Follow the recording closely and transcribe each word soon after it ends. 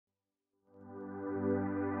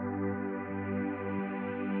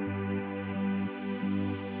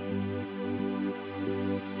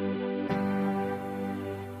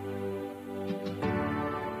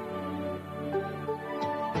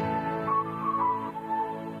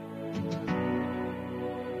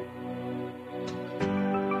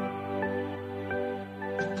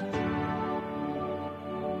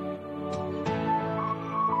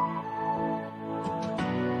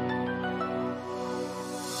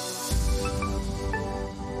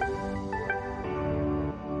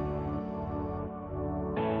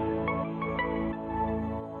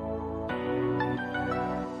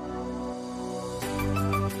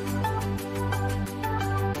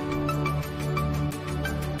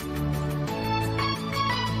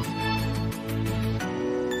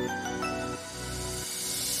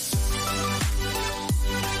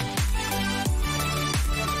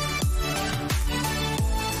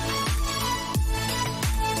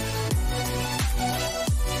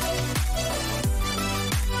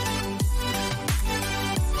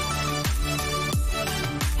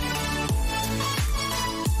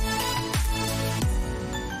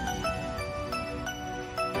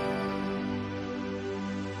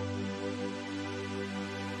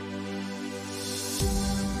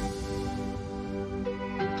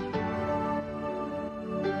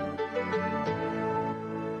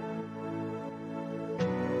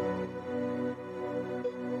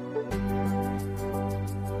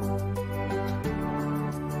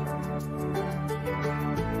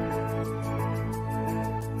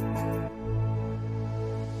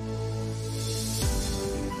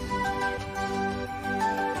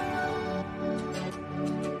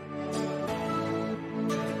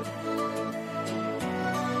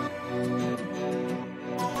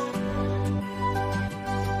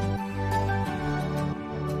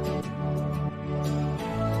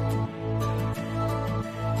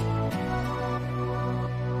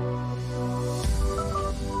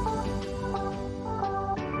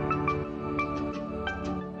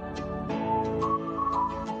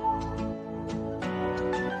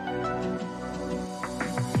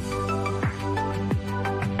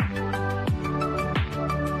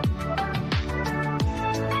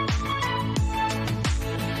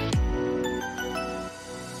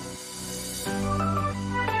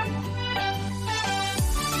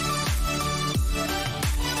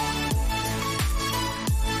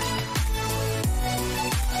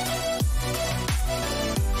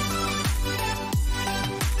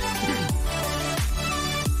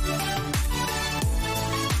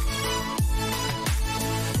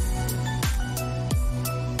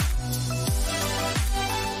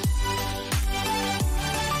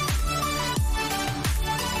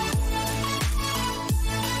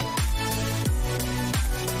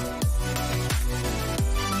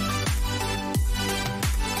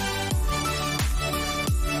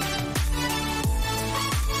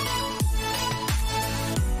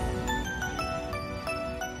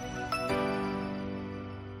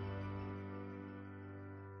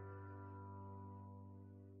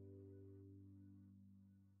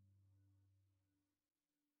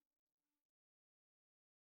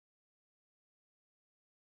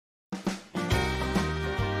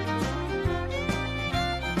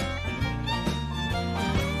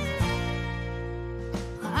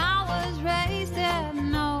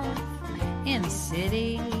in the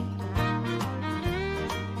city,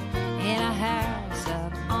 in a house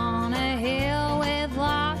up on a hill with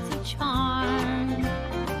lots of charm.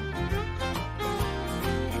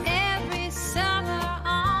 Every summer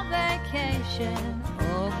on vacation,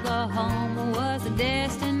 Oklahoma was a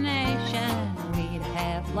destination. We'd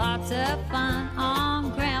have lots of fun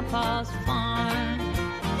on Grandpa's farm.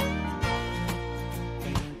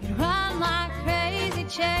 We'd run like crazy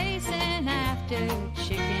chasing after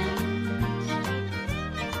chickens.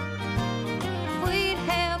 We'd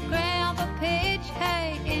help Grandpa pitch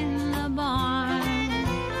hay in the barn,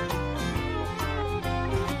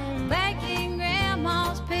 baking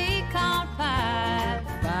Grandma's pecan pie,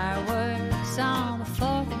 fireworks on the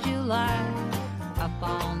 4th of July, up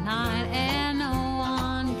all night and no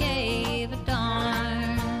one gave a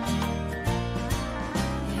darn.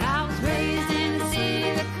 I was raised in the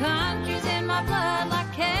city, the country's in my blood,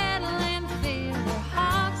 like cattle in the field or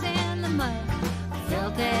hogs in the mud. I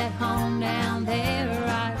felt at home down there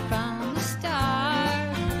right from the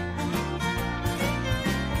start.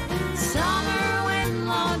 Summer wind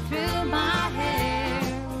blowing through my hair,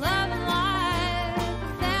 loving life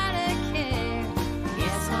without a care.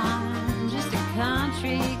 Yes, I'm just a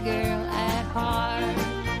country girl at heart.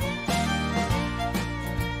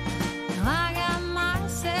 I got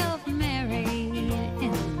myself married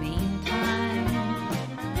in the meantime.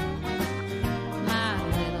 My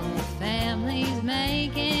little family's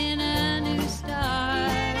making a new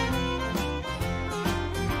start.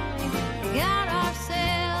 Got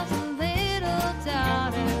ourselves a little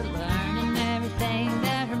daughter, learning everything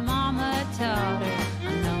that her mama taught her. I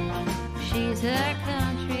know she's a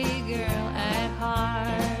country girl at heart.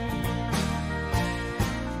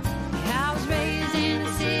 I was raised in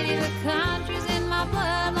the city, the country's in my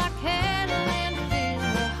blood, like cattle in the field,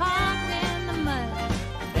 the hogs in the mud.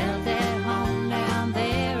 I felt at home down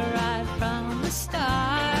there right from the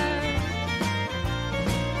start.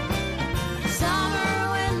 Summer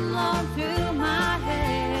wind blowing through my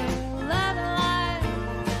hair, loving life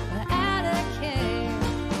without a care.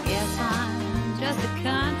 Yes, I'm just a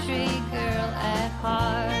country girl at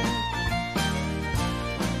heart.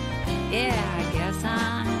 Yeah, I guess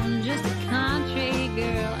I'm just a country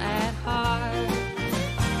girl at heart.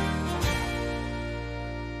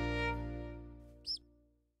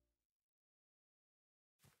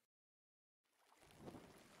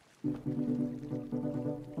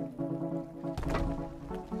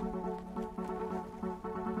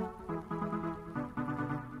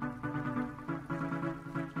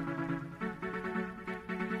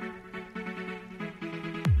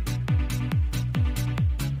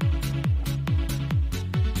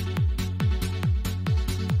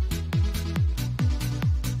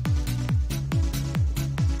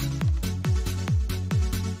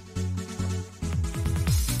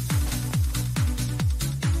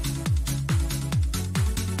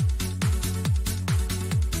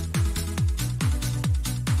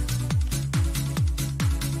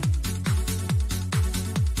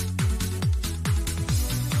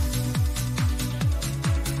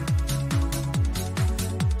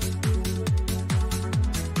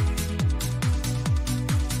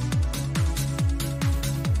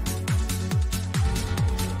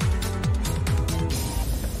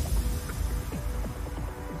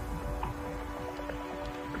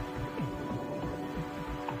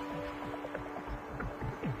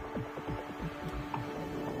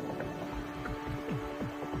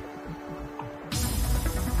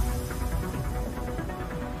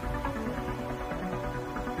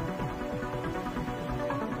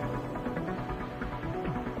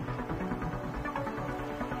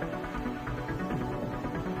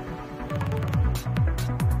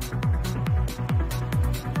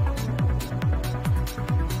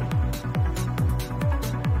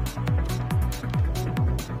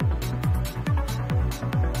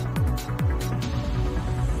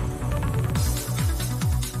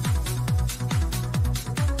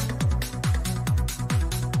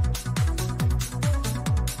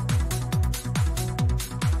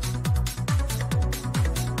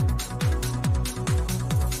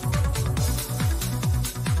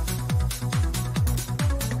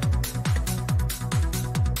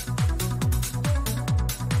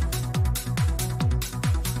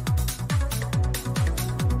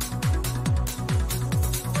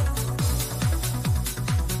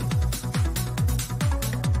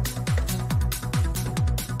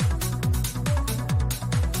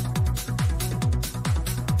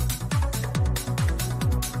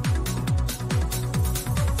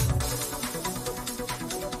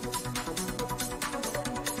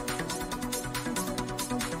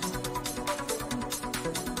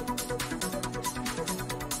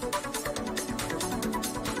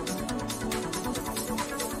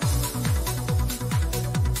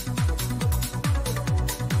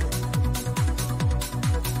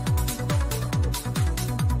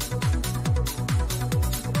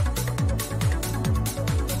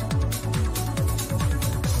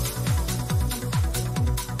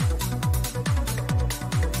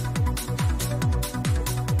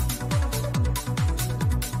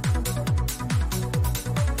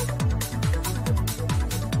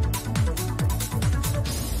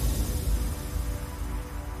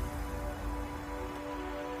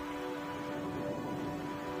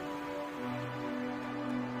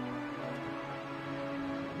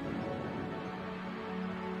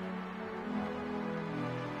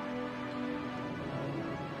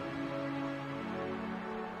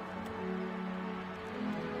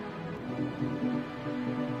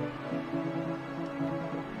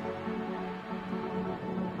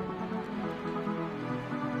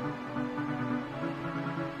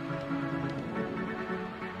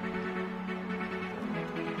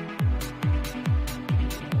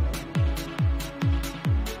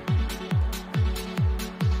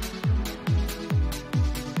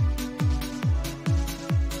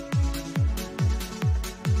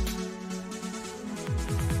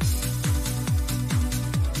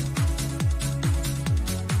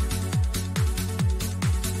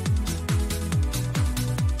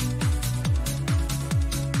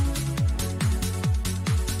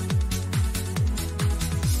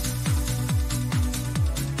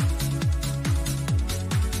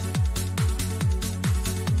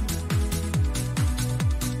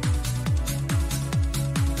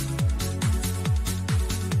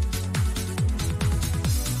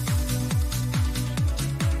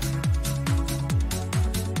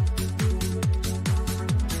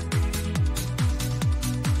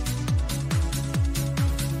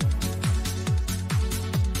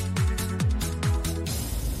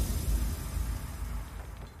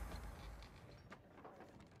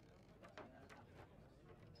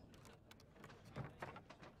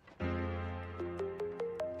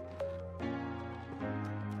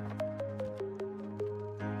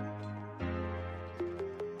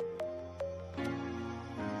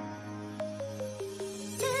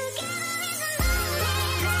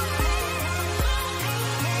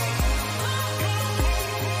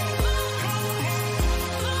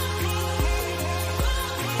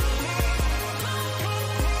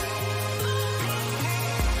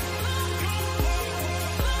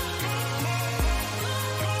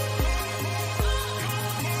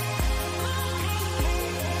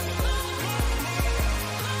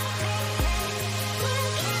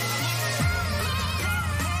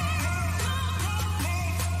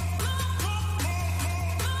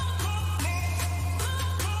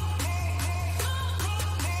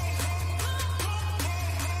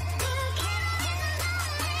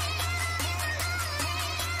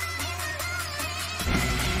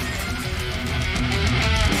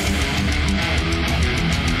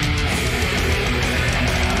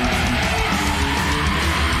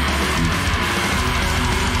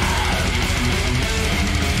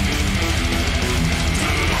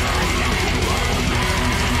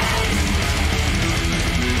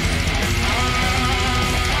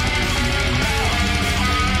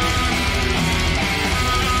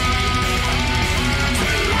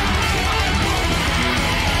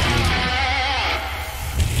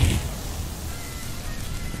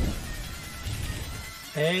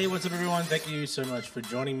 everyone. Thank you so much for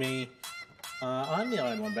joining me. I'm the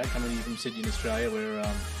Iron One back, coming to you from Sydney, Australia, where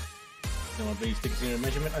my B sticks in a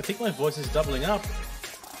measurement. I think my voice is doubling up.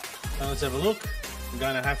 Let's have a look. I'm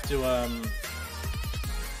going to have to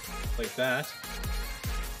like that.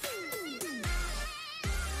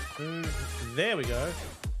 There we go.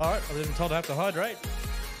 All right, I've been told I have to hydrate.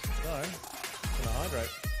 So, I'm gonna hydrate.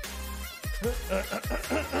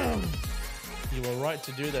 You were right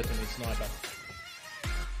to do that to me, Sniper.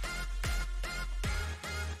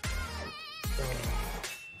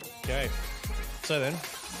 Okay, so then,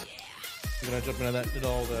 I'm gonna jump into that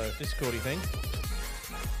little old Discordy thing.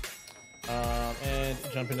 And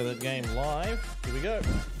jump into the game live. Here we go.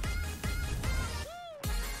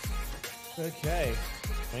 Okay,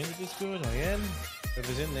 am I in the Discord? I am.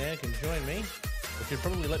 Whoever's in there can join me. They should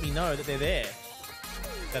probably let me know that they're there.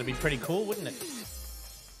 That'd be pretty cool, wouldn't it?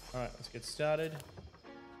 Alright, let's get started.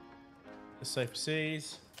 The safe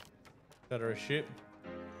seas. Better a ship.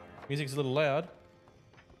 Music's a little loud.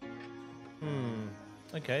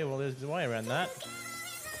 Okay, well there's a way around that.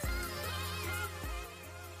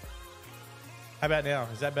 How about now?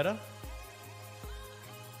 Is that better?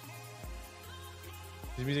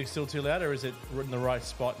 Is the music still too loud, or is it in the right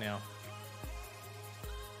spot now?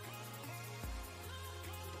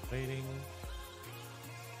 Waiting.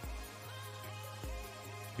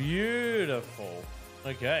 Beautiful.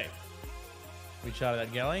 Okay. We charter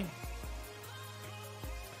that galley.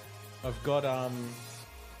 I've got a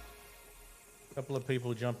couple of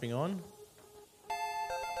people jumping on.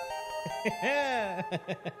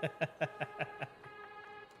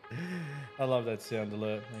 I love that sound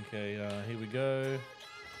alert. Okay, here we go.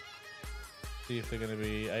 See if they're going to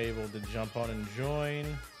be able to jump on and join.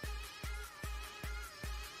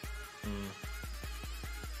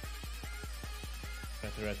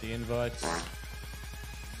 Throw out the invites.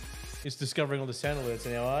 It's discovering all the sound alerts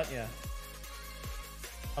now, aren't you?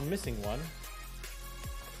 I'm missing one.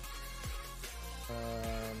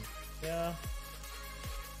 Yeah.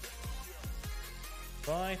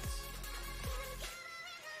 Invite.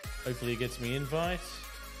 Hopefully it gets me invite.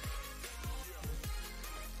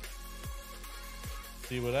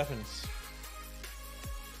 See what happens.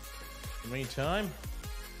 In the meantime,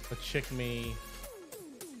 let's check me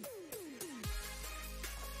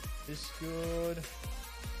Discord.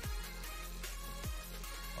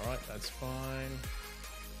 Alright, that's fine.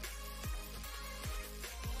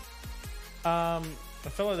 A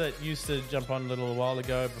fellow that used to jump on a little while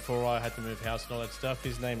ago before I had to move house and all that stuff,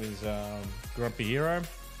 his name is Grumpy Hero.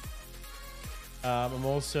 I'm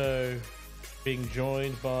also being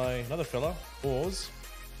joined by another fella, Oars.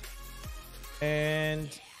 And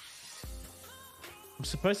I'm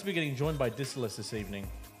supposed to be getting joined by Discilus this evening,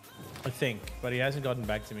 I think, but he hasn't gotten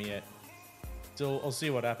back to me yet. So I'll see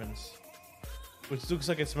what happens. Which looks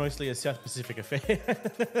like it's mostly a South Pacific affair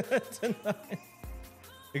tonight.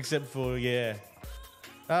 Except for, yeah.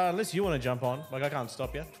 Unless you want to jump on. Like, I can't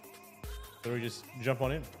stop you. So we just jump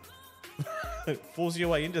on in. Force your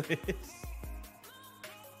way into this.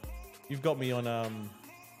 You've got me on,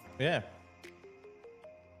 yeah.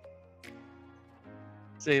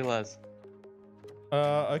 Say less.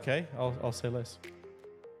 Okay. I'll say less.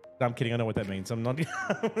 No, I'm kidding. I know what that means. I'm not.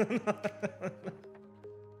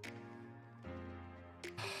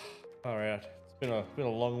 All right. It's been a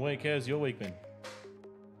long week. How's your week been?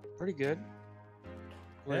 Pretty good.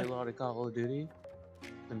 Played Yeah. a lot of Call of Duty.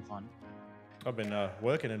 Been fun. I've been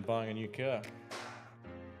working and buying a new car.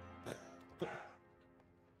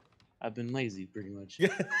 I've been lazy, pretty much.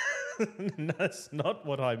 That's not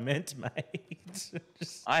what I meant, mate.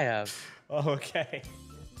 Just... I have. Oh, okay.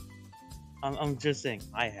 I'm just saying,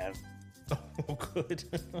 I have. Oh, good.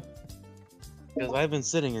 Because I've been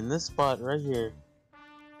sitting in this spot right here,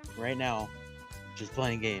 right now, just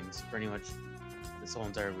playing games pretty much this whole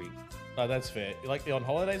entire week. Oh, that's fair. You like, you on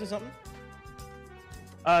holidays or something?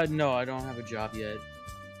 No, I don't have a job yet.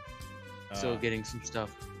 Still Uh, getting some stuff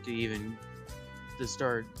to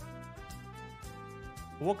start.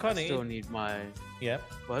 What kind I of... still need my... Yeah.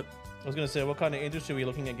 What? I was going to say, what kind of industry are you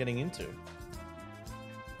looking at getting into?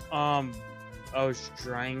 I was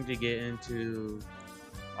trying to get into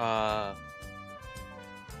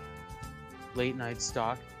late night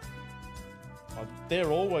stock.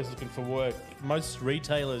 They're always looking for work. Most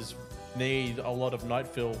retailers need a lot of night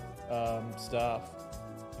fill staff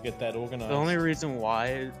to get that organized. The only reason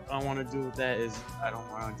why I want to do that is I don't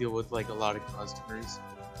want to deal with like a lot of customers.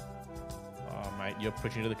 Oh, mate, you're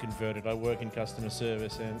pushing to the converted. I work in customer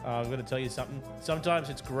service, and I'm going to tell you something. Sometimes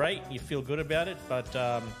it's great, you feel good about it, but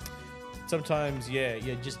sometimes, yeah,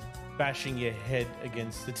 you're just bashing your head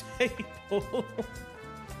against the table.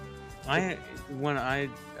 When I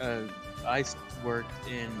worked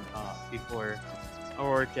in before I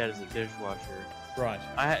worked as a dishwasher. Right.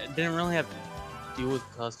 Didn't really have to deal with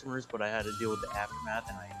customers, but I had to deal with the aftermath,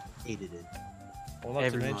 and I hated it. Well, not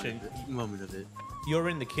Every to mention, moment of it. you're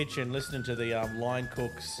in the kitchen listening to the line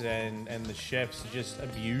cooks and the chefs just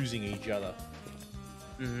abusing each other.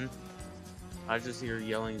 Mm-hmm. I just hear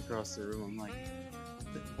yelling across the room. I'm like,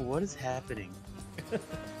 what is happening?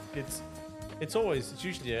 It's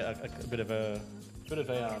usually a bit of a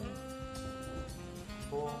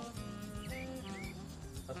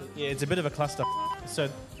yeah, it's a bit of a cluster. So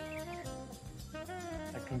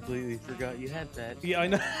I completely forgot you had that. yeah, I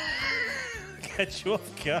know. Catch you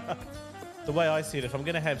off guard. The way I see it, if I'm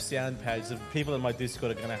gonna have sound pads, the people in my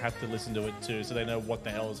Discord are gonna have to listen to it too, so they know what the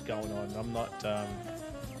hell is going on. I'm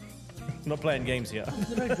not playing games here.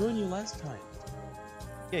 Did I join you last time?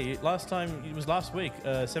 Yeah, last time it was last week,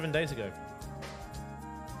 7 days ago.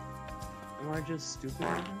 Am I just stupid?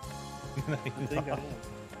 No, I think I am.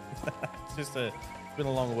 It's just it's been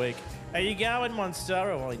a long week. How you going,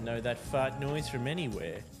 Monstaro? I know that fart noise from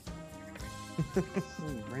anywhere.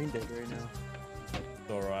 I'm brain dead right now.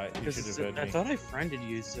 It's all right. You should have heard I me. thought I friended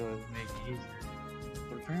you so it would make it easier,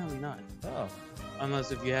 but apparently not. Oh,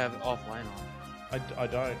 Unless if you have it offline on. I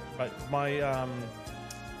don't. But my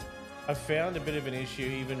I found a bit of an issue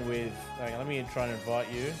even with. Hang on, let me try and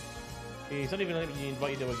invite you. He's not even letting you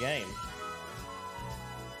invite you to a game.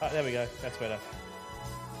 Oh, there we go. That's better.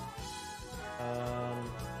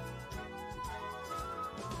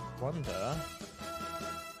 Wonder.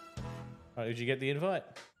 Oh, did you get the invite?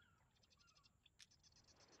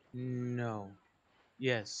 No.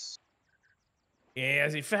 Yes. Yeah,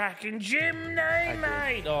 is it fucking Jim name,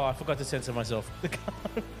 I mate? Oh, I forgot to censor myself.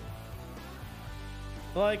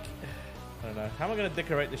 Like, I don't know. How am I going to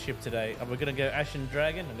decorate the ship today? Are we going to go Ashen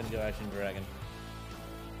Dragon? I'm going to go Ashen Dragon.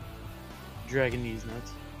 Dragon these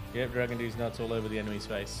nuts. Yep, Dragon D's nuts all over the enemy's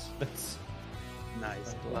face. That's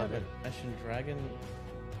Nice. love it. Ashen Dragon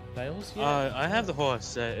nails? Yeah. I have the whole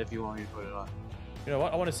set if you want me to put it on. You know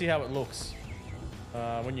what? I want to see how it looks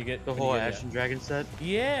when you get The when you whole get Ashen Dragon set. there.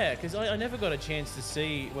 Yeah, because I never got a chance to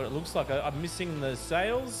see what it looks like. I'm missing the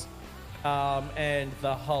sails and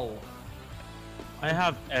the hull. I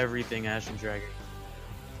have everything Ashen Dragon.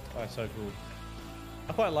 Oh, so cool.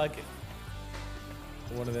 I quite like it.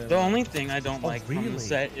 One of them. The only thing I don't Oh, like from really? the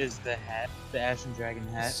set is the hat, the Ashen Dragon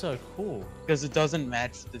It's hat, so cool. because it doesn't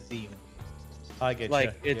match the theme. I get Like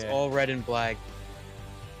ya, it's yeah. all red and black,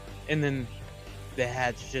 and then the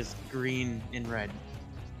hat's just green and red.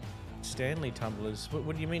 Stanley tumblers.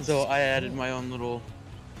 What do you mean? So I added my own little.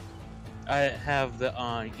 I have the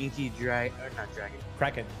Inky not dragon,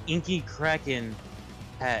 Kraken. Inky Kraken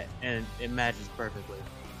hat, and it matches perfectly.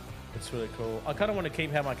 It's really cool. I kind of want to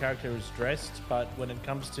keep how my character is dressed, but when it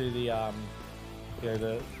comes to the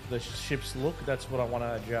the ship's look, that's what I want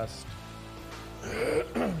to adjust.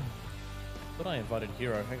 But I invited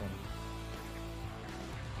Hero. Hang on.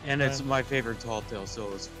 And it's my favorite Tall Tale, so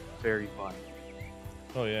it's very fun.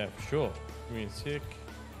 Oh yeah, for sure. Give me a tick.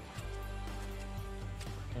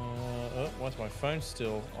 Oh, why's my phone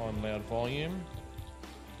still on loud volume?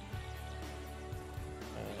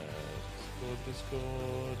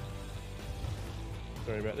 Discord.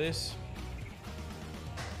 Sorry about this.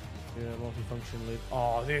 Yeah, multifunction lid.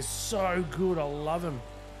 Oh, they're so good. I love them.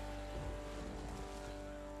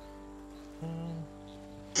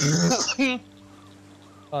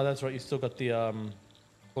 Oh, that's right. You still got the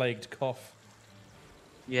plagued cough.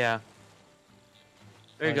 Yeah.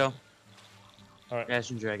 There you go. All right.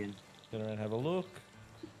 Ashen Dragon. Get around, have a look.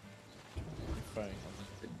 Phone.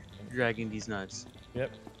 Dragging these nuts.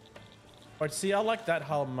 Yep. Alright, see, I like that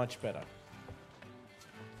hull much better.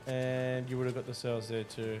 And you would have got the cells there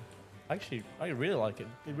too. Actually, I really like it.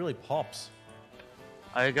 It really pops.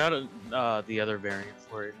 I got the other variant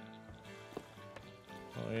for it.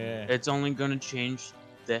 Oh yeah. It's only going to change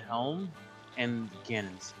the helm and the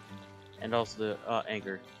cannons, and also the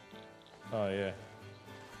anchor. Oh yeah.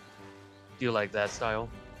 Do you like that style?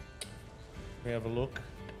 Let me have a look.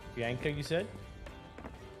 The anchor, you said?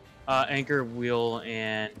 Anchor, wheel,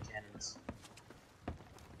 and cannons.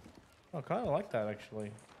 Oh, I kind of like that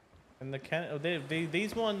actually. And the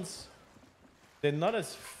these ones, they're not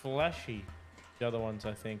as flashy, the other ones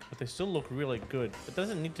I think, but they still look really good. It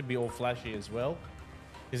doesn't need to be all flashy as well,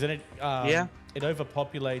 because then it it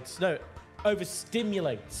overpopulates. No,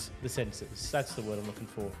 overstimulates the senses. That's the word I'm looking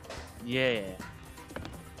for. Yeah.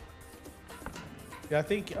 Yeah, I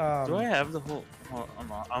think. Do I have the whole? Well,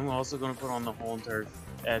 I'm also going to put on the whole entire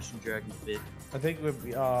Ashen Dragon fit. I think we're.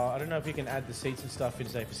 I don't know if you can add the seats and stuff in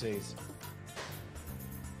Safer Seas.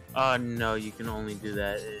 No, you can only do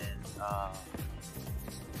that in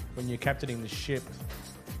When you're captaining the ship.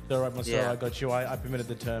 So right, Marcel, Yeah. I got you. I permitted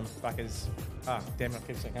the term. Fuck is. Damn it! I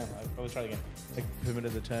keep saying. I'll try it again. I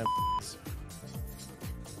permitted the term.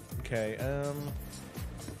 Okay. The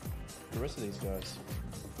rest of these guys.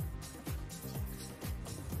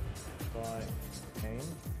 By name.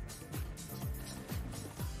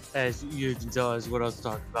 as you can tell, is what I was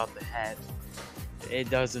talking about. The hat, it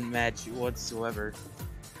doesn't match whatsoever.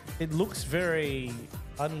 It looks very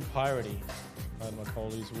unpiratey. My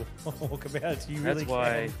Coley's walkabout. You really That's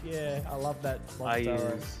why can. Yeah, I love that. I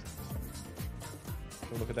Monstaro. use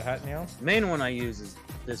Look at the hat now. main one I use is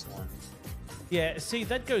this one, Yeah, see,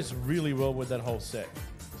 that goes really well with that whole set.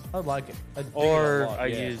 I like it. I dig it a or lot, I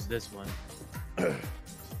yeah. use this one.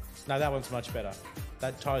 No, that one's much better.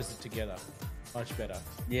 That ties it together much better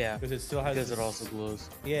Yeah, because it still has. because it this- also glows.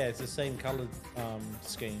 Yeah, it's the same color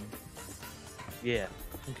scheme. Yeah.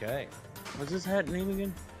 Okay, What's this hat name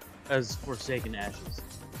again? As Forsaken Ashes.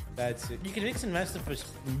 that's it. You can mix and match the first.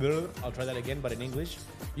 I'll try that again, but in English.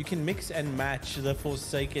 You can mix and match the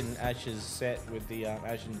Forsaken Ashes set with the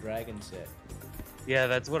Ashen Dragon set. Yeah,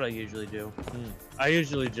 that's what I usually do. I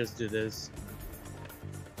usually just do this.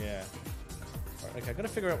 Yeah. Alright, okay, I gotta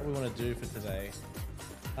figure out what we want to do for today.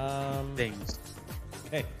 Things.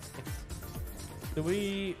 Okay. Do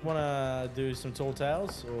we want to do some tall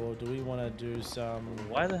tales, or do we want to do some?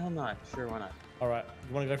 Why the hell not? Sure, why not? All right,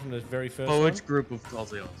 you want to go from the very first Oh, one? which group of Tall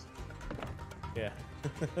Tales? Yeah,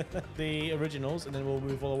 the originals, and then we'll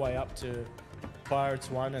move all the way up to Pirates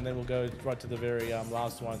one, and then we'll go right to the very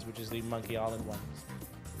last ones, which is the Monkey Island ones.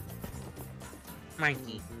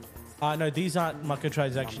 Mikey. No, these aren't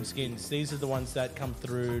microtransaction skins. These are the ones that come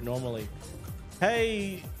through normally.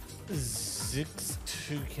 Hey,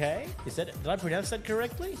 Zix2K? Did I pronounce that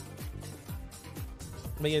correctly?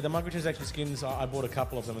 But yeah, the microtransaction skins, I bought a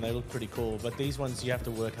couple of them and they look pretty cool. But these ones, you have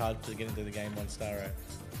to work hard to get into the game 1-star.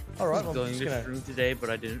 All right, I well, was I'm going just to gonna, stream today, but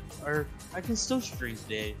I didn't. Or I can still stream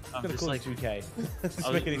today. I'm gonna just call like, it 2K. Just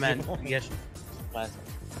I was, make it man, easier. yes, last.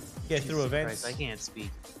 Yeah, Jesus through events. Christ, I can't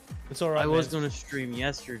speak. It's all right. I was man. going to stream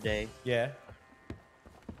yesterday, Yeah.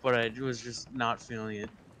 but I was just not feeling it.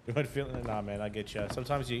 You weren't feeling it? Nah, man, I get you.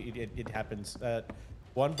 Sometimes it happens. At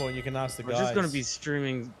one point, you can ask the We're guys. just going to be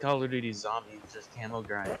streaming Call of Duty Zombies, just camo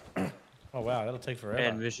grind Oh wow, that'll take forever.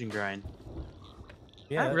 and mission grind.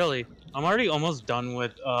 yeah, Not really. I'm already almost done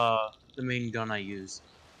with the main gun I use,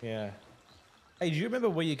 yeah. Hey, do you remember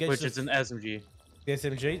where you get which the, is an SMG. the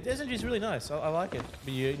SMG? The SMG is really nice. I like it.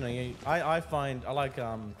 But I find I like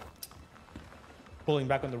pulling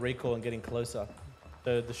back on the recoil and getting closer.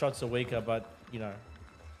 The shots are weaker, but maybe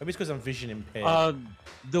it's because I'm vision impaired.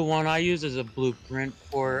 The one I use is a blueprint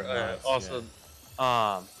for Nice, also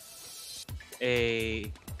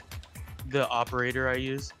the operator I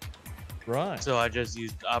use. right. So I just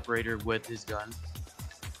used the operator with his gun,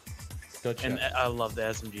 Gotcha. and I love the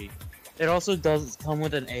SMG. It also does come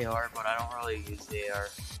with an AR, but I don't really use the AR.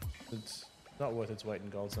 It's not worth its weight in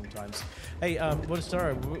gold sometimes. Hey, what's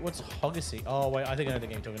Hoggacy? Oh wait, I think I know the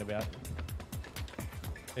game you're talking about.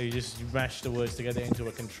 You mash the words together into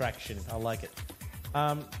a contraction. I like it.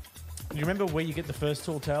 You remember where you get the first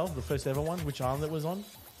tall tale, the first ever one? Which island it was on?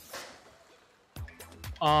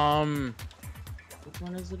 Which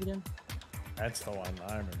one is it again? That's the one.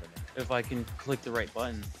 I remember now. If I can click the right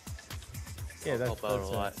button. Yeah, I'll that's help out a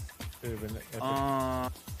lot. could have been it.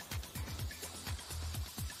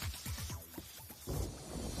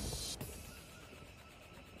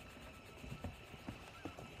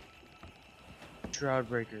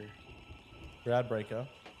 Shroudbreaker. Groundbreaker.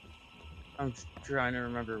 I'm trying to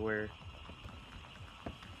remember where.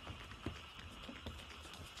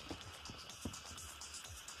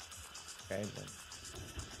 Okay, then.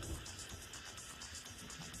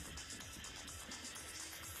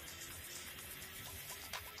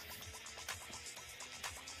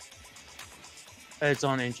 It's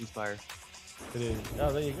on Ancient Spire. It is.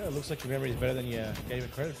 Oh, there you go. It looks like your memory is better than you gave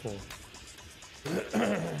it credit for.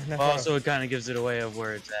 Now, Also, it kind of gives it away of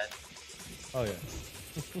where it's at. oh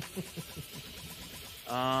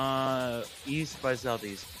yeah. East by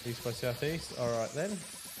southeast. East by southeast. All right then.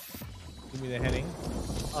 Give me the heading.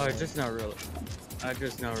 Oh, I just now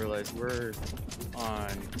realized we're on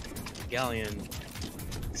Galleon.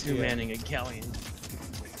 Two-manning a Galleon.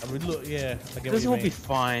 I mean, look, yeah. I get what This you will mean. be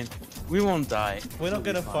fine. We won't die. We're It'll not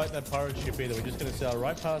be going to fine. fight that pirate ship either. We're just going to sail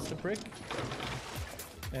right past the brick.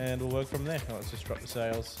 And we'll work from there. Oh, let's just drop the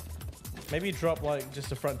sails. Maybe drop like just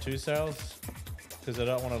the front two sails. Because I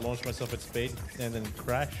don't want to launch myself at speed and then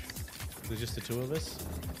crash. There's just the two of us.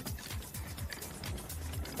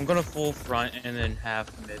 I'm gonna full front and then half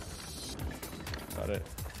mid. Got it.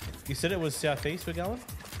 You said it was southeast we're going?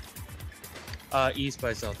 East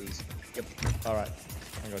by southeast. Yep. All right,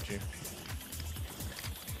 I got you.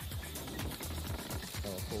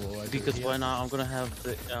 Oh, cool. I do Because here. why not? I'm gonna have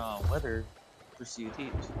the weather for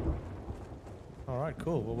CUTs. All right,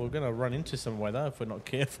 cool. Well, we're gonna run into some weather if we're not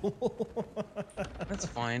careful. That's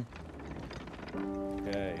fine.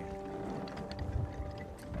 Okay.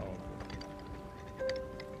 Oh.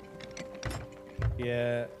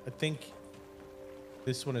 Yeah, I think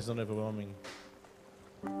this one is not overwhelming.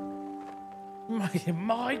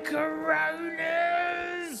 My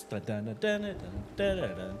coronas!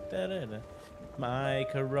 My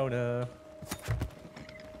corona.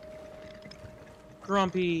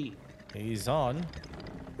 Grumpy. He's on.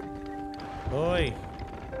 Oi.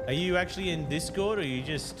 Are you actually in Discord or you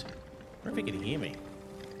just... I don't know if you can hear me.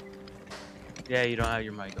 Yeah, you don't have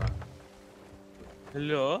your mic on.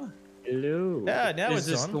 Hello? Hello. Yeah, now Is it's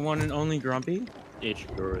this on. the one and only Grumpy? It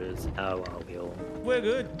sure is. How are we all? We're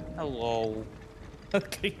good. Hello.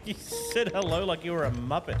 Okay, you said hello like you were a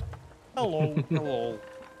Muppet. Hello. Hello.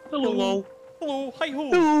 Hello. Hello. Hi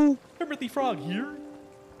ho. Hello. Kermit the Frog here.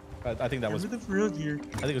 I think that was... Kermit the Frog here.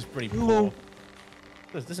 I think it was pretty Hello. poor.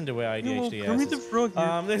 Let's listen to where Hello, ADHD Kermit the is. Frog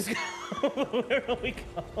here. Let's go. Where are we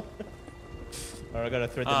going? Alright, I gotta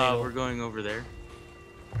thread the needle. We're going over there.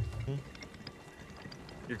 Hmm?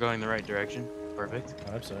 You're going the right direction. Perfect.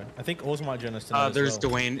 I hope so. I think Oz might join us tonight as There's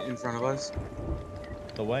well. Dwayne in front of us.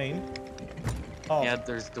 Dwayne. Oh, Yeah,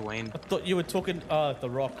 there's Dwayne. I thought you were talking. The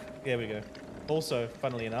Rock. There we go. Also,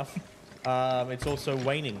 funnily enough, it's also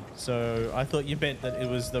waning. So I thought you meant that it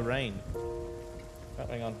was the rain. Oh,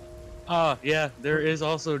 hang on. Yeah, there is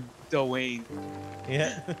also Dwayne.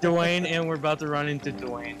 Yeah. Dwayne, and we're about to run into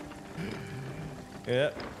Dwayne.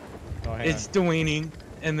 Yeah. Oh, hang It's Dwayning,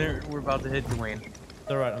 and we're about to hit Dwayne. on.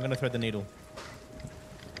 All right, I'm gonna thread the needle.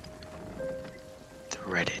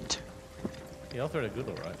 Thread it. Yeah, I'll thread it good,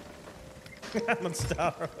 all right. I'm on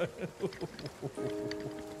Star Road.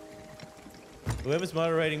 Whoever's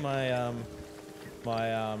moderating my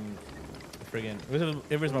friggin'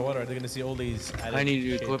 whoever's my moderator, they're gonna see all these. I need to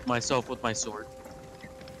shit. equip myself with my sword.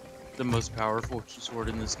 The most powerful sword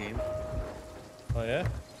in this game. Oh yeah.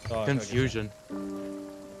 Oh, okay. Confusion.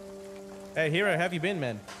 Hey, Hero, how have you been,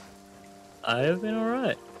 man? I've been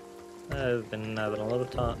alright. I've been having a lot of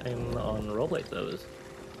time on roleplay servers.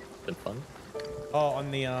 Been fun. Oh,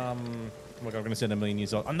 on the Oh my God, I'm gonna send a million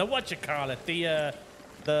years old. On the whatchamacallit,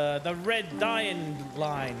 the Red Diamond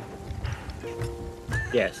line.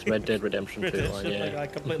 Yes, Red Dead Redemption 2 Redemption, one, like, yeah. I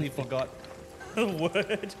completely forgot the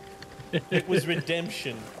word. It was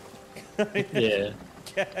redemption. Yeah.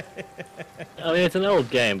 I mean, it's an old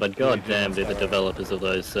game, but goddamn did the developers of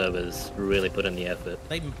those servers really put in the effort.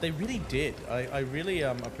 They really did. I really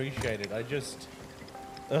appreciate it. I just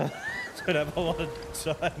don't have a lot of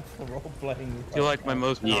time for role playing. Do you like my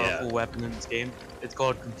most Yeah. powerful weapon in this game? It's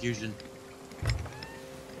called Confusion.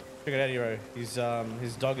 Check it out, Hero. His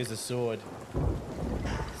dog is a sword.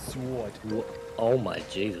 Sword. Oh my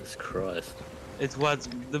Jesus Christ. It's what's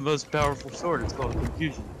the most powerful sword. It's called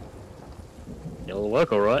Confusion. It'll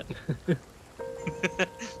work alright. It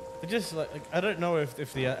just like I don't know if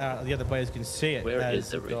the other players can see it. Where as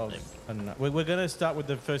is a dog. everything? I don't know. We're gonna start with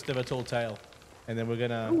the first ever tall tale, and then we're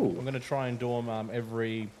gonna try and do them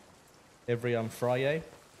every Friday,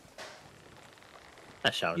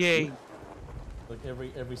 That sounds Yay. good. like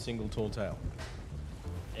every single tall tale.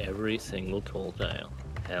 Every single tall tale.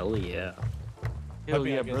 Hell yeah. Hell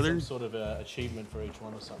Hoping I yeah, get brothers. some sort of achievement for each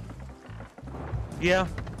one or something. Yeah.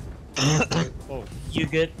 Oh, You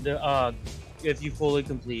get the if you fully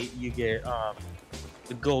complete, you get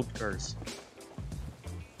the gold curse.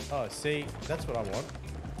 oh, see, that's what I want.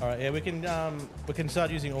 All right, yeah, we can start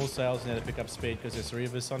using all sails now to pick up speed because there's 3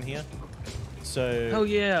 of us on here. So Oh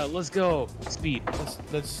yeah, let's go. Speed.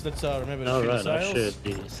 let's remember to shoot the Alright, I sails. should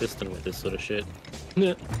be assistant with this sort of shit.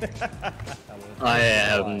 I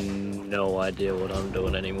have no idea what I'm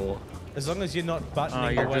doing anymore. As long as you're not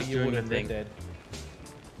buttoning you're the way just you doing would your in Red thing. Dead.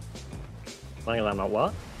 As long as I'm not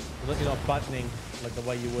what? As long as you're not buttoning like the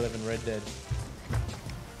way you would have in Red Dead.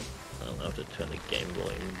 I'll have to turn the game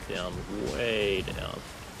volume down way down.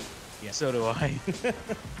 So do I.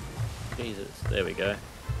 Jesus, there we go.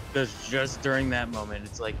 Because just during that moment,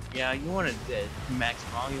 it's like, yeah, you want to max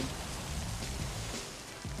volume.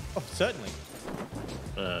 Oh, certainly.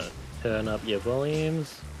 Turn up your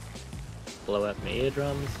volumes. Blow out my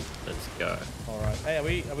eardrums. Let's go. All right. Hey,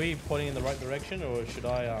 are we pointing in the right direction, or should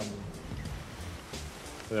I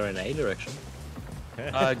We're in A direction.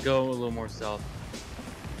 Go a little more south.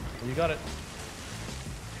 You got it.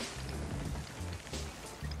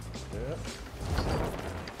 Yeah.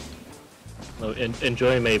 No,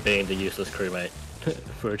 enjoy me being the useless crewmate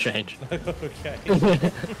for a change. Okay.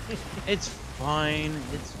 It's fine.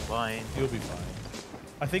 It's fine. You'll be fine.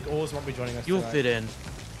 I think Oars won't be joining us You'll tonight. fit in.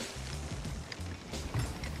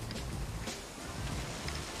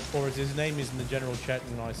 Or as his name is in the general chat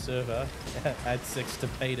in my server, add sex to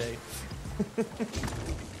payday.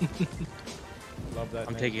 Love that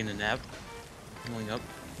I'm name. taking a nap. Pulling up.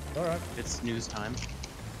 Alright. It's news time.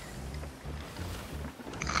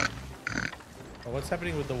 Oh, what's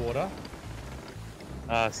happening with the water?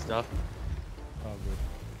 Stuff. Oh, good.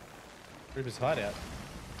 Reaper's hideout.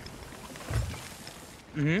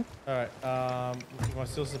 Mm-hmm. Alright, am I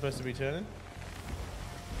still supposed to be turning?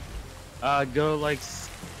 Go like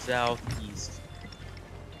southeast.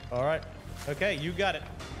 Alright. Okay, you got it.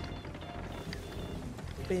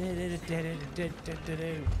 Did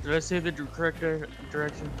I say the correct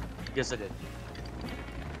direction? Yes, I did.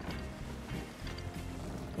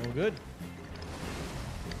 All good.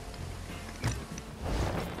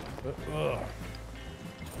 Ugh.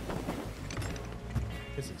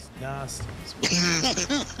 This is nasty.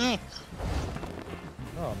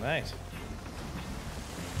 Oh, mate.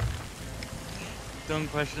 Don't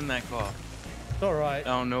question that call. It's all right. I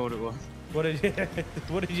don't know what it was. What did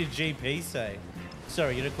what did your GP say?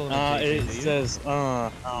 Sorry, you don't call him a GP, It do you? says,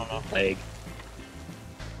 I don't know. Plague.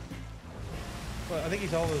 Well, I think he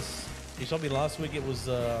told us. He told me last week it was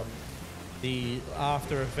the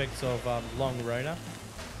after effects of long Rona.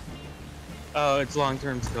 Oh, it's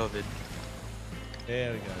long-term COVID.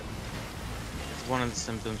 There we go. It's one of the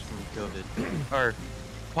symptoms from COVID. Or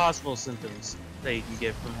possible symptoms that you can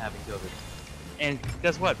get from having COVID. And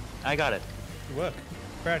guess what? I got it. Good work.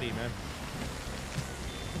 Proud of you, man.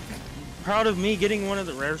 Proud of me getting one of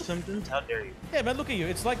the rare symptoms? How dare you? Yeah, man. Look at you.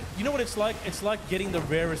 It's like, you know what it's like? It's like getting the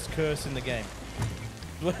rarest curse in the game.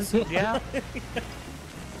 Yeah?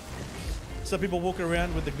 So people walking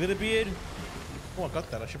around with the glitter beard. Oh, I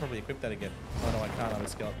got that. I should probably equip that again. Oh no, I can't. I'm a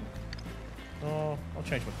skeleton. Oh, I'll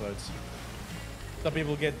change my clothes. Some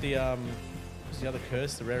people get the what's the other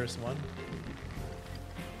curse? The rarest one.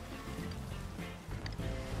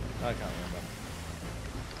 I can't remember.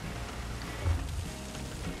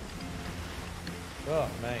 Oh,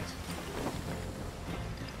 mate.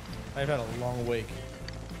 I've had a long week.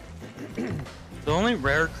 The only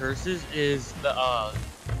rare curses is the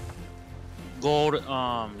gold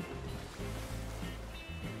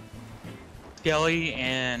Skelly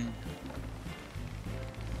and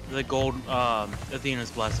the gold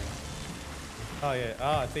Athena's blessing. Oh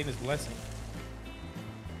yeah, Athena's blessing.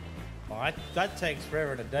 Oh, that takes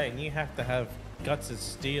forever and a day, and you have to have guts of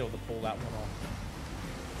steel to pull that one off.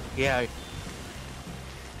 Yeah,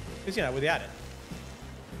 Because, you know, without it,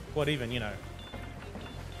 what even, you know.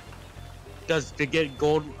 because to get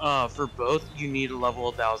gold for both, you need a level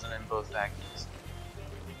 1000 in both factions.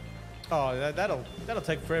 Oh, that'll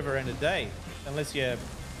take forever and a day, unless you're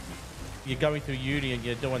going through uni and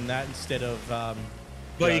you're doing that instead of.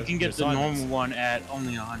 But you know, can your get the assignments. normal one at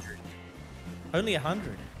only 100. Only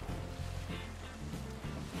 100.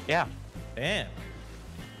 Yeah. Damn.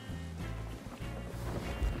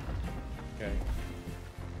 Okay.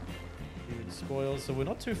 Even spoils. So we're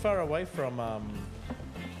not too far away from. Oh,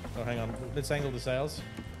 hang on. Let's angle the sails.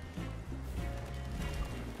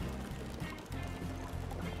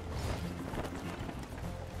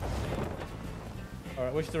 All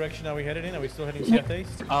right. Which direction are we headed in? Are we still heading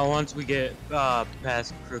southeast? Once we get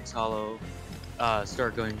past Crook's Hollow,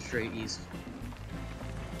 start going straight east.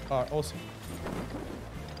 All right. Awesome.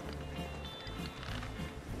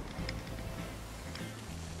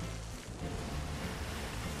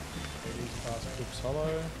 Heading past Cook's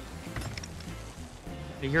Hollow.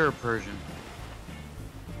 I hear a Persian.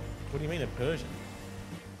 What do you mean a Persian?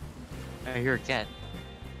 I hear a cat.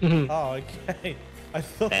 Oh, okay. I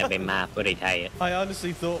thought. That'd be my footy tell I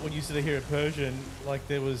honestly thought when you said here a Persian, like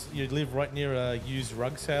there was, you live right near a used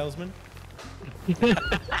rug salesman.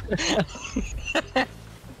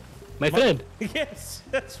 My friend. Yes,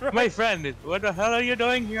 that's right. My friend, what the hell are you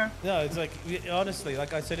doing here? No, it's like, honestly,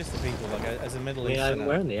 like I said this to people, like as a Middle Yeah, I'm Easterner,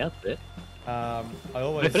 wearing the outfit. I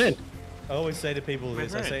My friend. always say to people My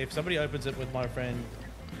this. I friend. say if somebody opens it with my friend,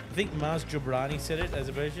 I think Maz Jobrani said it as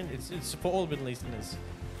a version. It's for all Middle Easterners.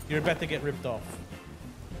 You're about to get ripped off.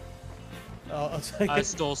 I'll take I it.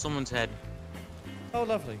 stole someone's head Oh,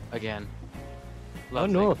 lovely. again. Oh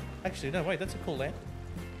Lovely. no. Actually, no, wait, that's a cool land.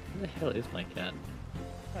 Where the hell is my cat?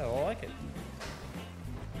 Oh, I like it.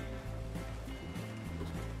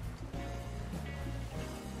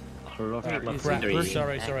 Alright, Alright, my crap. friend. There he is.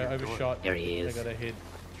 Sorry, I overshot. There he I is. gotta head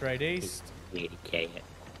straight east. Lady cat.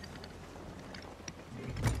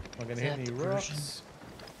 I'm gonna Is hit that any the Persian? rocks.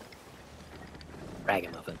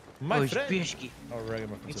 Ragamuffin. My Oh, it's friend. Bishki. Oh,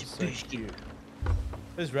 ragamuffins It's are so Bishki. cute.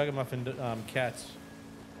 Those ragamuffin cats.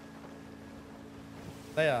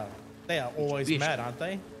 They are always Bishki. mad, aren't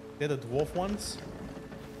they? They're the dwarf ones.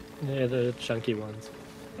 Yeah, the chunky ones.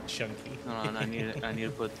 Chunky. Hold on, I need to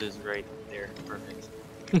put this right there. Perfect.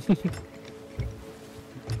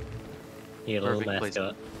 You get a little Perfect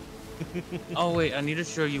mascot. Oh wait, I need to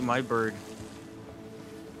show you my bird.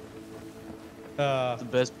 The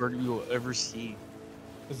best bird you will ever see.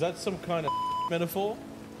 Is that some kind of metaphor?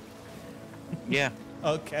 Yeah.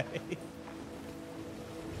 Okay.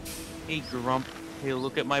 Hey Grump. Hey,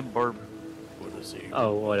 look at my bird. What is he?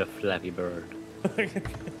 Oh, what a flappy bird.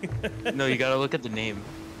 No, you gotta look at the name.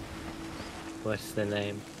 What's the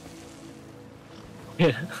name?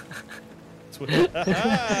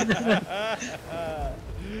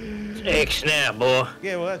 X now, boy.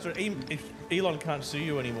 Yeah, well, that's what Elon can't sue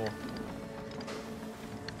you anymore.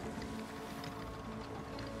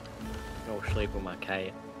 Go sleep with my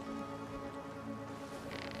cat.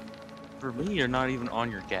 For me, you're not even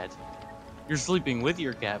on your cat. You're sleeping with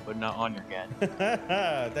your cat, but not on your cat.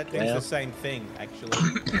 That means Well. the same thing, actually.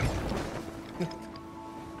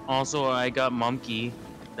 Also, I got Mumkey.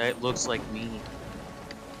 That looks like me.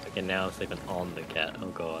 Okay, now I'm sleeping on the cat. Oh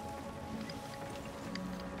god.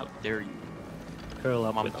 How dare you? Curl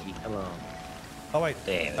up with Monkey. him. Come on. Oh wait,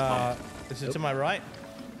 Damn it. this is to my right.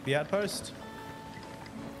 The outpost.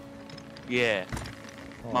 Yeah,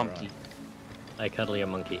 All Mumkey. right. I cuddly a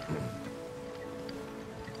monkey.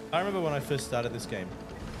 I remember when I first started this game.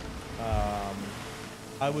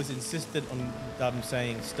 I was insistent on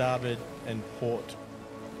saying starboard and port.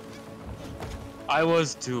 I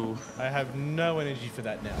was too. I have no energy for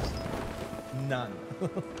that now. None.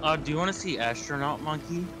 Do you want to see Astronaut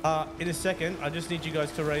Monkey? In a second, I just need you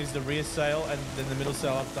guys to raise the rear sail and then the middle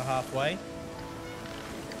sail up to halfway.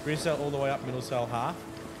 Rear sail all the way up, middle sail half.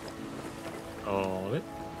 Oh, it.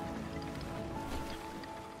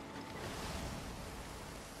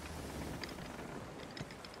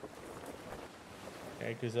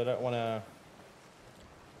 Okay, because I don't want to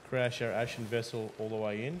crash our Ashen vessel all the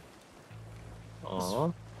way in.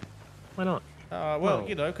 Aw. Why not? Well, Well-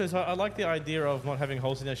 you know, because I like the idea of not having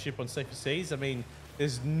holes in our ship on safer seas. I mean,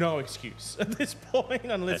 there's no excuse at this point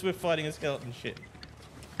unless we're fighting a skeleton ship.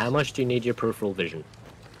 How much do you need your peripheral vision?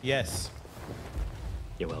 Yes.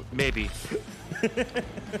 You're welcome. Maybe.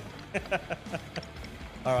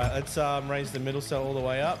 All right, let's raise the middle sail all the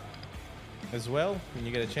way up as well when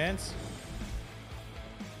you get a chance.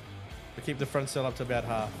 We keep the front sail up to about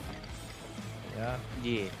half. Yeah,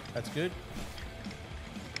 Yeah. that's good.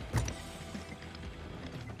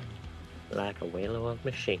 Like a well-oiled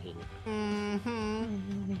machine.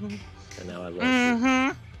 Mm-hmm. And now I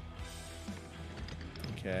love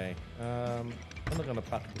Okay. I'm not gonna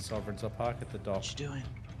park at the Sovereigns. I'll park at the dock. What you doing?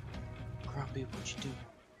 Grumpy, what you doing?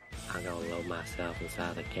 you. I'm gonna load myself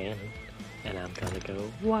inside the cannon. And I'm gonna go,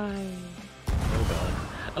 why? Oh god.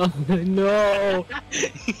 Oh no!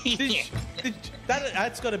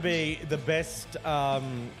 That's got to be the best.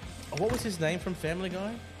 What was his name from Family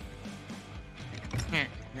Guy?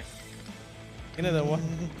 You know the one.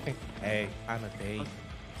 Hey, I'm a bee.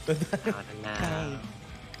 I don't know.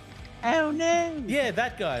 Oh no! Yeah,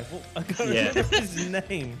 that guy. Well, I can't Yeah. remember his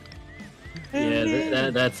name. Yeah,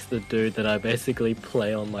 that's the dude that I basically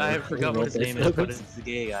play on my I forgot what his name is, but it's the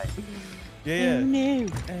gay guy. Yeah, yeah. no!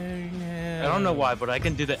 Oh no. I don't know why, but I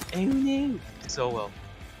can do the oh no so well.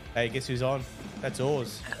 Hey, guess who's on? That's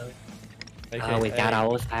Oars. Okay, Oh, we got hey,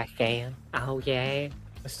 ours back again. Oh yeah.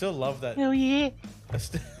 I still love that. Oh yeah! I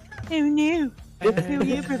still, Oh no! Oh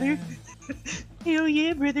yeah, brother! Oh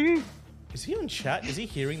yeah, brother! is he on chat? Is he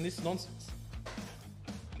hearing this nonsense?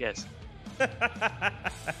 Yes.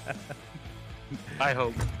 I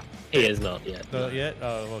hope. He is not yet. Not yet?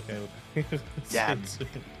 Oh, okay. Damn.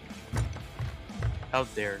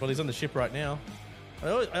 Out there. Well, he's on the ship right now.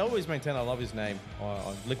 I always maintain I love his name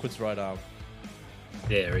on Liquid's right arm.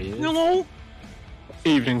 There he is. Hello.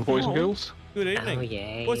 Evening, boys and girls. Good evening. Oh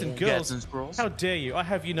yeah. Boys and Cats girls, and squirrels. how dare you? I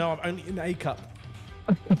have you know I'm only in A cup.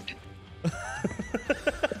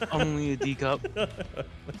 Only a D cup.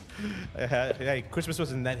 Hey, Christmas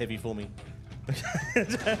wasn't that heavy for me.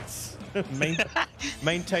 That's-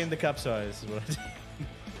 maintain the cup size. Is what I did.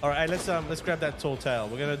 All right, hey, let's grab that tall tale.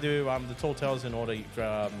 We're gonna do the tall tales in order.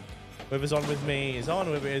 Whoever's on with me is on.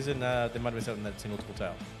 Whoever isn't, there might be something that single tall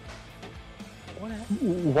tale.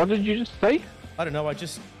 What did you just say? I don't know. I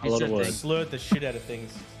just A lot of It's a words. slurred the shit out of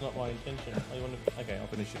things. It's not my intention. Okay, I'll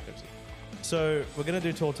finish it. Pepsi. So we're gonna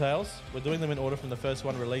do tall tales. We're doing them in order from the first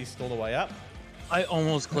one released all the way up. I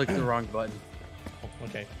almost clicked the wrong button. Oh,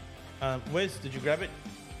 okay. Wes, did you grab it?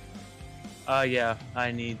 Yeah,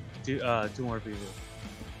 I need two more people.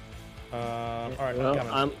 All right, Well, I'm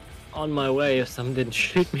coming. I'm on my way if someone didn't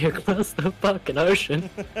shoot me across the fucking ocean.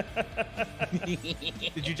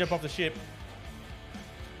 Did you jump off the ship?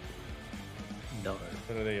 No.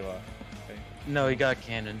 Oh, there you are. Okay. No, he got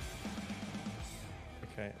cannon.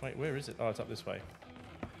 Okay. Wait, where is it? Oh, it's up this way.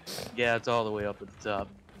 Yeah, it's all the way up at the top.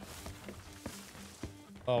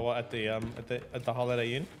 Oh, what, at the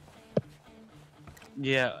Holiday Inn?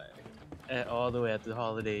 Yeah, all the way at the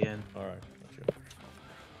Holiday Inn. All right. Gotcha.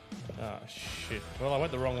 Ah, shit. Well, I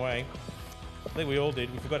went the wrong way. I think we all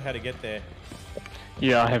did. We forgot how to get there.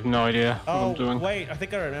 Yeah, I have no idea what Oh, I'm doing. wait. I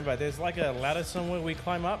think I remember. There's like a ladder somewhere we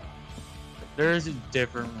climb up. There's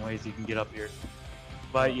different ways you can get up here.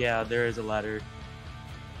 But yeah, there is a ladder.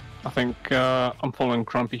 I think I'm following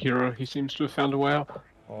Grumpy Hero. He seems to have found a way up.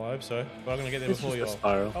 Oh, I hope so. But I'm going to get there It's before just you a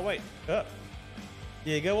all. spiral. Oh, wait.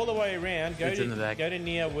 Yeah, go all the way around. Go It's to in the back. Go to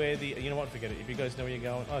near where the. You know what? Forget it. If you guys know where you're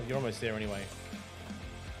going. Oh, you're almost there anyway.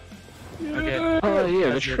 Okay. Oh yeah,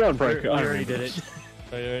 the That's it. Shroud Breaker. We I already remember did this. it.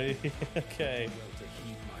 Are you ready? Okay.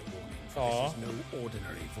 Aw. This is no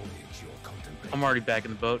ordinary voyage you're contemplating. I'm already back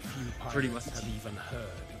in the boat. Pretty much. Pilots have even heard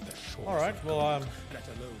of the shores All right. of Well, God, let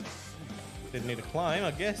alone didn't need to climb,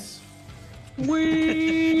 I guess.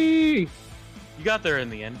 Whee! You got there in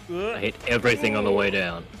the end. I hit everything on the way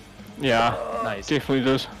down. Yeah, Nice. definitely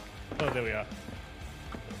does. Oh, there we are.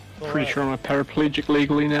 Pretty sure I'm a paraplegic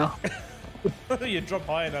legally now. You drop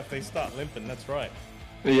high enough, they start limping. That's right.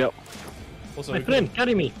 Yep. Also, My we friend,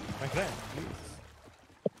 carry me. My friend.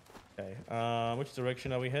 Okay. Which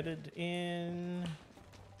direction are we headed in?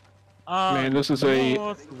 Man, this is a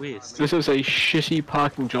northwest. shitty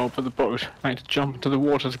parking job for the boat. I had to jump into the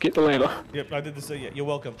water to get the ladder. Yep, I did this. Yeah, you're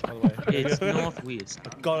welcome. By the way, It's northwest.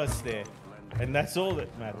 got us there, and that's all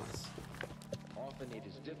that matters.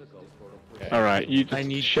 Okay. All right, you I just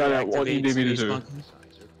need shout to out what you activate need me to Space do. Monkey.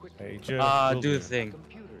 Hey, Joe. Do the thing.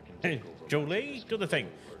 Hey, Jolie, do the thing.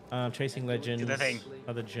 Chasing Legends. Do the thing.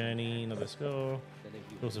 Another journey, another score.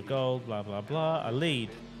 Hills of Gold, blah, blah, blah. A lead.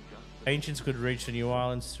 Ancients could reach the new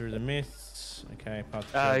islands through the myths. Okay,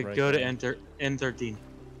 path to Jailbreak. Go to N13.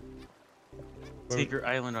 Where- Secret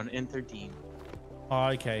Island on N13. Oh,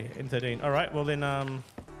 okay, N13. All right, well then,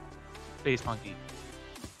 Space Monkey.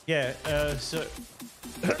 yeah, so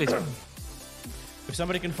Space Monkey. if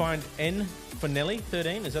somebody can find N for Nelly,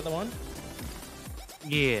 13, is that the one?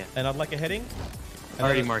 Yeah. And I'd like a heading. And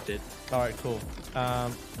Already then- marked it. All right, cool.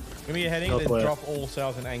 Give me a heading, then Northwest. drop all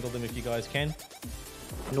sails and angle them if you guys can.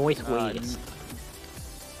 Northwest.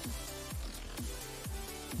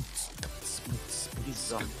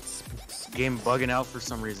 Game bugging out for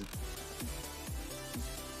some reason.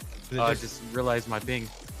 Is it I just- just realized my ping.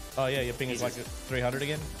 oh yeah, your ping is like 300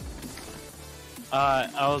 again.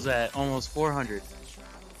 I was at almost 400.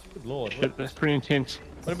 Good lord. Shit, that's pretty intense.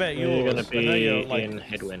 What about yours? You're gonna I know be you're like. in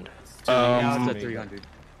headwind. Now Um, it's at 300.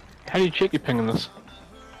 how do you check your ping in this?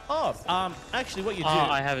 Oh, actually, what you do,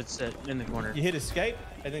 I have it set in the corner. you hit escape,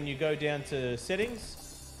 and then you go down to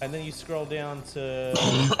settings, and then you scroll down to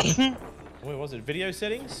where was it? Video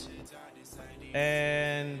settings,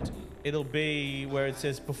 and it'll be where it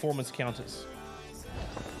says performance counters.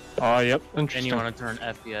 Oh, yep, And interesting. you want to turn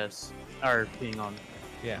FPS or ping on.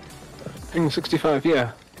 Yeah. Ping 65,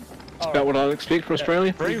 yeah. It's about what I'd expect for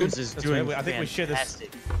Australia. Pretty Bravens good. is That's doing right, I think we share this.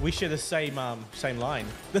 fantastic. We share the same line.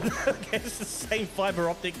 It's the same fiber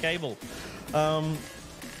optic cable.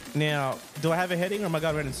 Now, do I have a heading, or am I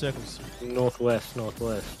going around in circles? Northwest,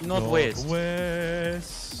 northwest. Northwest.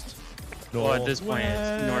 Northwest. Well, at this point,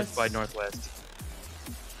 it's north by Northwest. northwest.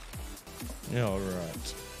 Yeah, all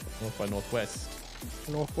right. North by northwest.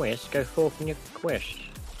 Northwest, go forth in your quest.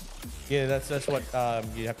 Yeah, that's what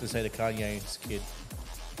you have to say to Kanye's kid.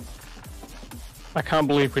 I can't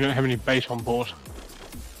believe we don't have any bait on board.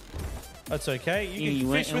 That's okay. You You can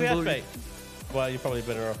went fish on without board? bait. Well, you're probably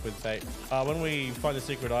better off with bait. When we find the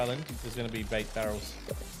secret island, there's going to be bait barrels.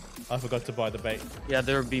 I forgot to buy the bait. Yeah,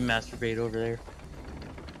 there would be master bait over there.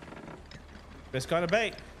 Best kind of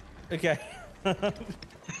bait. Okay.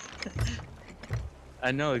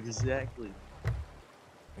 I know exactly.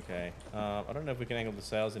 Okay. I don't know if we can angle the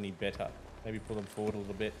sails any better. Maybe pull them forward a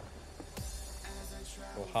little bit.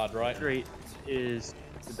 Or hard right. Straight is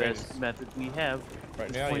the best method we have. Right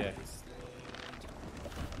This now, point.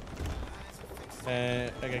 yeah.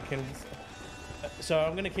 Okay, can. So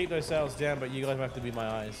I'm gonna keep those sails down, but you guys have to be my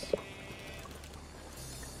eyes.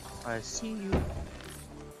 I see you.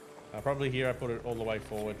 Probably here I put it all the way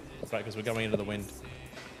forward, right? Because we're going into the wind.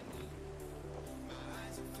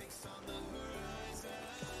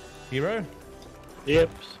 Hero? Yep.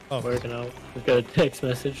 Oh. Working out. We've got a text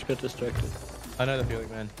message, got distracted. I know the feeling,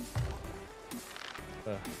 man.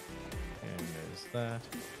 And there's that.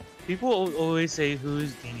 People always say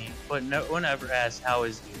who's Dini, but no one ever asks how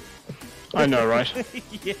is Dini. I know, right?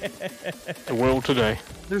 Yeah. The world today.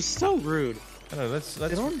 They're so rude. I know,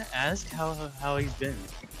 They don't ask how he's been.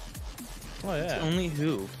 Oh It's yeah. only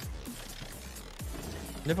who.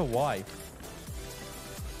 Never why.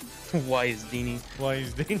 Why is Dini? Why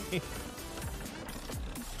is Dini?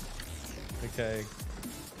 Okay.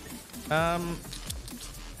 Am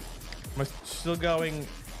I still going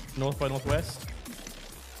north by northwest?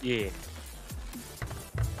 Yeah.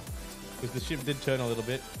 Because the ship did turn a little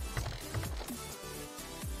bit.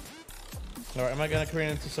 Alright, am I going to careen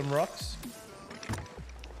into some rocks?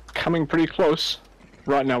 Coming pretty close.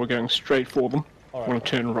 Right now we're going straight for them. All right. Want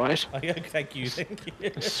to turn right Okay, thank you, thank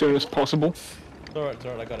you. as soon as possible. It's alright,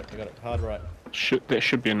 I got it. Hard right. There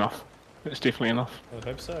should be enough. It's definitely enough. I would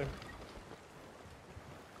hope so.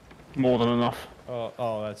 More than enough.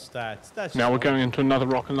 Oh, that's Now we're going into another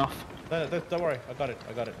rock enough. No, don't worry, I got it.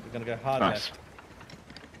 We're gonna go hard Nice.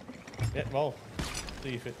 left. Yeah, roll.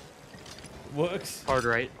 See if it works. Hard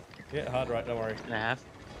right Yeah, hard right, don't worry. and a half.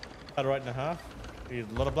 Hard right and a half. A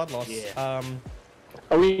lot of blood loss. Yeah.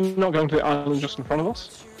 Are we not going to the island just in front of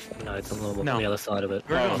us? No, it's on No. the other side of it.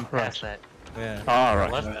 We're Oh, going past right. that. Yeah. Ah,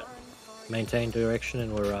 right. Left, Alright. Maintain direction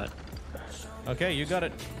and we're right. Okay, you got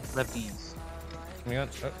it. lefties. Hang on.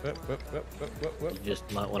 You just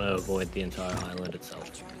might want to avoid the entire island itself.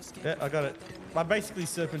 Yeah, I got it. I'm basically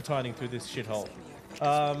serpentining through this shithole.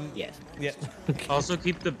 Yes. Yeah. Also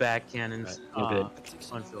keep the back cannons Right, you're good.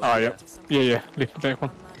 unfilled. Ah, yep. Yeah. Left the back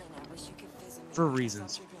one. For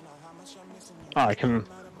reasons. I can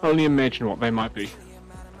only imagine what they might be.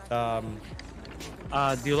 Do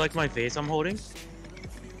you like my face I'm holding?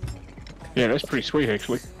 Yeah, that's pretty sweet,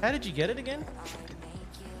 actually. How did you get it again?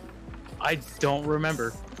 I don't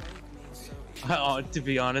remember. To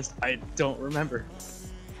be honest, I don't remember.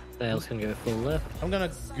 Sails can go full left. I'm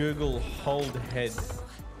gonna Google hold head.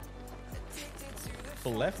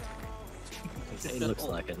 Full left? It looks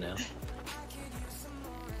like it now.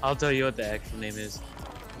 I'll tell you what the actual name is.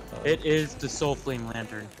 It is the Soul Flame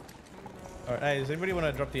Lantern. Alright, hey, does anybody want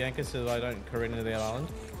to drop the anchor so that I don't careen into the island?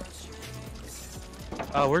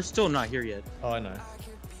 We're still not here yet. Oh, I know.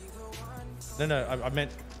 No, I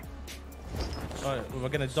meant... Oh, we're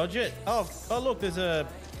gonna dodge it? Oh, look, there's a...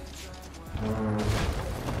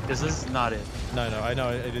 Because this is not it. No, I know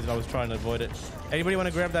it is. I was trying to avoid it. Anybody want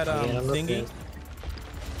to grab that Yeah, I'm thingy? looking.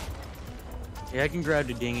 Yeah, I can grab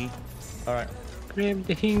the dinghy. Alright. Grab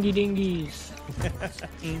the hingy dingies.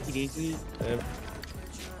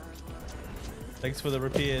 Thanks for the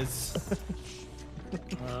repairs.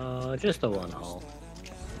 Just the one hole.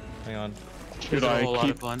 Hang on. Should It's a I whole lot of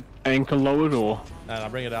keep fun. anchor lowered or? No,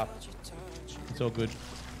 bring it up. It's all good.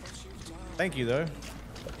 Thank you, though.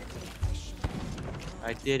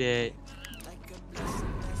 I did it.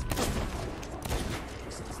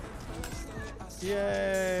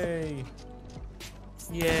 Yay!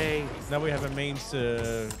 Yay. Now we have a means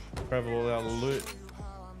to travel all our loot.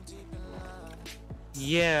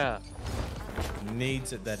 Yeah.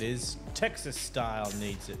 Needs it, that is. Texas style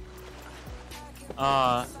needs it.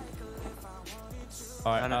 Uh,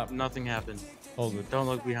 Alright, nothing happened. all good. Don't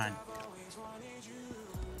look behind.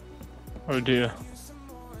 Oh dear.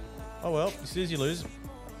 Oh well, as soon as you lose.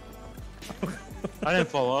 I didn't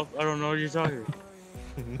fall off. I don't know what you're talking about.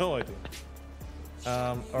 No idea.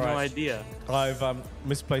 No Alright. idea. I've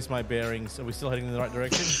misplaced my bearings. Are we still heading in the right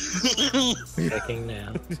direction? Checking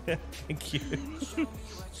now. Thank you.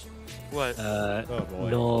 What? Oh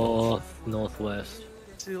boy. Northwest.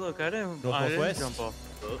 See, look, I didn't Northwest? jump off.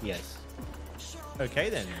 Yes. Okay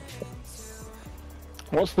then.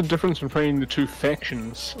 What's the difference between the two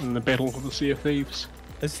factions in the Battle of the Sea of Thieves?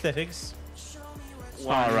 Aesthetics.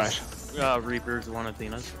 Ah, right. Reapers, one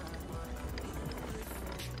Athena's.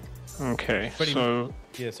 Okay, Pretty- so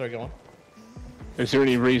Yeah, sorry, go on. is there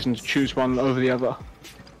any reason to choose one over the other?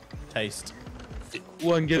 Taste.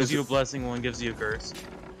 One gives Is you it- a blessing, one gives you a curse.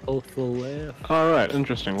 Hold full left. Alright,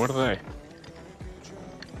 interesting. What are they?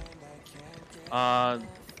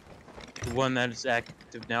 The one that is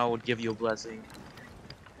active now would give you a blessing,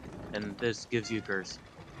 and this gives you a curse.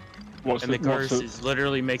 What's And the what's curse is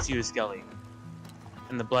literally makes you a skelly,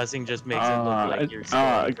 and the blessing just makes it look like you're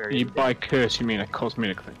very you by curse you mean a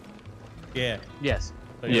cosmetic thing. Yeah. Yes.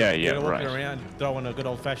 So Yeah, you're yeah, walking right. around throwing a good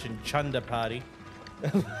old fashioned chunder party.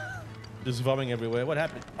 Just vomiting everywhere. What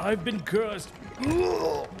happened? I've been cursed.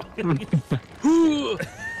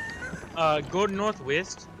 Go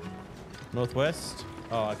northwest. Northwest.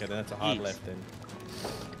 Oh, okay. Then that's a hard East. left then.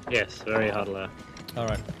 Yes, very hard left. All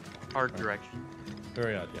right. Hard direction.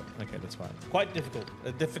 Very hard. Yeah. Okay, that's fine. Quite difficult.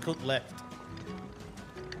 A difficult left.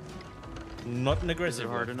 Not an Is aggressive it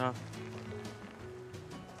hard one. enough?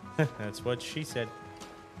 That's what she said.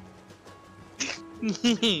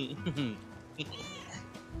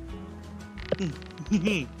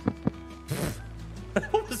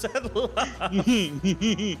 What was that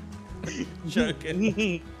laugh?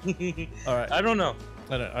 Joking. All right. I don't know.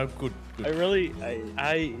 I don't. Oh, good. Good. I really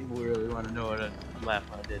want to know what a laugh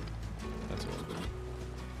I did. That's all good.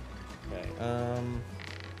 Okay.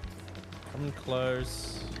 Coming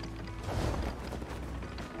close.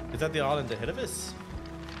 Is that the island ahead of us?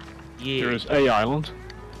 Yeah, There is a island.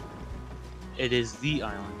 it is the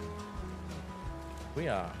island. We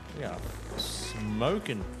are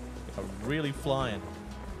smoking. We are really flying.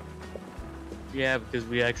 Yeah, because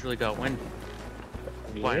we actually got wind.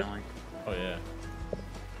 Finally. Oh yeah.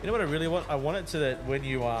 You know what I really want? I want it so that when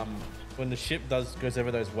you when the ship goes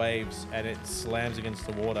over those waves and it slams against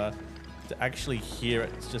the water, to actually hear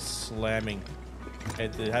it just slamming,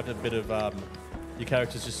 and to have a bit of your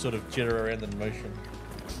characters just sort of jitter around in motion.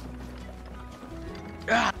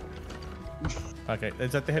 Okay,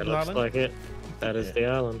 is that the head It of the looks island? like it. That is Yeah. the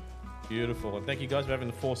island. Beautiful, and thank you guys for having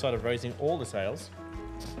the foresight of raising all the sails.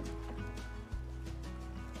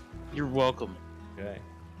 You're welcome. Okay.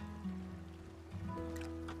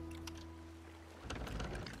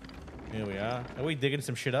 Here we are. Are we digging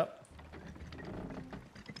some shit up?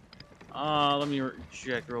 Let me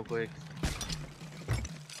check real quick.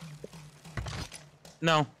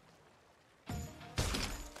 No.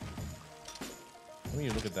 Let me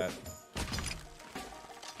look at that.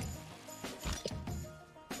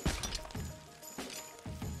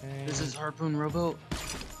 This is Harpoon Rowboat.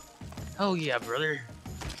 Oh yeah, brother.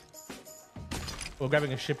 We're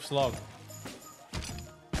grabbing a ship's log.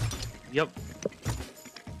 Yep.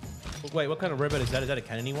 Wait, what kind of rowboat is that? Is that a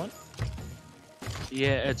cannony one?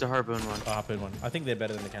 Yeah, it's a Harpoon one. Oh, harpoon one. I think they're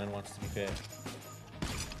better than the cannon ones, to be fair.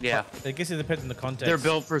 Yeah. I guess it depends on the context. They're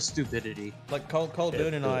built for stupidity. Like Cole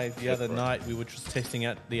Boone and I, the other right. night, we were just testing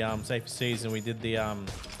out the Safer Seas, and we did the oh,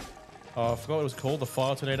 I forgot what it was called, the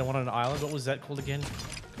Fire Tornado one on an island. What was that called again?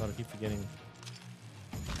 God, I keep forgetting.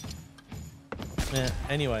 Yeah.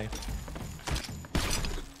 Anyway.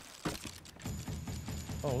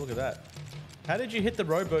 Oh, look at that. How did you hit the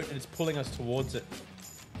rowboat and it's pulling us towards it?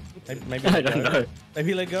 Maybe I let don't go. know.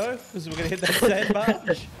 Maybe let go because we're gonna hit that sand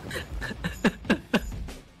barge.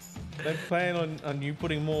 They plan on you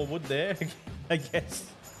putting more wood there, I guess.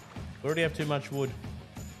 We already have too much wood.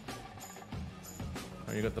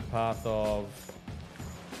 Oh, you got the path of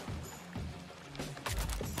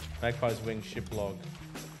Magpie's Wing ship log.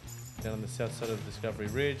 Down on the south side of Discovery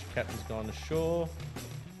Ridge, captain's gone ashore.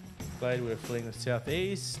 Glad we're fleeing the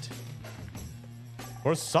southeast.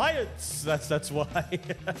 For science! That's why.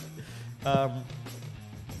 Past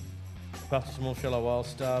a small shallow while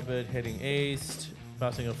starboard, heading east.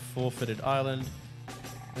 Passing a four-footed island.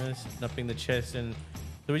 Snapping the chest, and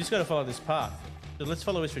so we just got to follow this path. So let's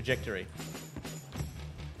follow his trajectory.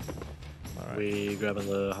 All right. We grabbing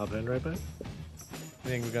the harpoon rowboat? I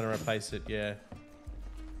think we're gonna replace it, yeah.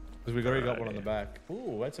 Because we've already got one on the back.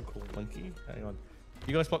 Ooh, that's a cool monkey. Hang on.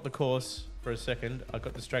 You guys plot the course for a second. I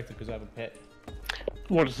got distracted because I have a pet.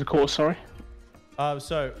 What is the course, sorry?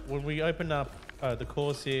 So when we open up, the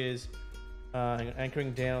course is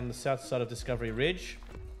anchoring down the south side of Discovery Ridge.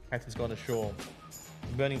 Captain's gone ashore.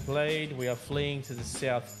 Burning Blade, we are fleeing to the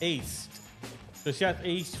southeast. So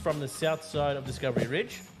southeast from the south side of Discovery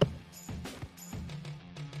Ridge.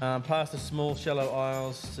 Past the small shallow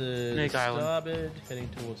isles to Snake Island. starboard, heading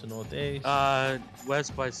towards the northeast.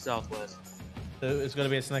 West by southwest. So it's going to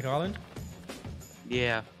be at Snake Island?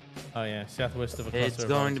 Yeah. Oh yeah, southwest of a It's crossover.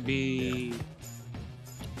 going to be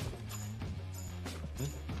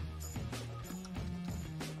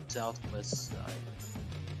southwest side.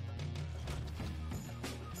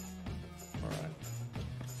 Alright.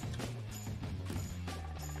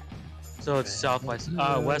 So it's southwest.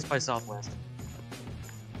 West by southwest.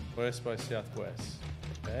 West by southwest.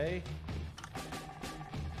 Okay.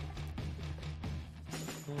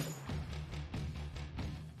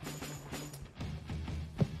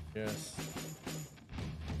 Yes.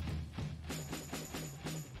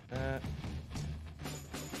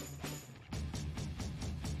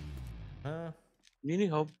 You need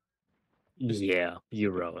help. Yeah,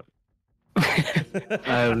 you row it. I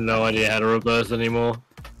have no idea how to reverse anymore.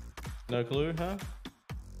 No clue, huh?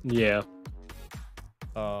 Yeah.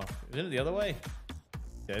 Oh, isn't it the other way?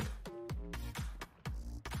 Dead.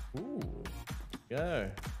 Ooh. Go.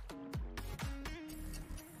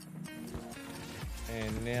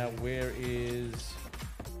 And now where is...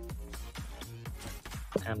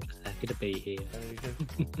 I'm just happy to be here.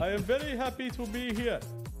 I am very happy to be here.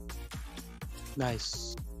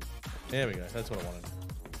 Nice. There we go. That's what I wanted.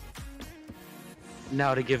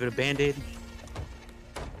 Now to give it a band-aid,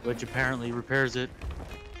 which apparently repairs it.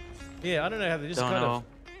 Yeah, I don't know how they're just Don't kind know. of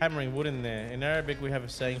hammering wood in there. In Arabic, we have a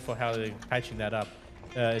saying for how they're patching that up.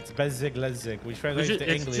 It's bezig lezig, which translates to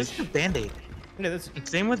It's English. just a band-aid. Yeah, that's.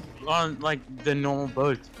 Same with on like the normal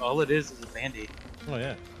boats. All it is a band-aid. Oh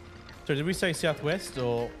yeah. So did we say southwest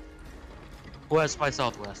or? West by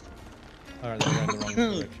southwest. All right, then we're in the wrong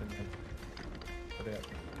direction. Then. Put it out.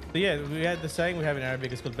 So yeah, we had the saying we have in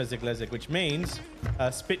Arabic. It's called bezig lezig, which means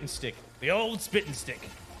spit and stick. The old spit and stick.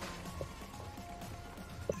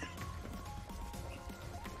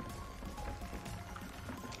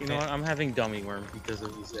 You know what? I'm having dummy worm because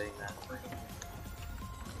of you saying that.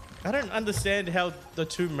 I don't understand how the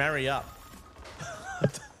two marry up.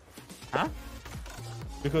 Huh?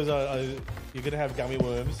 Because you're gonna have gummy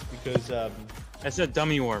worms because I said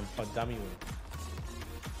dummy worm. a dummy worm.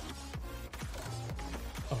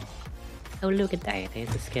 Oh, look at that.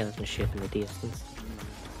 There's a skeleton ship in the distance.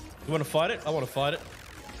 You want to fight it? I want to fight it.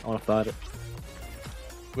 I want to fight it.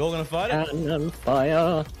 We're all gonna fight it. Cannon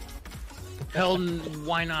fire. Hell,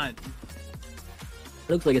 why not?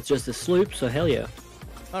 Looks like it's just a sloop, so hell yeah.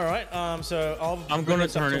 All right. So I'm bring gonna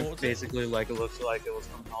this up turn it towards basically like it looks like it was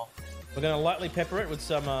from hell. We're gonna lightly pepper it with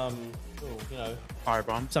some you know, Fire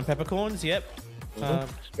bomb. some peppercorns. Yep.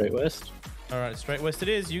 Straight west. All right, straight west it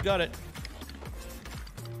is. You got it.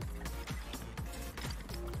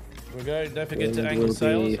 We're going. Don't forget to Wind angle will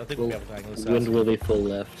sails. be I think full- we'll be able to angle Wind sails. will be full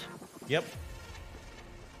left. Yep.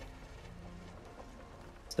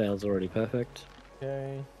 Sails already perfect.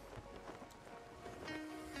 Okay.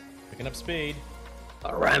 Picking up speed.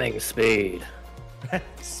 A ramming speed.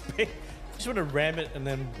 Speed. Just want to ram it and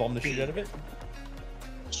then bomb the shit out of it.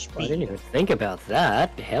 I didn't even think about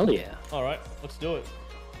that. Hell yeah. All right, let's do it.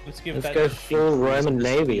 Let's give Let's that. go full Roman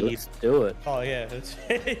Navy. speed. Let's do it. Oh yeah,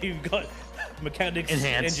 you've got mechanics,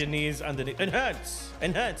 Enhance. engineers underneath. Enhance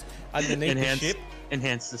underneath Enhance. the ship.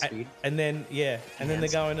 Enhance the speed. And then yeah, and then they're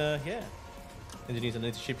Enhance. going yeah. Engineers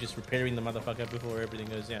underneath the ship just repairing the motherfucker before everything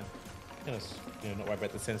goes down. Not worry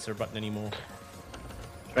about the sensor button anymore.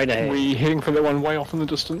 Straight ahead. We heading for that one way off in the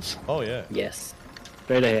distance. Oh yeah, Yes.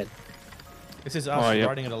 Straight ahead. this is us Oh, yep.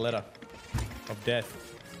 writing it a letter of death.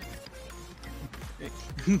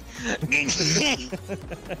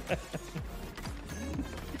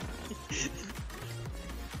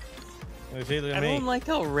 It's either I me. don't like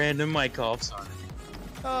how random my coughs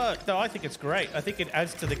are. No, I think it's great. I think it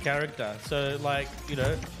adds to the character. So, like, you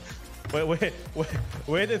know,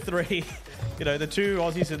 we're the three, you know, the two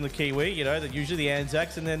Aussies and the Kiwi, you know, usually the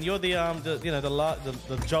Anzacs, and then you're the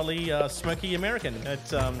the jolly smoky American at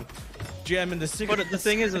jamming the cigarette. But the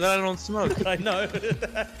thing is that I don't smoke. I know.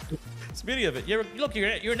 It's the beauty of it. You're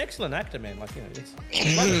an excellent actor, man. Like, you know,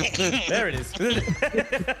 it's, there it is.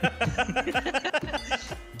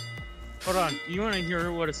 Hold on. You want to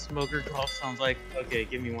hear what a smoker cough sounds like? Okay,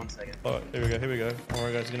 give me 1 second. Oh, here we go. Oh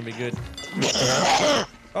my god, it's gonna be good.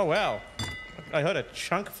 Oh wow, I heard a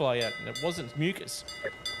chunk fly out, and it wasn't mucus.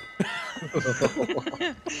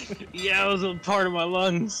 Yeah, it was a part of my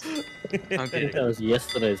lungs. I'm I think kidding. that was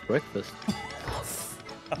yesterday's breakfast.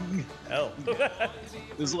 Hell.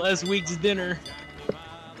 It was last week's dinner.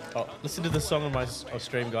 Oh, listen to the song on my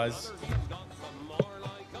stream, guys.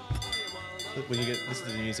 When you listen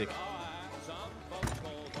to the music.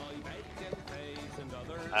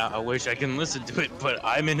 I wish I can listen to it, but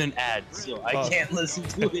I'm in an ad, so I Oh. can't listen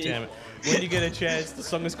to it. Damn it. When you get a chance, the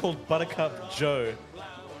song is called Buttercup Joe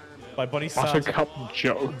by Bonnie Sartre. Buttercup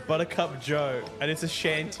Joe. Buttercup Joe, and it's a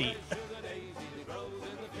shanty.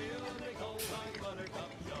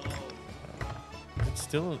 It's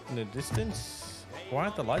still in the distance? Why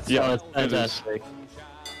aren't the lights Yeah. on? Oh, it's it is. fantastic.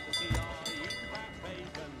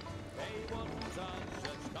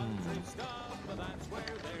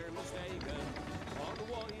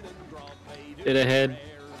 Get ahead.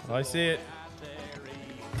 I see it.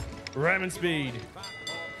 Ramming speed.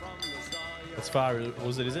 As far as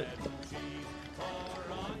was it? Is it?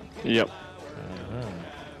 Yep.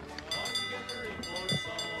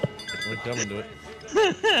 We're coming to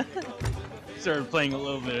it. Started playing a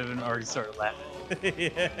little bit of it and already started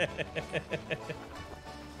laughing.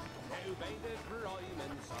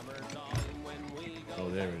 Oh,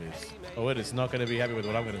 there it is. Oh, it is not going to be happy with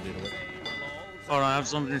what I'm going to do to it. Hold on, I have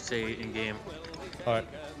something to say in game. All right,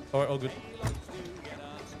 all good.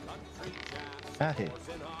 Fatty.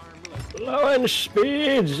 Blowing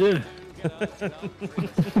speeds.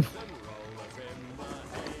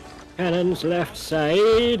 Cannons left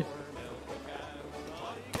side.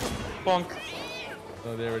 Bonk.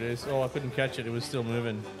 Oh, there it is. Oh, I couldn't catch it. It was still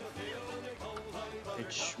moving.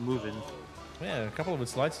 It's moving. Yeah, a couple of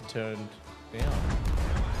its lights are turned down.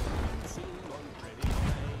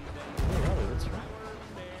 Where are we? That's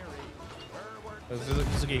right.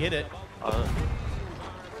 Looks like you hit it.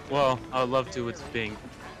 Well, I would love to with Bing.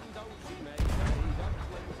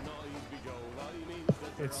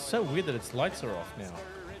 It's so weird that its lights are off now.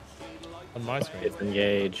 On my screen. It's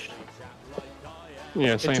engaged.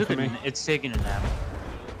 Yeah, It same took for me. It's taking a nap.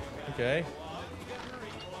 Okay.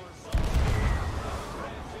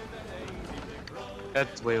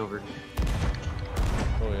 That's way over.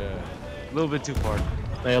 Oh yeah. A little bit too far.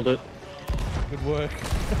 Nailed it. Good work.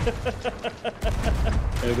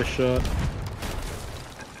 Overshot.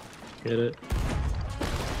 Hit it.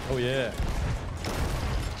 Oh yeah.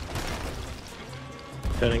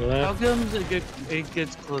 Turning How left. comes it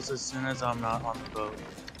gets close as soon as I'm not on the boat?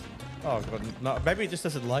 Oh god. No, maybe it just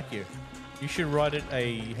doesn't like you. You should write it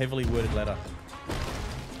a heavily worded letter.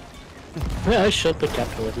 Yeah, I shot the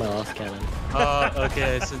captain with my last cannon.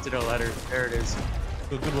 Okay, I sent it a letter. There it is.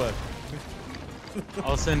 Good work.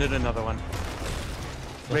 I'll send it another one.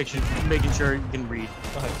 Making sure you can read.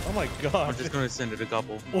 Oh my god. I'm just gonna send it a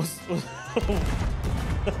couple. Oh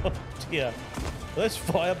dear. Are those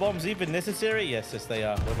firebombs even necessary? Yes, yes they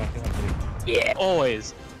are. What am I doing? Yeah.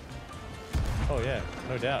 Always. Oh yeah,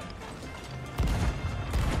 no doubt.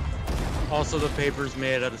 Also, the paper's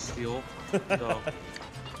made out of steel. So.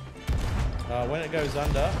 When it goes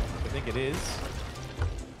under, I think it is.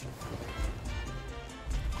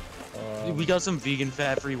 We got some vegan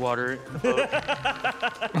fat-free water. in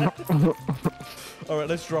the boat. All right,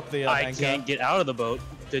 let's drop the I anchor. can't get out of the boat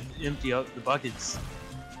to empty out the buckets.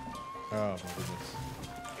 Oh my goodness.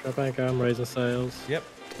 Drop anchor, I'm raising sails. Yep.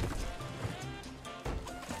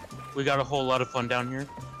 We got a whole lot of fun down here.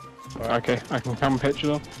 Okay, I can come pitch it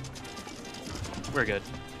up. We're good.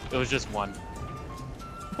 It was just one.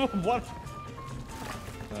 What?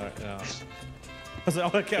 All right, no. I was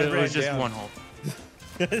like, okay, I It ran was just down. one hole.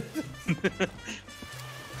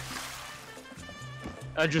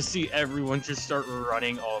 I just see everyone just start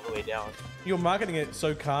running all the way down. You're marketing it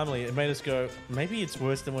so calmly, it made us go, maybe it's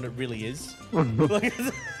worse than what it really is. Like,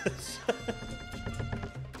 grab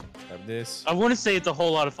this. I want to say it's a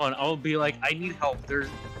whole lot of fun. I'll be like, I need help. There's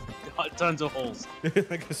tons of holes.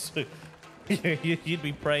 So, you'd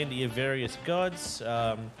be praying to your various gods.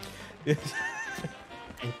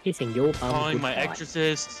 And kissing your bum Calling my goodbye.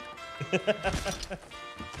 exorcist.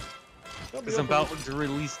 Because I'm about to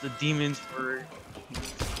release the demons for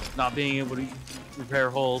not being able to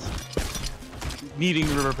repair holes. Needing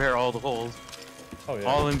to repair all the holes. Oh, yeah.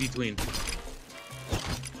 All in between.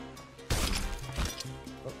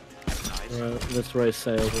 Right, let's raise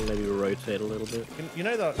sails and maybe rotate a little bit. You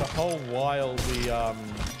know the whole while we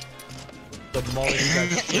demolished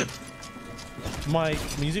that ship, my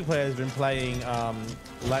music player has been playing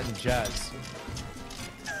Latin jazz.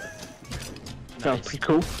 Sounds pretty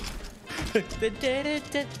cool. I'm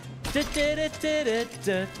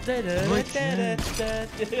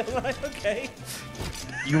like, okay.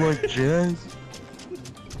 You like jazz?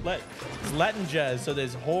 It's Latin jazz, so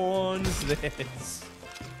there's horns,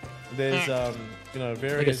 there's you know, Like a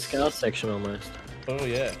various. scout section almost. Oh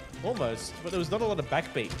yeah, almost. But there was not a lot of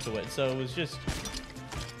backbeat to it, so it was just.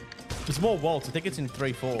 It's more waltz. I think it's in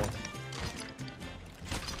 3/4.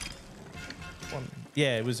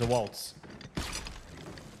 Yeah, it was a waltz.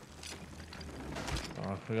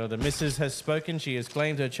 Oh, we got the missus has spoken. She has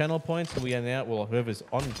claimed her channel points, and we are now, well, whoever's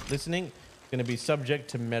on listening, going to be subject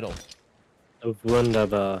to medal.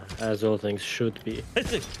 Wunderbar, as all things should be.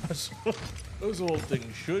 Those all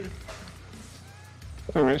things should.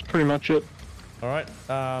 Alright, that's pretty much it. All right.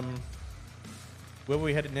 Where were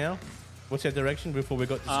we headed now? What's our direction before we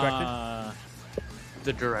got distracted?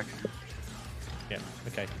 The direction. Yeah.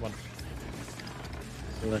 Okay. One.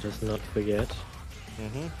 Let us not forget.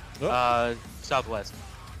 Oh, Southwest.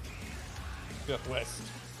 west.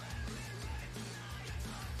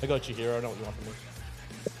 I got you here. I know what you want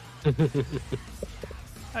from me.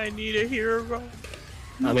 I need a hero.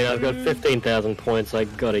 I mean, I've got 15,000 points. I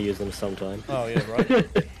gotta use them sometime. Oh yeah, right.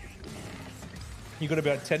 You got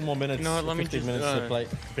about 10 more minutes. You know what, let me 15 just, minutes to play.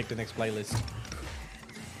 Pick the next playlist.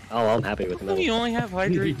 Oh, I'm happy with You them. only have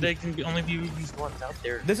hydrate that can only be used once out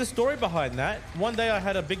there. There's a story behind that. One day I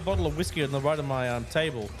had a big bottle of whiskey on the right of my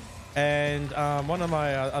table, and one of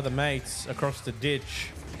my other mates across the ditch,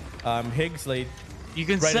 Higgsley. You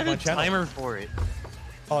can Right set at my a channel. timer for it.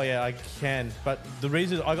 Oh yeah, I can. But the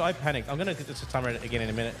reason I panicked. I'm gonna get this timer again in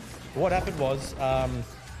a minute. What happened was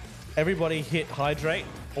everybody hit hydrate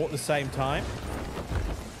all at the same time.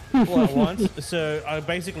 All at once. So I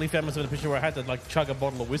basically found myself in a position where I had to like chug a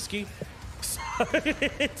bottle of whiskey. So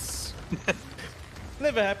it's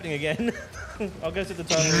never happening again. I'll go to the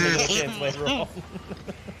title and give it a chance later on.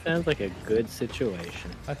 Sounds like a good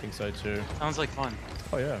situation. I think so too. Sounds like fun.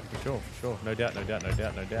 Oh yeah, for sure. No doubt.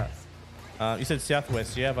 You said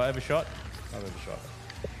southwest, yeah? Have I overshot? I've overshot.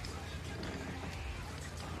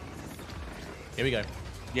 Here we go.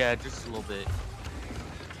 Yeah, just a little bit.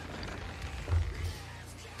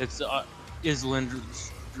 It's Island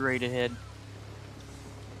straight ahead.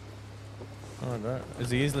 Oh no. Is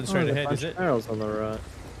the Island straight ahead, is it? Barrels on the right.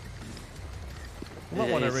 You might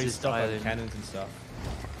want to It's just restock on island. cannons and stuff.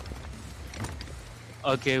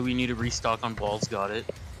 Okay, we need to restock on balls. Got it.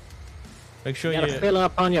 Make sure You gotta you fill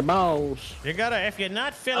up on your balls. you gotta, if you're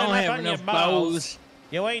not I filling don't up have on your enough balls, balls.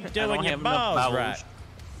 you ain't I doing don't your have enough balls balls. right.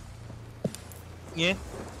 Yeah.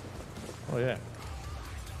 Oh yeah.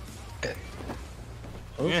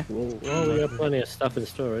 Oh, Yeah. well, we got plenty of stuff in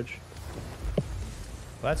storage. Well,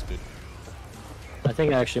 that's good. I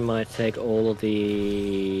think I actually might take all of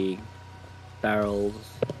the barrels,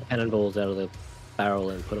 cannonballs out of the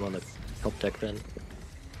barrel and put them on the top deck then.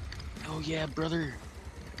 Oh yeah, brother.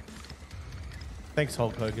 Thanks,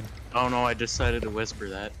 Hulk Hogan. Oh no, I decided to whisper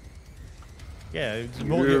that. Yeah, it's,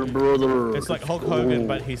 more, brother. it's like Hulk Hogan,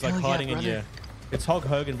 but he's like Hell yeah, hiding in brother. your. It's Hulk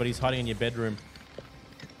Hogan, but he's hiding in your bedroom.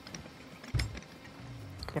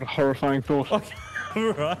 What a horrifying thought.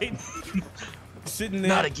 Right? Sitting there.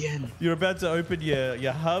 Not again. You're about to open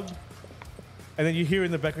your hub, and then you hear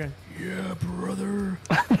in the background, "Yeah, brother."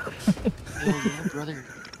 Oh yeah, brother.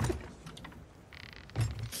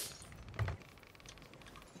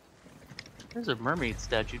 There's a mermaid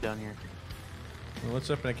statue down here. Well, let's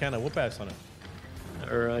open a can of whoop ass on it.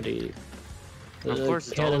 Alrighty. Of The course,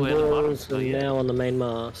 it's all the way at the bottom, cannonballs so are yeah. now on the main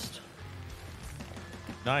mast.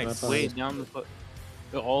 Nice. Right Way down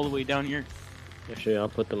the all the way down here. Actually, I'll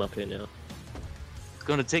put them up here now. It's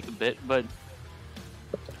gonna take a bit, but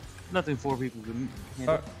nothing 4 people can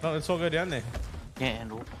handle. Oh, no, let's all go down there. Can't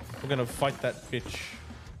handle. We're gonna fight that bitch.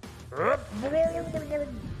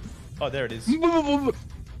 Oh, there it is. You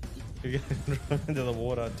get into the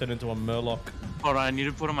water, turn into a murloc. Hold on, I need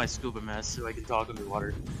to put on my scuba mask so I can talk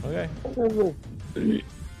underwater. Okay.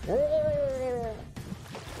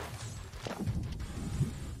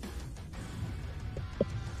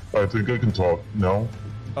 I think I can talk now.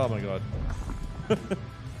 Oh my god.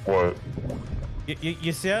 What?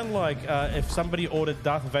 You sound like if somebody ordered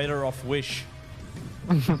Darth Vader off Wish.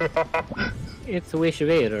 It's Wish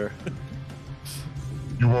Vader.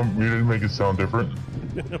 You want me to make it sound different?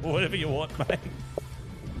 Whatever you want, mate.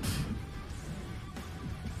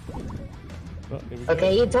 Oh, here we go.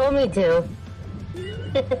 Okay, you told me to.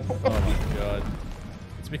 Oh my god.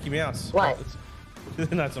 It's Mickey Mouse. What?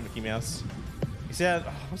 No, it's not Mickey Mouse. You sound.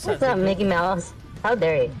 Oh, what's What's that? up, Mickey Mouse? How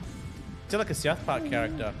dare you? You sound like a South Park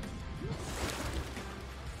character.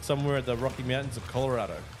 Somewhere at the Rocky Mountains of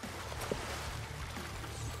Colorado.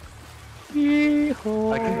 I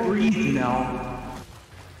can breathe now.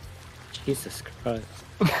 Jesus Christ.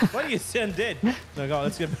 Why do you sound dead? No, God,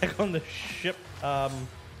 let's get back on the ship.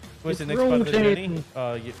 Where's the next part of the journey?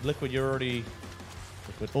 Liquid, you're already.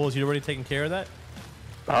 Liquid. Balls, you already taken care of that?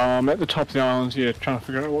 At the top of the island, yeah, trying to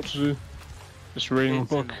figure out what to do. Just reading the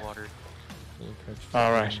It's in book. the water.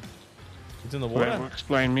 Alright. It's in the Well, that will water?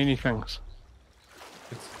 explain many things.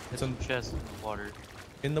 It's on, Chest in the water.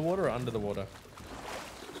 in the water or under the water?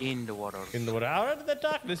 In the water. In the water. Out of the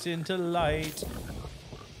darkness into light.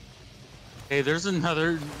 Hey, there's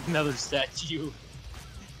another statue.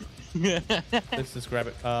 Let's just grab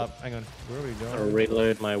it. Hang on. Where are we I'll going?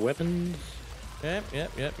 reload my weapons. Yep.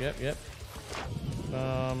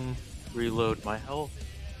 Reload my health.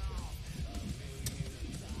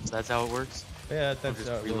 So that's how it works. Yeah, I'm that's just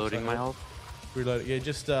how it reloading works. my health. Reload it. Yeah,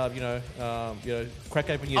 just crack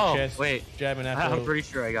open your Oh, chest. wait. Jab an apple. I'm pretty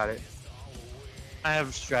sure I got it. I have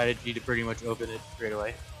a strategy to pretty much open it straight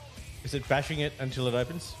away. Is it bashing it until it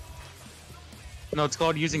opens? No, it's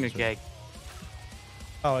called using a keg.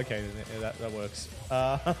 Oh, okay. Yeah, that works.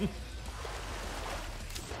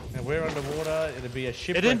 And we're underwater. It'll be a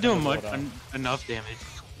ship. It didn't do much enough damage,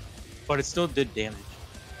 but it still did damage.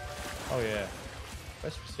 Oh yeah.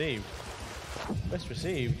 Best received. Best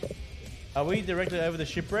received. Are we directly over the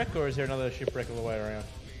shipwreck, or is there another shipwreck all the way around?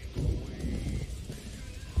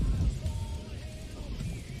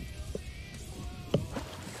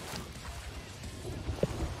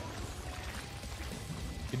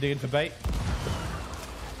 You digging for bait?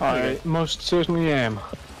 I most certainly am.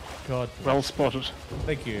 God. Well spotted.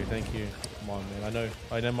 Thank you. Come on, man.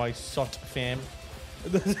 I know my SOT fam.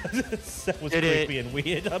 That was Did it. creepy and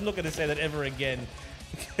weird. I'm not going to say that ever again.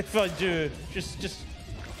 If I do, just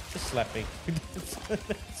slap me. That's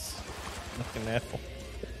fucking hell.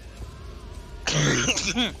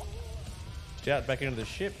 Out back into the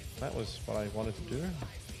ship. That was what I wanted to do.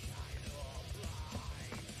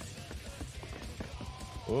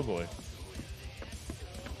 Oh boy.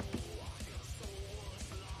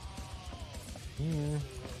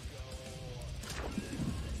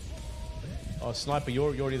 Oh, sniper,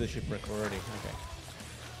 you're already the shipwreck already. Okay.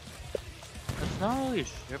 It's not really a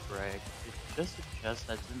shipwreck. It's just a chest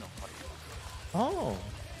that's in the water. Oh,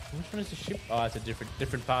 which one is the ship? Oh, it's a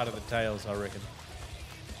different part of the tails, I reckon.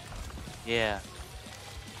 Yeah.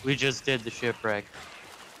 We just did the shipwreck.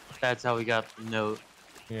 That's how we got the note.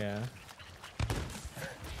 Yeah.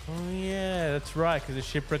 Oh yeah, that's right. Because the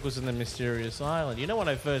shipwreck was in the mysterious island. You know when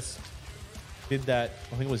I first did that?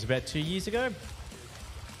 I think it was about 2 years ago.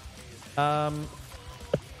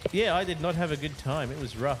 Yeah, I did not have a good time. It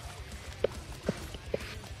was rough.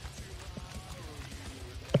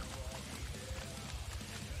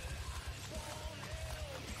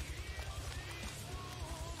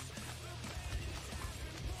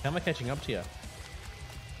 How am I catching up to you?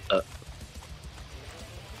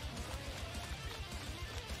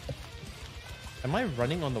 Am I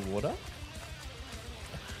running on the water?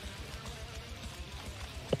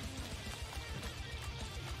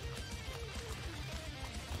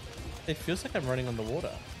 It feels like I'm running on the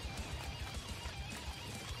water.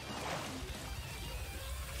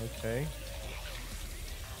 Okay.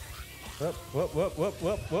 Whoop, whoop, whoop, whoop,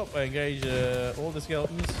 whoop, whoop. I engage all the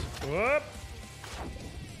skeletons. Whoop.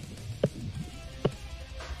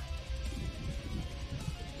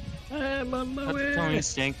 I'm on my way. Tony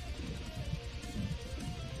Stink.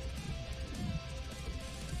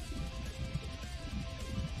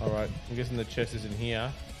 Alright, I'm guessing the chest is in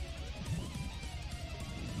here.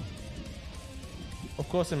 Of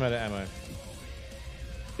course I'm out of ammo.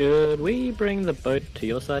 Should we bring the boat to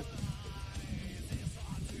your side?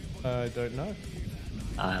 I don't know.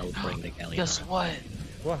 I'll bring the galleon. Guess what?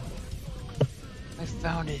 What? I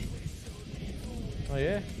found it. Oh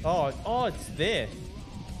yeah? Oh, it's there.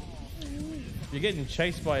 You're getting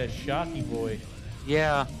chased by a sharky boy.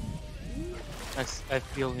 Yeah. I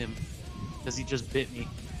feel him. Because he just bit me.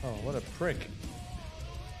 Oh, what a prick.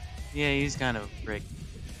 Yeah, he's kind of a prick.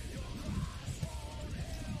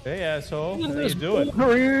 Hey asshole, how you doing?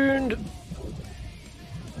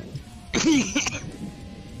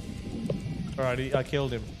 Alright, I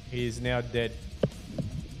killed him. He is now dead.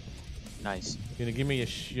 Nice. You gonna give me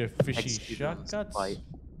your fishy Execute shark on this guts? fight.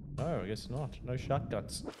 No, I guess not. No shark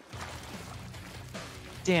guts.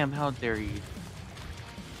 Damn, how dare you.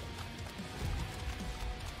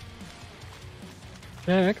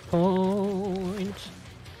 Checkpoint.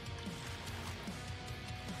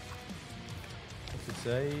 What's it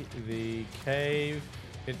say? The cave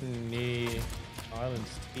hidden near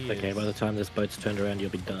Island's Tears. Okay, by the time this boat's turned around, you'll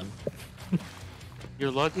be done.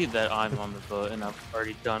 You're lucky that I'm on the boat and I've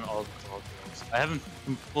already done all the tutorials. I haven't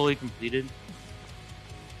fully completed,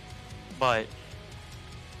 but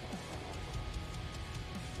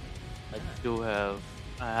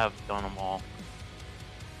I have done them all.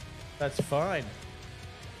 That's fine.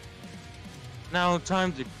 Now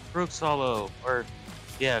time to Crook's Hollow, or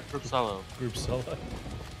yeah, Crook's Hollow. Group solo.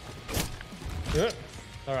 Yeah.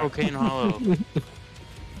 Alright. Cocaine Hollow.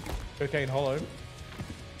 Cocaine Hollow.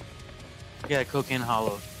 Yeah, Cocaine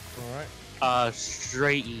Hollow. Alright.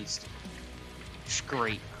 Straight east.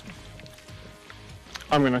 Straight.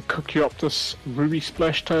 I'm gonna cook you up this ruby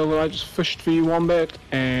splash tail that I just fished for you, Wombat,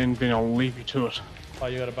 and then I'll leave you to it. Oh,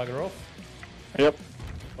 you gotta bugger off? Yep.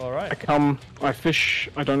 I Alright. come, I fish,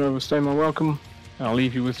 I don't overstay my welcome, and I'll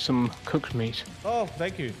leave you with some cooked meat. Oh,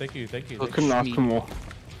 thank you, thank you, thank you. Cook- Couldn't ask for more.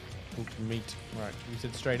 Cooked meat. Right, you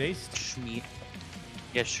said straight east? Schmeat.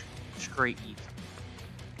 Yeah, straight east.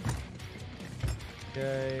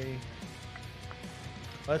 Okay.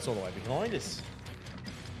 That's all the way behind us.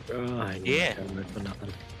 Oh, I need Yeah. to move for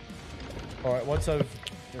nothing. Alright, once I've...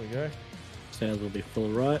 There we go. Sails will be full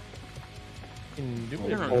right. Can do I'm it.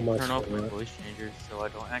 gonna Almost turn off my right. voice changer so I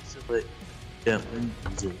don't accidentally dump.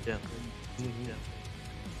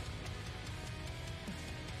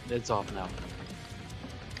 It's off now.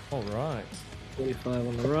 Alright. 45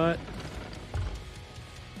 on the right.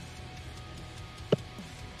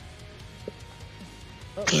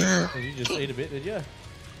 Oh, you just ate a bit, did you?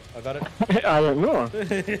 I got it. I don't know.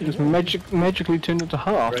 It just magically turned into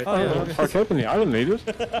half. Right. Oh, yeah. what the fuck happened here? I didn't need it.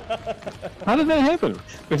 How did that happen?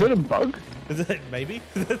 Is that a bug? Is it maybe?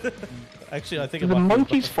 Actually, I think Did it the might be a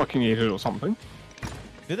monkeys bug. fucking eat it or something?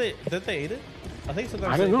 Did they eat it? I think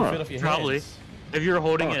sometimes I they don't can know. fit off your Probably. hands. If you're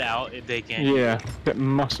holding Fuck. it out, they can't. Yeah, that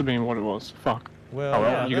must have been what it was. Fuck. Well, Oh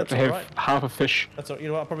well, yeah, you got that's to have alright. half a fish. That's all. You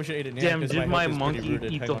know what? I probably should eat it now. Damn, 'cause did my health is pretty monkey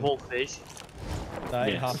rooted. eat Hang the on. whole fish? I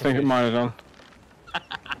ate Yes. half I a think it fish. might have done.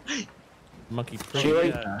 Monkey Pro.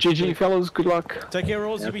 GG, fellas. Good luck. Take care,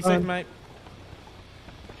 Rawls. You be fine. safe, mate.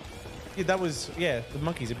 Yeah, that was the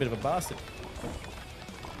monkey's a bit of a bastard.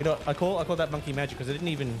 You know, I call that monkey magic because I didn't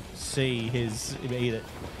even see him eat it.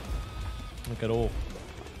 Look at all.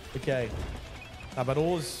 Okay. But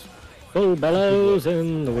Oars. Full bellows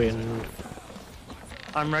in the wind.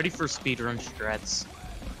 I'm ready for speedrun strats.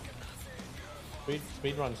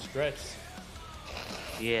 Speedrun strats.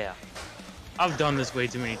 Yeah. I've done this way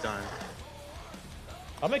too many times.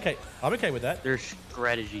 I'm okay. I'm okay with that. There's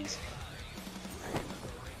strategies.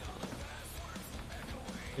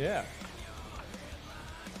 Yeah.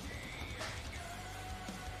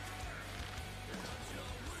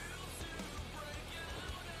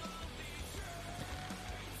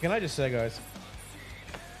 Can I just say, guys,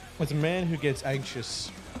 as a man who gets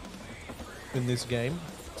anxious in this game,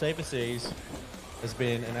 Saber Seas has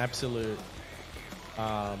been an absolute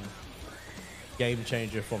game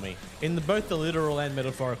changer for me in both the literal and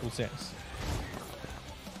metaphorical sense.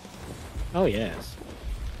 Oh yes.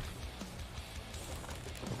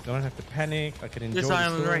 I don't have to panic. I can enjoy This the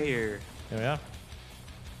island story. right here. There we are.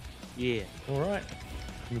 Yeah. All right.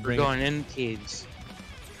 We We're bring going in caves.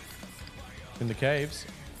 in the caves.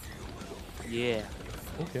 Yeah.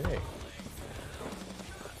 Okay.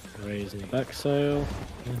 Raising the back sail.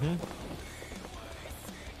 Mm-hmm.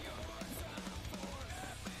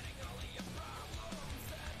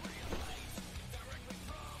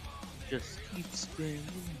 Just keep spinning.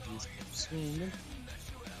 Just keep swinging.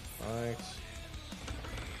 Right.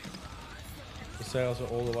 The sails are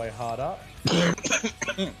all the way hard up.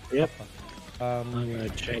 Yep. Um, I'm gonna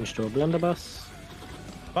change to a blunderbuss.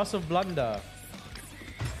 Bus of Blunder.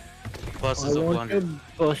 Buses of want a Blunder.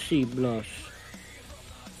 bossy blush.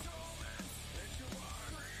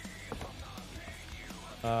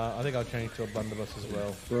 I think I'll change to a blunderbuss as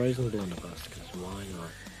well. Frozen blunderbuss, because why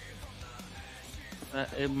not?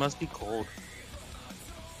 It must be cold.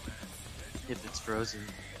 If it's frozen.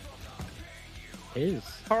 His.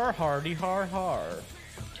 Har hardy har har.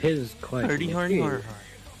 His quite. Hardy, hardy, har, har.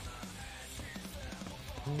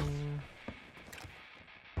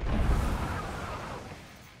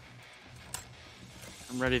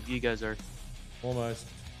 I'm ready if you guys are. Almost.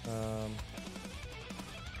 Ooh.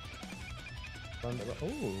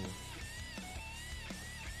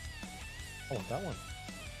 I want that one.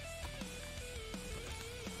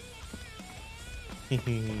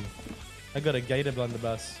 I got a gator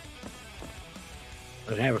blunderbuss.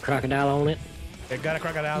 Does it have a crocodile on it? It got a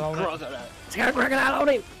crocodile on it. It's got a crocodile on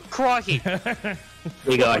it! Crocky!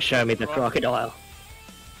 You guys show me the crocodile.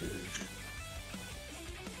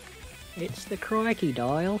 It's the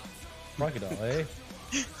crocodile. Crocodile, eh?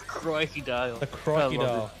 Crikey dial. The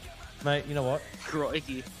crocodile. Mate, you know what?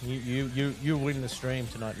 Crikey. You win the stream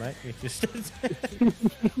tonight, mate. You just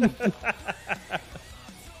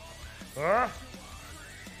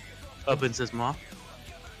Up and says Ma.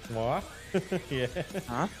 what? Yeah.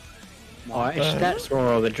 Huh? Alright, that's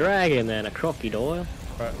more of a dragon than a crocodile.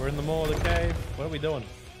 Right, we're in the maw of the cave. What are we doing?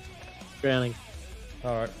 Drowning.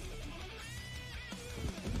 Alright.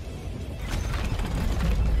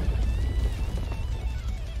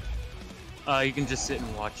 You can just sit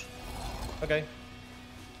and watch. Okay.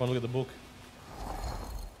 Come on, look at the book.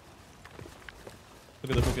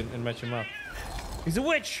 Look at the book and match him up. He's a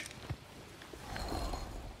witch!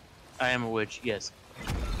 I am a witch, yes.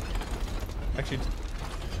 Actually...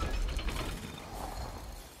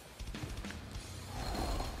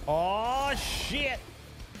 Oh, shit!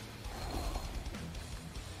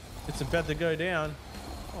 It's about to go down.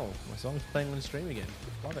 Oh, my song's playing on the stream again.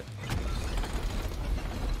 Love it.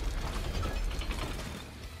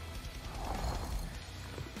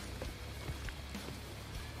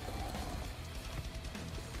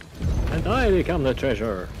 And I become the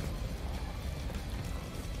treasure.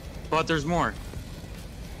 But there's more.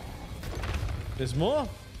 There's more?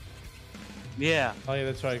 Yeah. Oh yeah,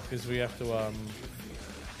 that's right, because we have to,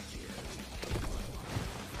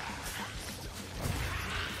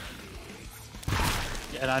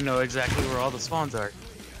 And I know exactly where all the spawns are.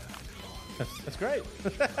 That's great.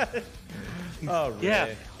 Oh, Yeah.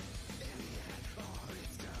 rare.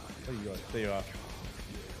 There you go. There you are.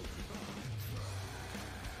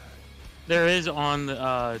 There is on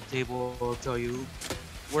the table, will tell you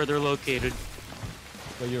where they're located.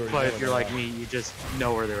 Well, you already But know if where you're they like are. me, you just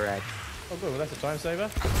know where they're at. Oh, good. Well, that's a time saver.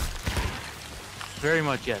 Very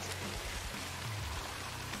much, yes.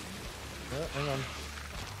 Oh, hang on.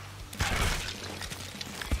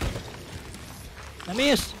 I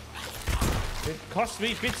missed! It cost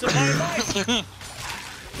me bits of my life.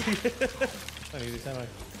 I need this ammo.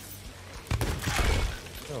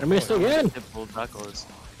 Oh, I missed boy. again! Typical duckos.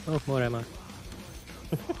 Oh, more ammo.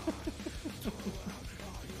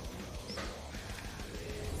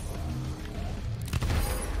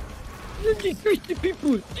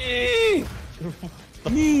 people.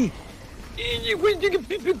 Me. Who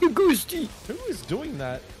is doing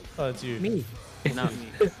that? Oh, it's you. Me. Not me.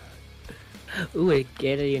 Ooh, a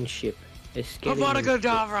Gadian ship. A Skadian ship.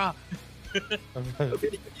 Kedavra.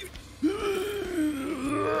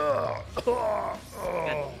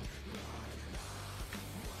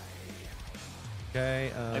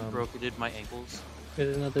 Okay. I broketed my ankles.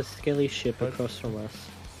 There's another skelly ship across from us.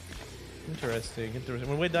 Interesting. Interesting.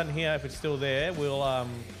 When we're done here, if it's still there, we'll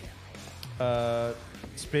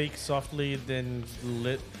speak softly, then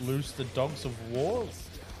let loose the dogs of war.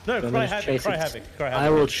 No, I'm cry gonna havoc. chase Cry it- havoc. Cry havoc. I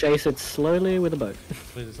will chase it slowly with a boat.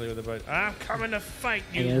 Please leave with the boat. I'm coming to fight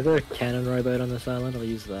Hey, you. is there a cannon rowboat on this island? I'll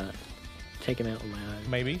use that. Take him out on my own.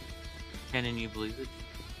 Maybe. Can you believe it?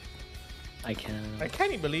 I can. I can't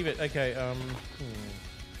even believe it. Okay. How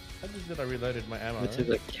just did I reloaded my ammo? This is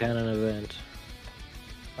a cannon event.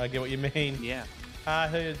 I get what you mean. Yeah. I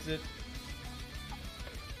heard it.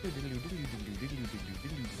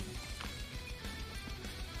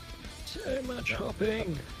 So much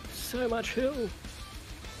hopping. So much hill.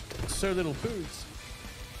 So little boots.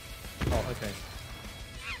 Oh, okay.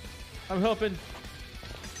 I'm helping.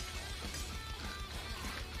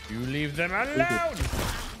 You leave them alone.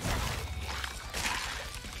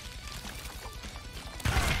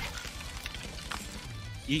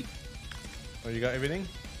 Yeet. Oh, you got everything?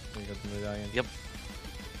 Oh, you got the medallion. Yep.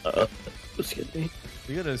 Excuse me.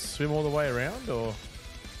 You gotta swim all the way around, or?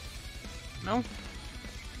 No.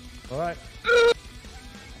 All right.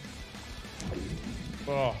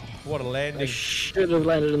 Oh, what a I landing! should have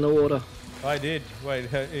landed in the water. I did.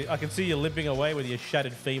 Wait, I can see you limping away with your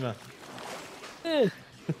shattered femur.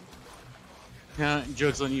 Yeah,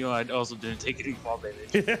 joke's on you. I also didn't take any fall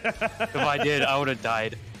damage. If I did, I would have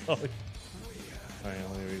died. Oh. Alright,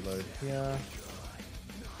 let me reload. Yeah.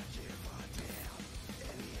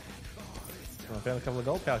 Oh, I found a couple of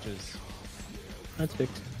gold pouches. That's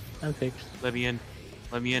fixed. I'm fixed. Let me in.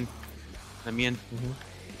 Let me in. Let me in. Mhm.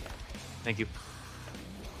 Thank you.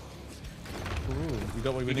 Ooh, you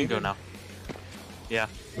got what we You need. can go now. Yeah.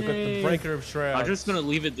 We got the breaker of shrouds. I'm just gonna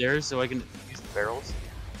leave it there so I can use the barrels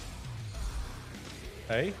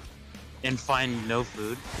Hey. and find no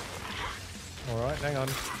food. All right, hang on.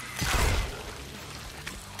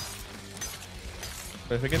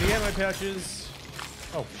 Don't forget the ammo pouches.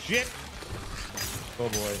 Oh shit! Oh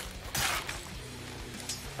boy.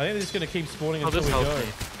 I think they're just gonna keep spawning Oh, until this we go. helps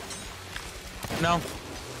me. No.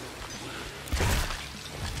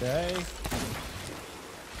 Okay.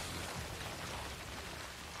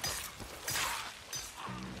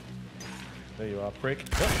 There you are, prick.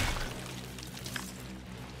 Oh.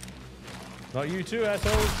 Not you too,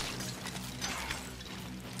 assholes.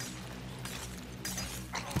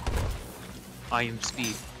 I am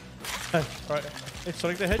speed. Right, it's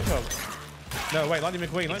Sonic the Hedgehog. No, wait, Lightning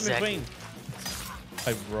McQueen, Lightning Exactly. McQueen.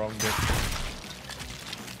 I wronged it.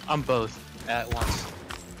 I'm both at once.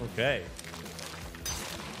 Okay.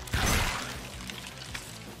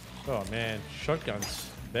 Oh man, shotguns.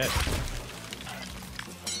 Best.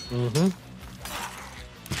 Mm-hmm.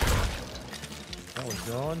 That one's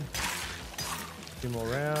gone. 2 more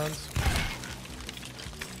rounds.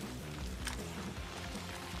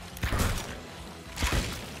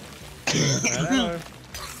 Hello.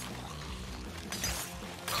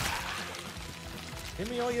 Give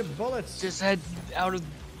me all your bullets. Just head out of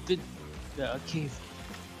the cave.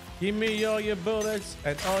 Give me all your bullets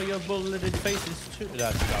and all your bulleted faces too.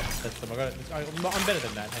 That's them. I got it. I'm better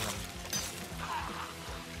than that. Hang on.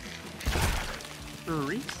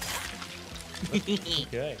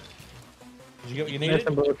 Okay. Did you get what you needed?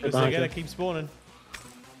 some bullets Because they behind gotta you. keep spawning.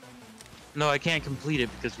 No, I can't complete it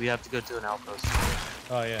because we have to go to an outpost.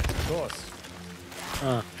 Oh yeah, of course.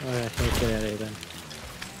 Oh, alright, let's get out of here then.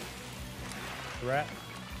 Rat.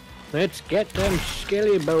 Let's get them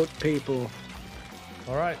skelly boat people.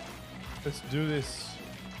 All right, let's do this.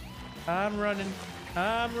 I'm running.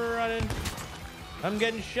 I'm running. I'm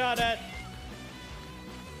getting shot at.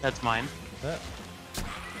 That's mine.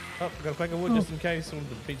 Oh, got a plank of wood just in case I want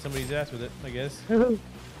to beat somebody's ass with it, I guess. Oh,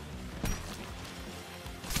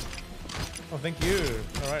 thank you.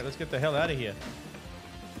 All right, let's get the hell out of here.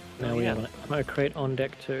 Now we yeah. have a crate on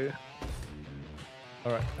deck too.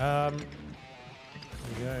 All right. Here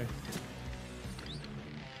we go.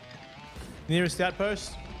 Nearest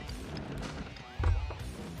outpost.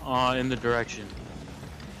 In the direction.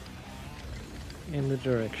 In the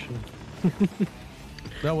direction.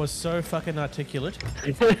 That was so fucking articulate.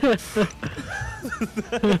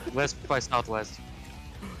 West by southwest.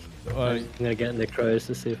 I'm gonna get in the crows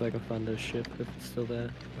to see if I can find the ship if it's still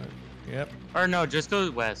there. Yep. Or no, just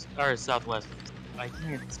go west or southwest. I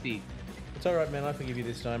can't speak. It's all right, man. I forgive you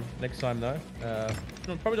this time. Next time, though,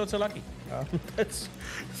 probably not so lucky. That's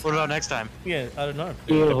What about next time? yeah. I don't know.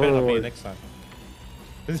 Yeah, It better not be Lord. next time.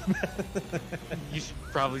 You should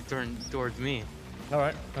probably turn towards me. All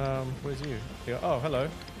right. Where's you? Yeah, oh, hello.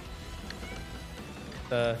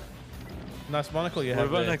 Nice monocle you What have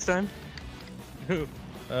about there. next time?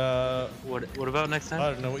 Uh, What about next time? I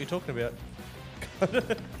don't know what you're talking about.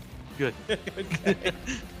 Good. Okay.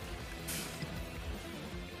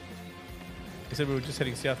 You said we were just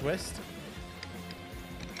heading southwest.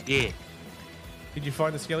 Yeah. Did you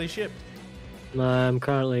find the Skelly ship? I'm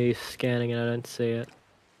currently scanning it. I don't see it.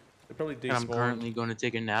 They probably And I'm despawned. currently going to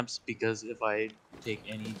take a nap because if I take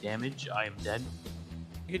any damage, I am dead.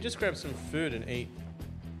 You could just grab some food and eat.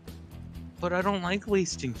 But I don't like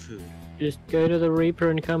wasting food. Just go to the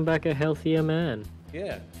Reaper and come back a healthier man.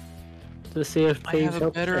 Yeah. The CFP. I have a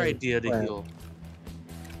better idea to heal.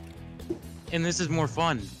 And this is more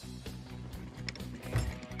fun.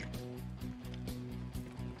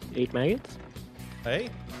 Eat maggots? Hey.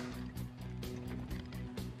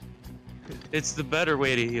 It's the better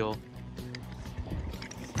way to heal.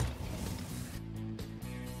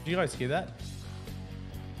 Did you guys hear that?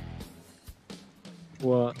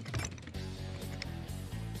 What?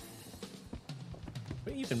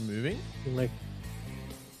 Are you even moving? Like.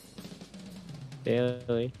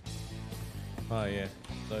 Barely. Oh yeah.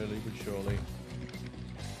 Slowly but surely.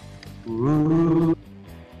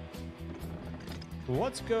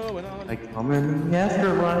 What's going on? I come in the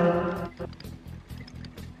afterlife.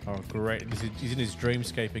 Oh great. He's in his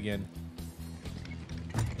dreamscape again.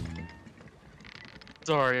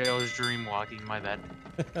 Sorry, I was dream walking, my bad.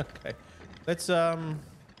 Okay. Let's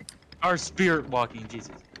Our spirit walking, Jesus.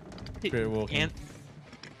 spirit walking. And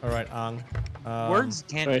Alright, Ang. words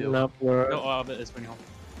can't Straighten do. up, word. No habla español.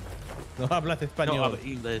 No hablas No español. habla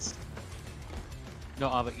inglés. No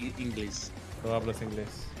habla inglés. No hablas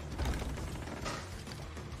inglés.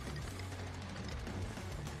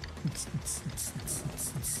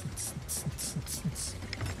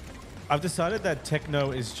 I've decided that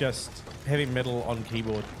techno is just heavy metal on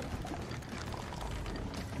keyboard.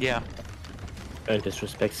 Yeah, Don't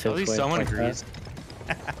disrespect at least Silkwave someone like that. agrees.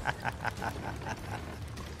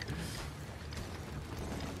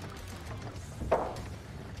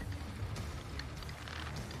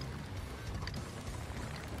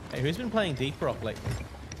 Hey, who's been playing Deep Rock lately?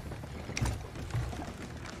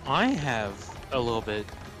 I have a little bit.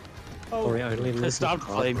 Or only I listen stopped to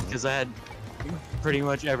playing hard because I had pretty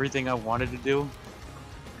much everything I wanted to do.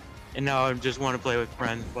 And now I just want to play with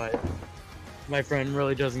friends, but my friend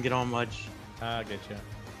really doesn't get on much. I get you.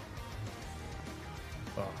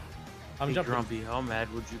 Oh. I'm Hey, jumping. Grumpy, how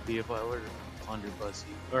mad would you be if I were to blunderbuss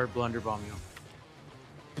you or blunderbomb you?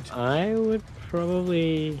 I would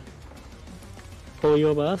probably call you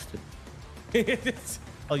a bastard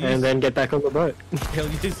I'll use, and then get back on the boat.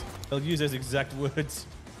 he'll use those exact words.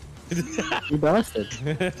 You bastard.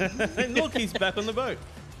 And look, he's back on the boat.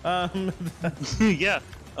 Yeah.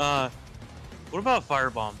 What about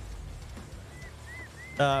firebomb?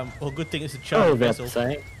 Well, good thing it's a Oh, charter that's vessel.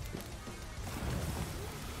 the same.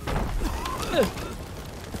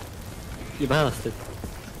 You bastard.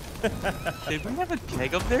 Did we have a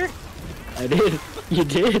keg up there? I did. You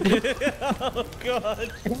did. Oh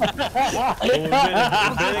god. Oh, we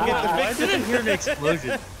better get the Why fix did I it. hear an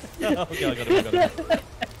explosion? Oh, okay, I got it.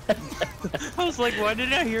 I was like, why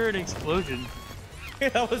did I hear an explosion?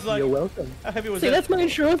 I was like, You're welcome. how heavy was See, that? that's my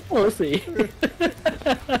insurance policy. You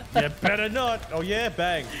better not. Oh yeah,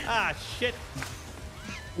 bang. Ah, shit.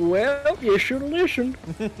 Well, you should have listened.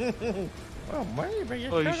 Oh, maybe you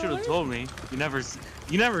Oh, you should have told me.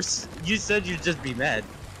 You said you'd just be mad.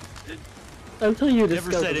 Until you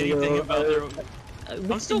Never discovered said anything about their.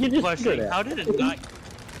 I'm still you just questioning, did it. how did it not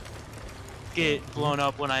get blown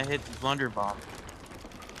up when I hit the blunder bomb?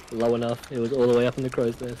 Low enough. It was all the way up in the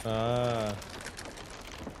crow's nest. Ah.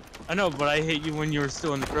 I know, but I hit you when you were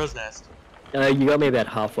still in the crow's nest. You got me about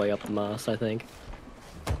halfway up the mast, I think.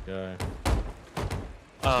 Go.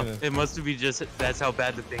 It must be just that's how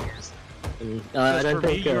bad the thing is. I 'Cause don't for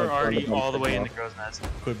me, think you were Thunderbolt already took all the way in off. the crow's nest.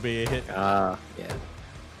 Could be a hit. Ah, yeah.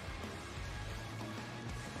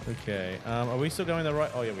 Okay. Are we still going the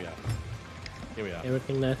right? Oh, yeah, we are. Here we are.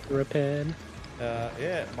 Everything nice and repaired.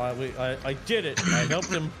 Yeah, I did it. I helped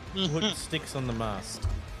him put sticks on the mast.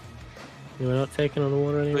 You were not taking on the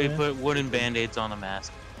water We anyway? put wooden band-aids on the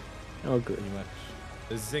mask, Oh, good. Pretty much.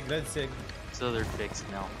 The zig, that zig. so they're fixed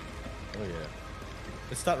now. Oh yeah.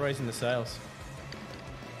 Let's start raising the sails.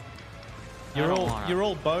 I don't wanna. You're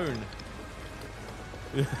all bone.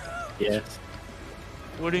 Yes.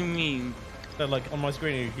 What do you mean? So like on my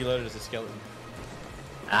screen, he loaded as a skeleton.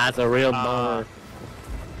 That's a real bummer.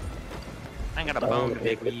 I got a bone to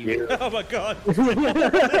pick with you. Oh my god! What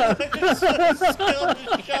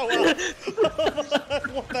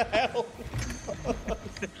the hell?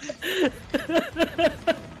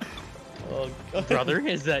 Oh god. Brother,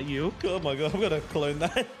 is that you? Oh my god, I'm gonna clone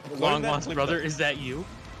that. Long lost brother, is that you?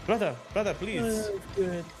 Brother, please.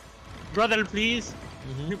 Brother, please.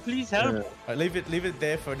 Please help. Alright, leave it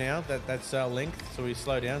there for now. That's our length, so we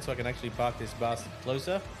slow down so I can actually park this bastard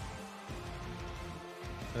closer.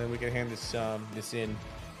 And then we can hand this in.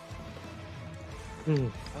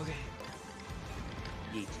 Okay.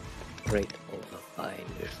 Yeet. Great over fine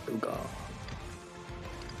sugar.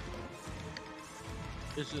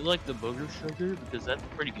 Is it like the booger sugar? Because that's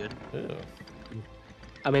pretty good. Ew.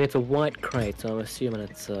 I mean, it's a white crate, so I'm assuming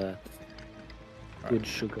it's good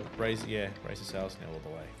sugar. Raise the sails now all the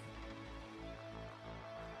way.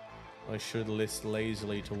 I should list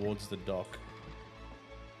lazily towards the dock.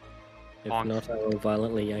 If Bonk. not, I will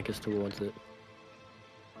violently yank us towards it.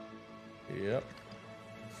 Yep.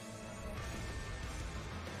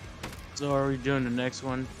 So are we doing the next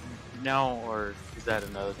one now, or is that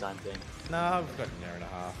another time thing? Nah, I've got an hour and a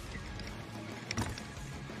half.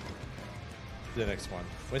 The next one.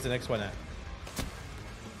 Where's the next one at?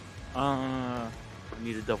 I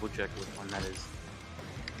need to double check which one that is.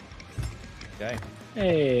 Okay.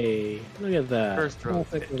 Hey, look at that. First row.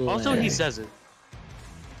 Perfect little Also, landing. he says it.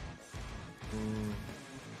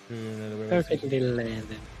 Perfectly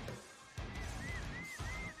landed.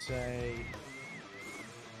 Say.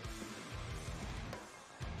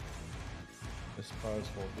 As far as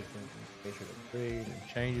all different facial upgrade and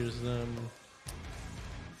changes them.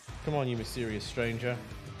 Come on, you mysterious stranger.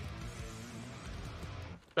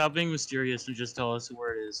 Stop being mysterious and just tell us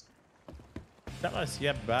where it is. Tell us,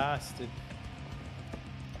 you bastard.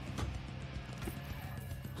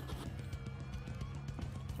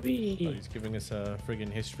 Oh, he's giving us a friggin'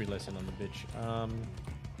 history lesson on the bitch.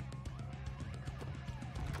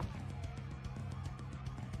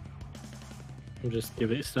 I'm just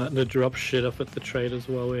starting to drop shit off at the traders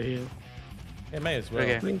while we're here. Yeah, may as well.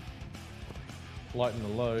 Okay. Lighten the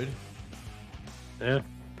load. Yeah.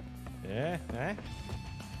 Yeah, eh?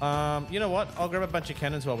 You know what? I'll grab a bunch of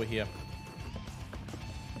cannons while we're here.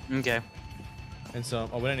 Okay. And so,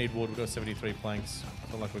 we don't need wood. We've got 73 planks.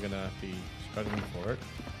 It's not like we're gonna be struggling for it.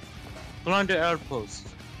 Belong to outpost.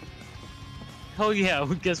 Hell yeah,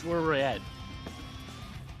 guess where we're at.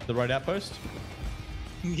 The road outpost?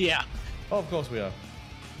 Yeah. Oh, of course we are.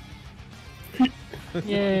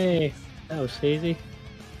 Yay! That was easy.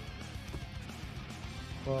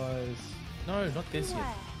 No, not this yet.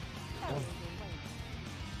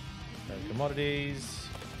 Okay, commodities.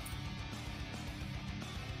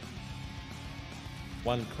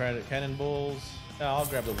 1 crate of cannonballs. Oh, I'll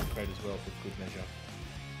grab the 1 crate as well for good measure.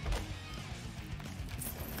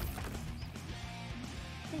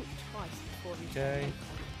 Okay.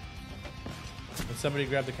 Can somebody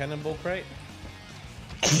grab the cannonball crate?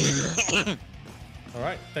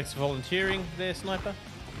 Alright, thanks for volunteering there, sniper.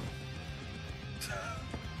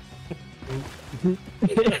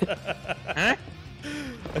 Huh?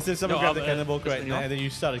 I said someone No, grab the cannonball crate, just and then you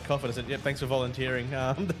started coughing. I said, "Yeah, thanks for volunteering."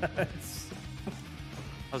 That's...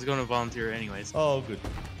 I was going to volunteer anyways. Oh, good.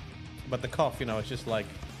 But the cough, you know, it's just like,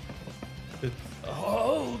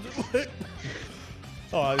 oh,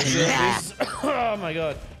 I deserve this. Oh my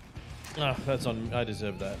god. Oh, that's on. I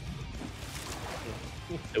deserve that.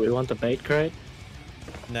 Do we want the bait crate?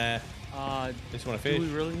 Nah. Just want to fish. Do we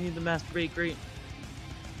really need the masturbate crate?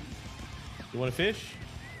 You want to fish?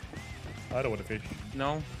 I don't want to fish.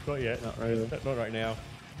 No. Not yet. Not really. Not right now.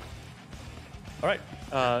 All right.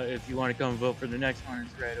 If you want to come vote for the next one,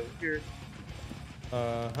 it's right over here.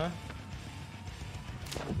 Uh-huh.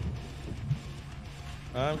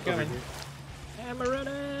 I'm coming. I'm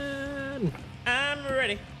ready. I'm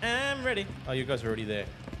ready. I'm ready. Oh, you guys are already there.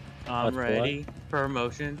 I'm That's ready.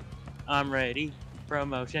 Promotion. I'm ready.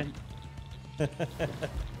 Promotion. What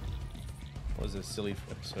was a silly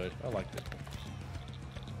episode? I liked it.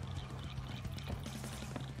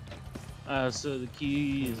 So the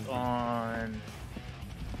key is on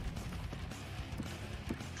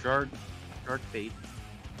shark bait,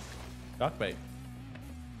 Dark bait.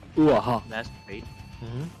 Ooh, aha. master bait.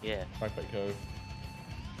 Mm-hmm. Yeah. Dark bait cove.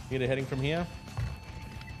 You get a heading from here?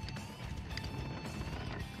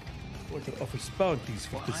 What the office bounties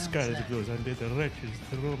for the skies goes under the wretches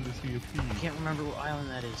to roam the sea of I thieves. can't remember what island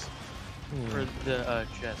that is for the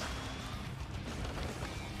chest.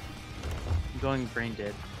 I'm going brain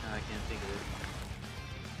dead. No, I can't think of it.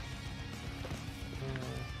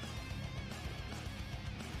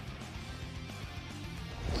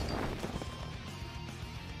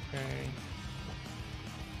 Okay.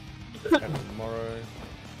 Tomorrow.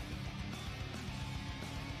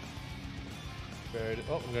 Good.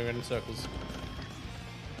 Oh, I'm going around in circles.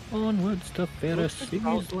 Onwards to Pharisees,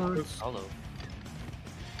 lads. Hello.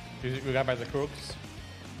 We got back the crooks.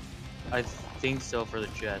 I think so for the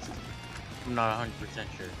chest. I'm not 100%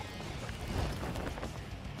 sure.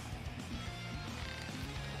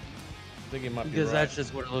 I think it might be Because right. that's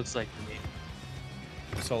just what it looks like to me.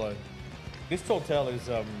 Solo. This tall tale is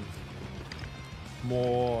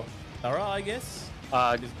more thorough, I guess.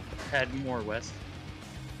 Just head more west.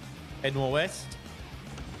 Head more west.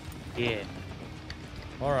 Yeah.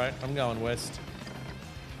 All right, I'm going west.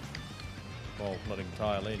 Well, not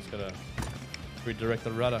entirely. Just gotta redirect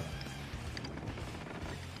the rudder.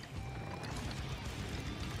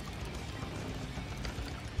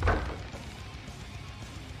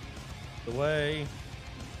 The way.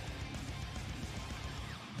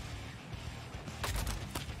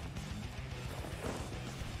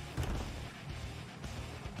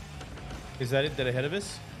 Is that it? Dead ahead of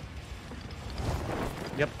us?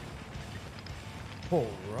 Yep. All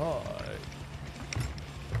right.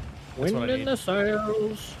 Wind what I in need. the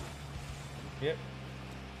sails. Yep.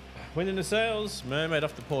 Wind in the sails, mermaid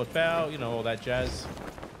off the port bow, you know, all that jazz.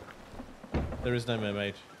 There is no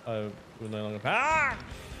mermaid. I will no longer. Ah!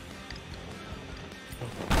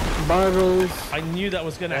 Barrels. I knew that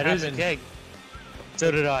was going to That happen. is a keg. So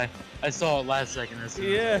did I. I saw it last second. As soon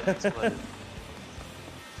as it exploded.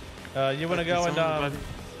 You want to go and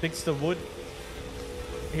fix the wood,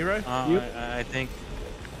 hero? Yep. I think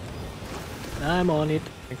I'm on it.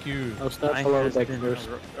 Thank you. I'll start mine below has deck been first.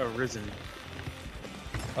 arisen.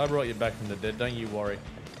 I brought you back from the dead. Don't you worry.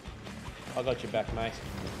 I got your back, mate.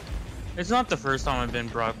 It's not the first time I've been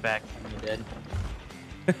brought back from the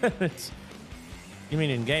dead. You mean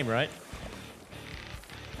in game, right?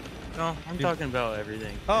 No, I'm talking about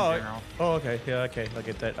everything. Oh, in general. oh, okay. Yeah, okay. I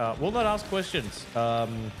get that. We'll not ask questions.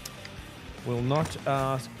 We'll not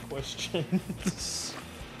ask questions.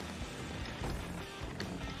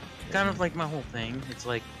 Kind of like my whole thing. It's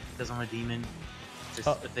like, because I'm a demon, just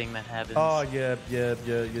a thing that happens. Oh, yeah.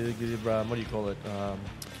 What do you call it?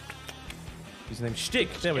 His name's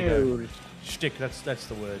Shtick. There we go. Shtick. That's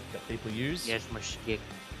the word that people use. Yes, my shtick.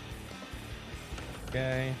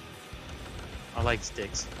 Okay. I like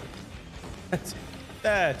sticks.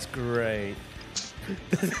 That's great.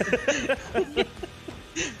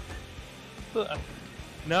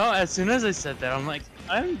 No, as soon as I said that, I'm like,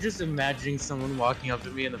 I'm just imagining someone walking up to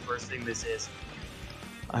me and the first thing this is,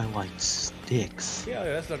 I like sticks. Yeah,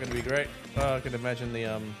 that's not going to be great. I can imagine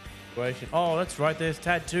the situation. Oh, that's right. There's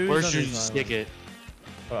tattoos. Where on should you his stick it?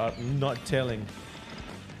 Not telling.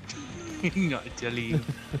 Not telling you.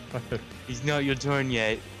 It's not your turn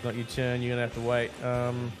yet. Not your turn. You're gonna have to wait.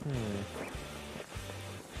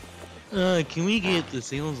 Can we get the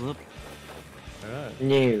sails up? Alright.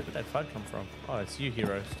 No. Where'd that fart come from? Oh, it's you,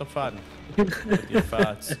 hero. Stop farting. With your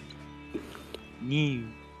farts. No.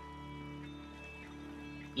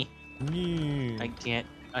 Yeah. I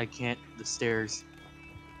can't. The stairs.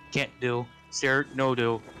 Can't do. No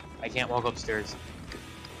do. I can't walk upstairs.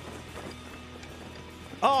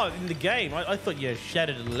 Oh, in the game. I thought you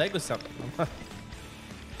shattered a leg or something.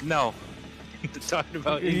 No. Talking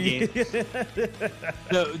about in-game.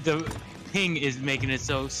 The ping is making it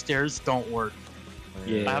so stairs don't work.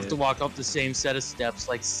 Yeah. I have to walk up the same set of steps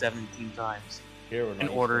like 17 times Hero in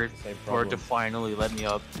order for it to finally let me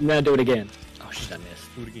up. Now do it again. Oh shit, I missed.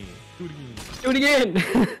 Do it again. Do it again.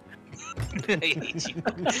 Do it again! I hate you.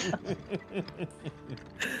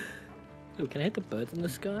 Ooh, can I hit the birds in the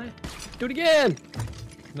sky? Do it again!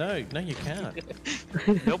 No, you can't.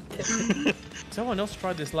 Nope. Someone else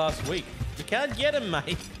tried this last week. You can't get him,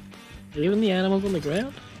 mate. Even the animals on the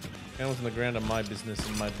ground? Animals on the ground are my business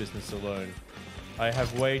and my business alone. I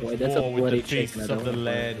have waged Boy, that's a war with bloody the beasts chicken. I of the don't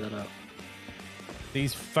wanna land. follow that up.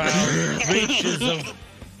 These foul creatures of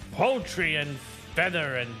poultry and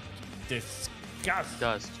feather and disgust.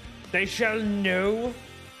 Dust. They shall know.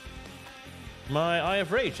 My Eye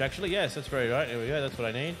of Reach, actually, yes, that's very right. Here we go, that's what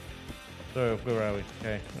I need. So, where are we?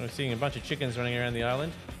 Okay, we're seeing a bunch of chickens running around the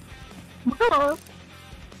island.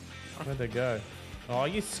 Where'd they go? Oh,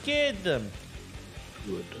 you scared them.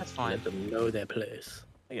 Good. That's fine. Let them know their place.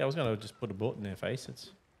 Yeah, I was gonna just put a bullet in their face.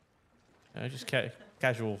 It's just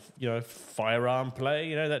casual, firearm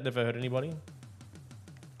play. That never hurt anybody.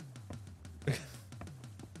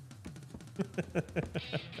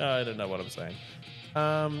 I don't know what I'm saying.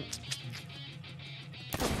 All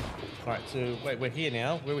right, so wait, we're here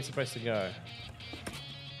now. Where are we supposed to go?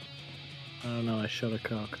 Oh no, I shot a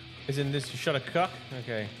cock. Isn't this you shot a cock?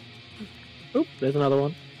 Okay. Oop, there's another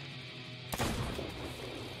one.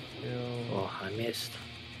 Oh, I missed.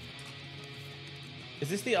 Is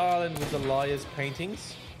this the island with the liar's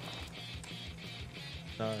paintings?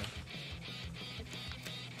 No.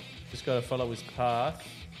 Just gotta follow his path.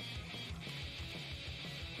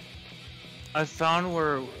 I found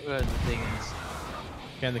where the thing is.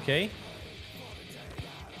 Found the key?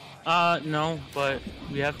 No, but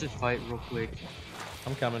we have to fight real quick.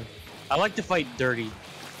 I'm coming. I like to fight dirty.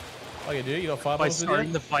 Oh, you do? You got fire By bombs with starting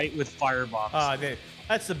you? the fight with firebombs. Ah,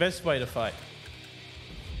 that's the best way to fight.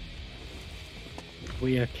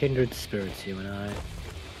 We are kindred spirits, you and I.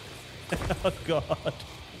 Oh god.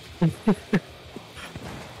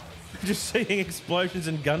 Just seeing explosions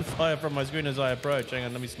and gunfire from my screen as I approach. Hang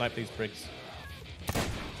on, let me snipe these pricks.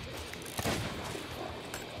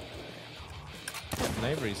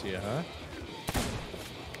 Knavery's here, huh?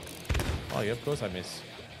 Oh yeah, of course I miss.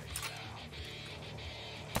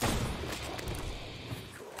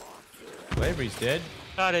 Knavery's dead.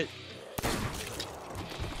 Got it.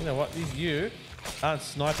 You know what? You aren't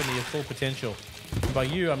sniping to your full potential. And by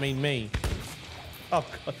you, I mean me. Oh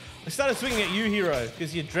god. I started swinging at you, hero,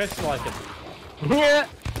 because you're dressed like him. Yeah.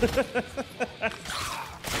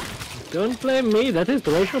 Don't blame me. That is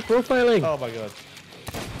racial profiling. Oh my god.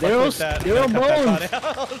 They're all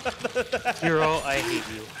bones. Hero, I hate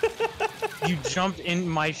you. You jumped in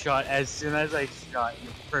my shot as soon as I shot. You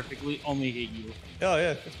perfectly only hate you. Oh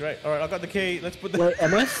yeah, that's great. All right, I got the key. Let's put the. Wait,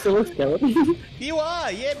 am I still a skeleton? You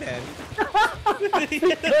are, yeah, man.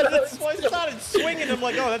 That's why I started swinging. I'm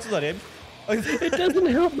like, oh, that's not him. It doesn't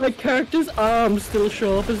help my character's arms still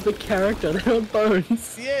show up as the character. They're on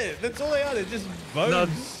bones. Yeah, that's all they are. They're just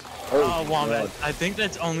bones. Wombat, I think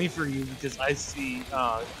that's only for you because I see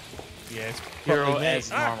Yeah, it's Hero probably me. as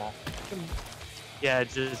normal. Yeah,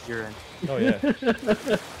 just urine. Oh yeah.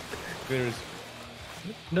 There is.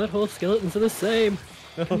 Not all skeletons are the same.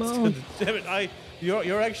 Come on. Damn it!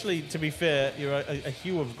 You're actually, to be fair, you're a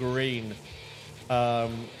hue of green. So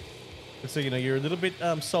you know you're a little bit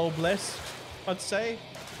soul blessed, I'd say.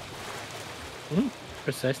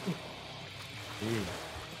 Precisely. Dude.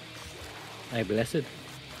 I blessed.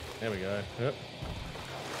 There we go. Yep.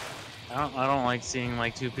 I don't like seeing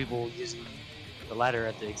like two people using the ladder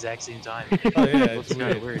at the exact same time. Oh yeah, It's it's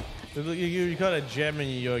kind weird. of weird. You kind of jamming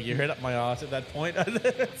your head up my ass at that point.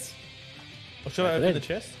 Or should I open the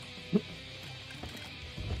chest?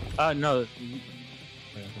 No.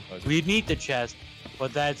 We need the chest,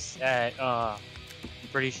 but that's at I'm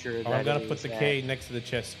pretty sure that I'm gonna put is the at key next to the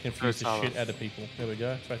chest, confuse the Kurosawa. shit out of people. There we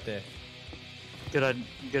go. It's right there.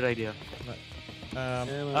 Good idea. Right.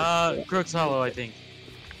 Crooks Hollow, I think.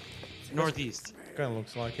 Northeast. Kind of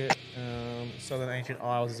looks like it. Southern Ancient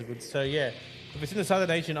Isles is a good. So yeah, if it's in the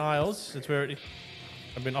Southern Ancient Isles, that's where it.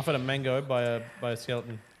 I've been offered a mango by a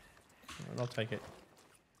skeleton. I'll take it.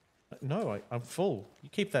 No, I'm full. You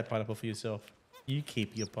keep that pineapple for yourself. You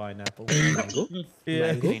keep your pineapple. Mango? Yeah.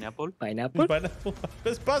 Mango? Pineapple. Pineapple? Pineapple.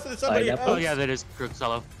 Let's pass it to somebody Pineapple? Oh else. yeah, that is Crooks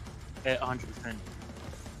Hollow. 100%.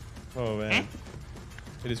 Oh man.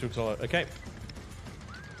 It is Crooks Hollow. Okay.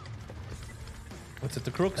 What's it?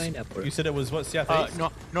 The Crooks? Pineapple. You said it was what? Southeast?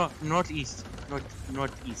 Northeast.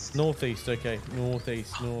 Northeast. Northeast. Okay.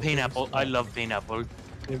 Northeast. Pineapple. I love pineapple.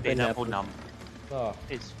 Pineapple num. Oh.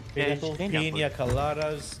 It's Pineapple. pineapple. Pina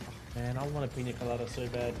coladas. Oh, man, I want a pina colada so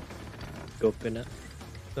bad. Coconut.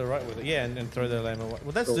 They're right with it. Yeah, and throw the lamb away.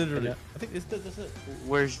 Well, that's Coconut. literally. I think that's it.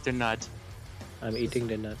 Where's the nut? I'm eating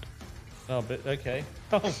the nut. Oh, but okay.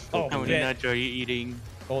 Oh, How many bet. nuts are you eating?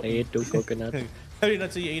 Oh, I ate 2 coconuts. How many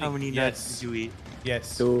nuts are you eating? How many nuts did you eat?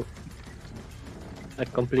 Yes. 2. A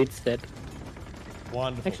complete set.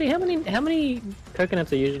 Wonderful. Actually, how many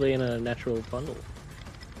coconuts are usually in a natural bundle?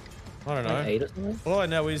 I don't know. Like 8 or something? All I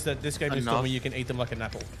know is that this game just told Enough. me you can eat them like an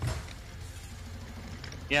apple.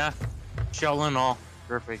 Yeah. Shell and all.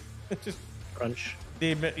 Perfect. Just Crunch.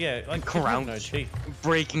 yeah, like Crunch. no teeth.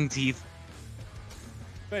 Breaking teeth.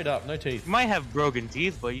 Straight up, no teeth. You might have broken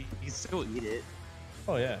teeth, but you can still eat it.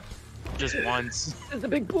 Oh yeah. Just once. There's a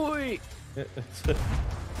big boy!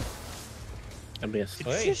 I missed. Did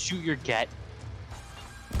you just shoot your cat?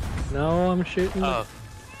 No, I'm shooting Oh.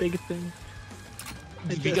 the big thing.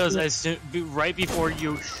 I Because just as soon, right before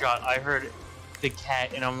you shot, I heard the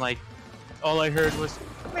cat, and I'm like, all I heard was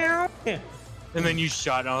meow. Yeah. And then you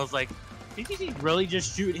shot, and I was like, did he really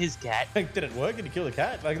just shoot his cat? Like, did it work? Did he kill the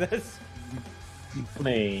cat? Like that's.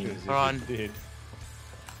 Man. Hold on. Did.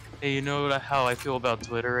 Hey, you know how I feel about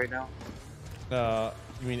Twitter right now?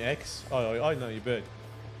 You mean X? Oh, I know you bird.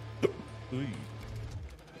 Ooh.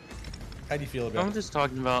 How do you feel about I'm it? just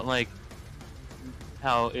talking about like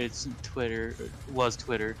how it's Twitter was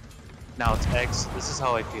Twitter, now it's X. This is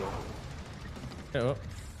how I feel. Yeah, well,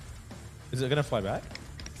 is it gonna fly back?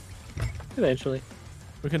 Eventually.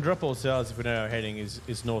 We can drop all cells if we know our heading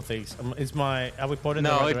is northeast. Is my are we pointing in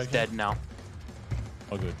the No, right it's direction? dead now.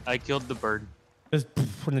 Oh, good. I killed the bird. Just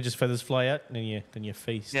when it just feathers fly out, and then you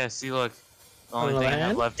feast. Yeah, see, look. The only On the thing I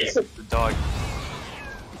have land? left is the dog.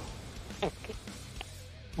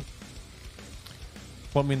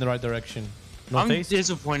 Point me in the right direction. I'm Northeast.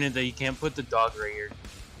 disappointed that you can't put the dog right here.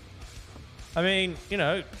 I mean, you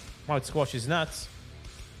know, might squash his nuts.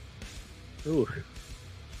 Ooh.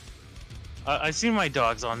 I see my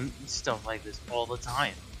dogs on stuff like this all the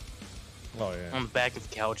time. Oh yeah. On the back of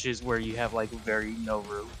couches where you have like very no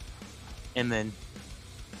room. And then,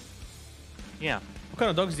 yeah. What kind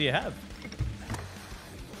of dogs do you have?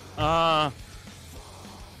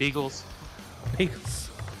 Beagles. Beagles.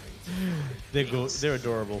 They're good. They're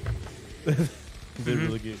adorable. They're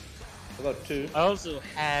really good. I got two. I also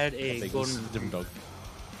had a Beagles, golden. different dog.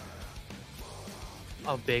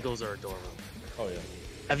 Oh, bagels are adorable. Oh yeah.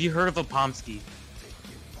 Have you heard of a Pomsky?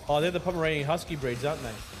 Oh, they're the Pomeranian Husky breeds, aren't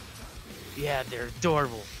they? Yeah, they're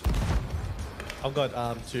adorable. I've got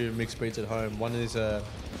two mixed breeds at home. One is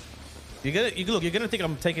you're gonna think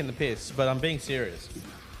I'm taking the piss, but I'm being serious.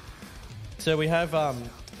 So we have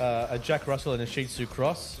a Jack Russell and a Shih Tzu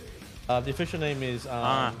cross. The official name is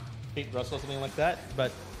Pete Russell or something like that,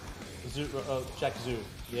 but Jack Zoo,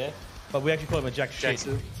 yeah. But we actually call him a Jack Shit.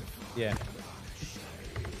 Zoo. Yeah.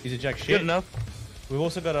 He's a Jack Shit. Good enough. We've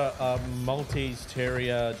also got a Maltese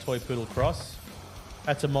Terrier Toy Poodle cross.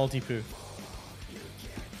 That's a Maltipoo.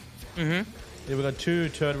 Mm-hmm. Yeah, we've got two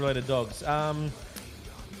turd-related dogs. Why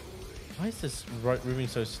is this moving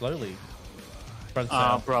so slowly? Front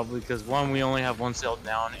sail. Probably because one, we only have one sail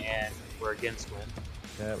down, and we're against wind.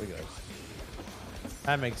 There we go.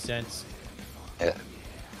 That makes sense.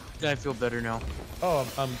 I feel better now. Oh,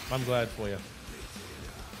 I'm glad for you.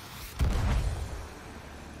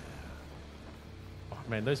 Oh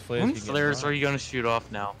man, those flares. How you many can get flares right. are you gonna shoot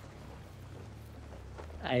off now?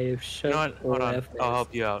 I've You shot know what? Hold all on. F I'll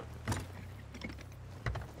help you out.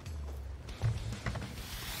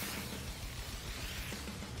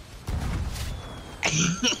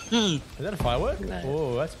 Is that a firework? No.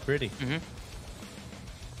 Oh, that's pretty. Mm-hmm.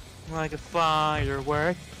 Like a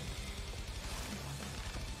firework.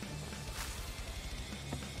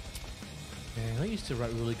 Man, I used to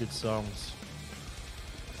write really good songs.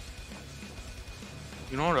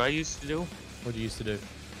 You know what I used to do? What do you used to do?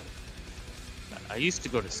 I used to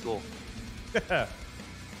go to school. I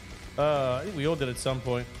think we all did at some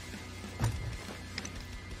point.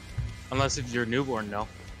 Unless if you're newborn, no.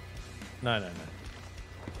 No.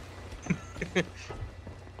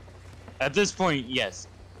 At this point, yes.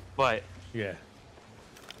 But Yeah.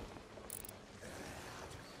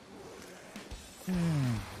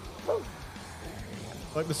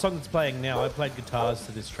 Like the song that's playing now, I played guitars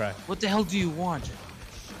to this track. what the hell do you want?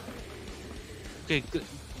 Okay,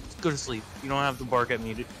 go to sleep. You don't have to bark at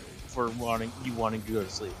me for wanting to go to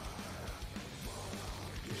sleep.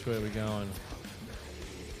 Which way are we going?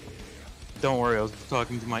 Don't worry, I was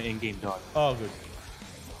talking to my in-game dog. Oh, good.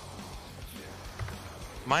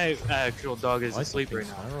 My actual dog is I asleep think right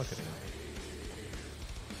now. skyrocketing.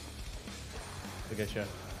 I guess you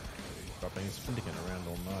dropping his flinticking around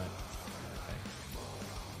all night. Okay.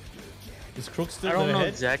 Is Crook still I don't know ahead?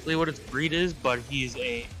 exactly what its breed is, but he's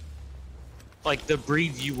like the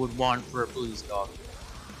breed you would want for a police dog.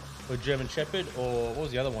 Or German Shepherd, or what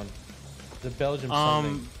was the other one? The Belgian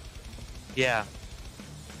something. Yeah.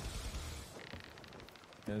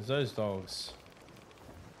 There's those dogs.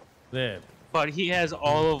 There. But he has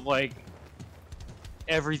all of like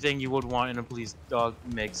everything you would want in a police dog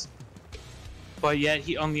mix. But yet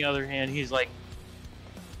he, on the other hand, he's like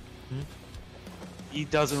he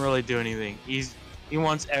doesn't really do anything. He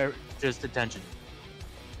wants just attention.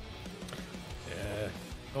 Yeah.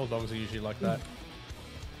 All dogs are usually like that.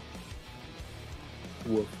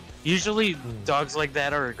 Woof. Usually dogs like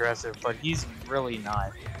that are aggressive, but he's really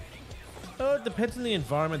not. Oh, it depends on the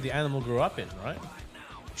environment the animal grew up in, right?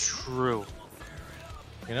 True.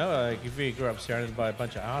 You know, like if he grew up surrounded by a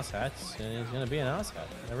bunch of asshats, then he's gonna be an asshat.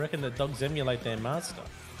 I reckon the dogs emulate their master.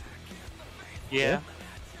 Yeah.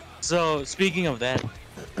 So speaking of that,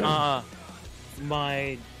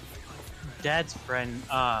 my dad's friend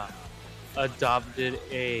adopted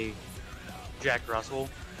a Jack Russell,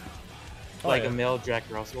 like yeah. a male Jack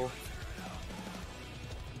Russell,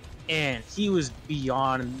 and he was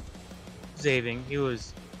beyond saving. He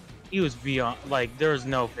was beyond, like, there was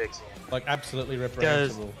no fixing it. Like absolutely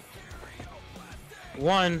reprehensible.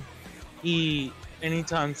 One,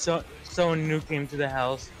 anytime someone new came to the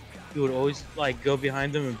house, he would always like go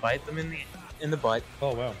behind them and bite them in the butt.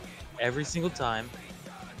 Oh wow. Every single time.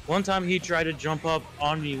 One time he tried to jump up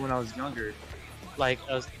on me when I was younger. Like,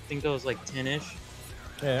 I think I was like 10-ish.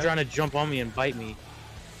 Yeah. Trying to jump on me and bite me.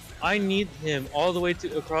 I need him all the way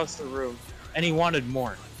to across the room, and he wanted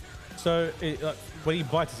more. So when he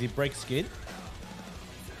bites, does he break skin?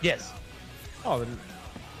 Yes. Oh, then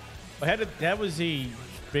how was he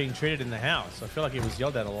being treated in the house? I feel like he was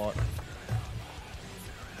yelled at a lot.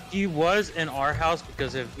 He was in our house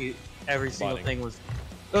because of every single Biting. thing was.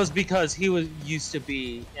 It was because he was used to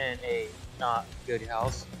be in a not good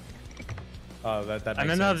house. Oh, that makes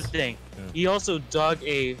And another sense. thing, Yeah. he also dug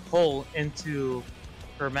a hole into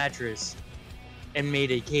her mattress and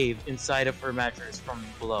made a cave inside of her mattress from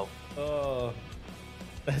below. Oh,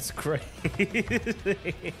 that's crazy.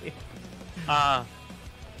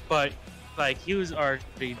 But like he was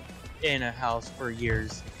already in a house for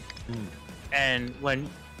years, and when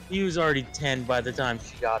he was already 10 by the time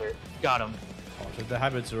she got him, Oh, so the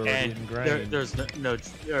habits are already and ingrained. there was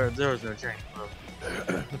no training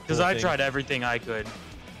because I tried everything I could.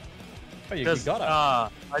 Oh, you Because got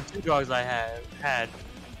it. my 2 dogs I had,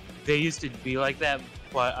 they used to be like that,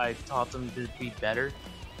 but I taught them to be better.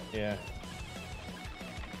 Yeah.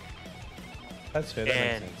 That's fair. That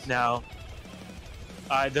And makes sense. now,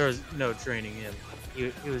 there was no training him.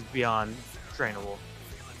 He was beyond trainable.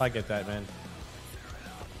 I get that, man.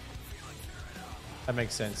 That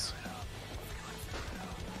makes sense.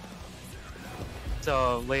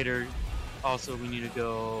 So later, also we need to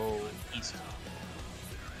go east.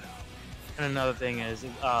 And another thing is,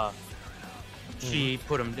 she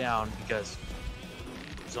put him down because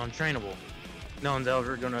he's untrainable. No one's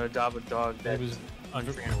ever gonna adopt a dog He that's was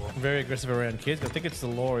untrainable. very aggressive around kids. I think it's the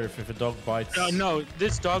law if a dog bites. No,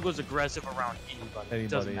 this dog was aggressive around anybody. It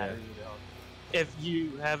doesn't Anybody, matter who the hell. If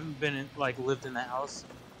you haven't been lived in the house,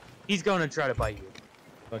 he's gonna try to bite you.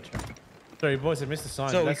 Gotcha. Sorry, boys, I missed the sign.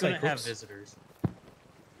 So Did we that say couldn't have Crooks? visitors.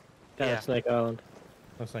 Yeah, Snake Island.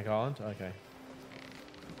 Oh, Snake Island? Okay.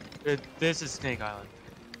 This is Snake Island.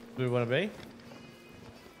 Do we want to be?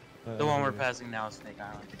 The one we're passing now is Snake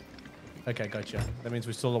Island. Okay, gotcha. That means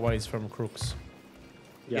we're still a ways from Crooks.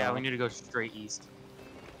 Yeah, we need to go straight east.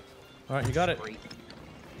 All right, you got it. Straight.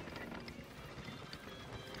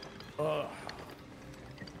 Oh.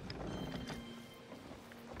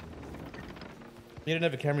 You don't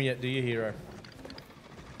have a camera yet, do you, Hero?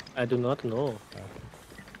 I do not know.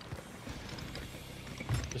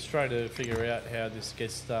 Just try to figure out how this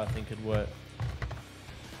guest star thing could work.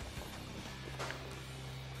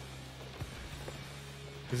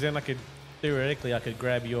 Because then I could, theoretically, I could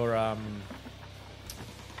grab your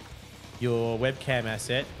webcam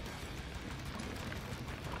asset.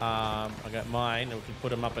 I got mine, and we can put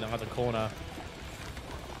them up in another corner.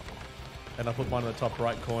 And I'll put one in the top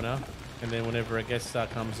right corner. And then whenever a guest star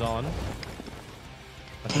comes on,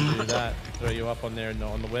 I can do that. Throw you up on there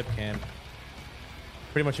on the webcam.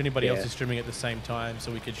 Pretty much anybody else is streaming at the same time,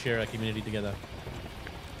 so we could share our community together.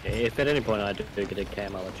 Yeah, if at any point I do get a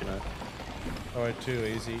cam, I'll let you know. Alright, too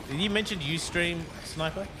easy. You mentioned you stream,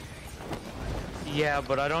 Sniper? Yeah,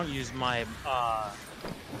 but I don't use my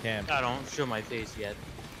Cam. I don't show my face yet.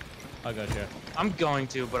 I gotcha. I'm going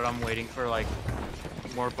to, but I'm waiting for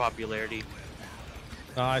more popularity.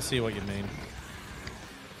 Oh, I see what you mean.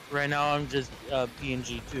 Right now I'm just a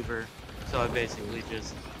PNG tuber, so I basically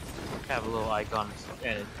just have a little icon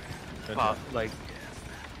and it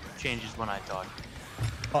changes when I talk.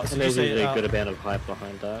 Oh, so And you there's say, usually a good amount of hype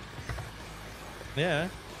behind that. yeah.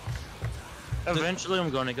 Eventually I'm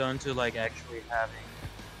going to go into actually having.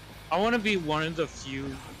 I want to be one of the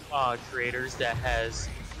few creators that has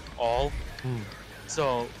all.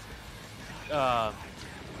 So,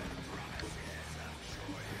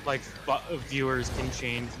 viewers can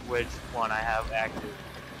change which one I have active.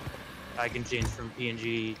 I can change from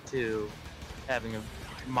PNG to having a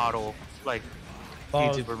model,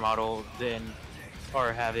 YouTuber model,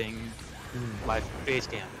 or having my face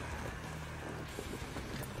cam.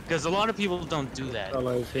 Because a lot of people don't do that.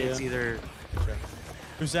 Hello's here. It's either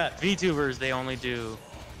Who's that? VTubers,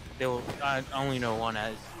 I only know one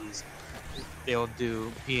as these. They'll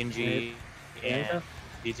do PNG and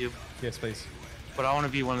VTube. Yes, please. But I want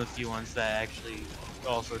to be one of the few ones that actually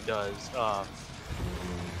also does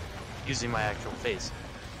using my actual face.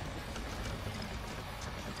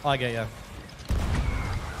 I get ya.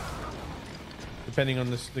 Depending on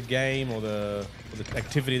the game or the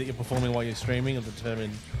activity that you're performing while you're streaming, will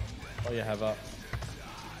determine what you have up.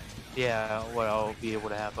 Yeah, what I'll be able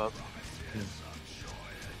to have up.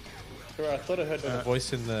 I thought I heard a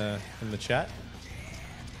voice in the chat.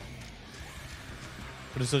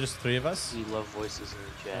 But it's still just the three of us? We love voices in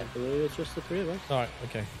the I chat. believe it's just the three of us. Alright,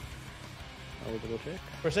 okay. I'll double check.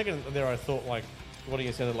 For a second there I thought What do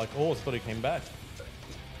you sounded like? Oh, I thought he came back.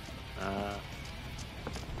 Uh,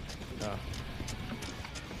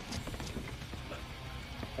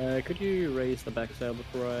 Oh. could you raise the back sail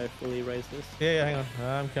before I fully raise this? Yeah, hang on.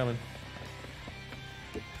 I'm coming.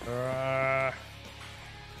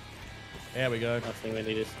 There we go. I think we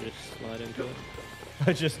need to just slide into it.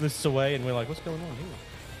 I just lifts away and we're like, what's going on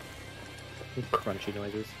here? Crunchy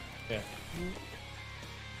noises. Yeah.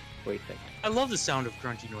 What do you think? I love the sound of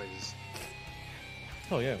crunchy noises.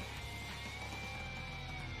 Oh, yeah.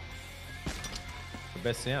 The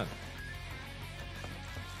best sound.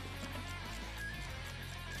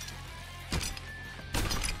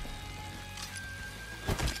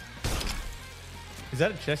 Is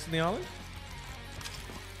that a chest in the island?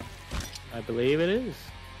 I believe it is.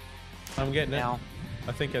 I'm getting Now. it.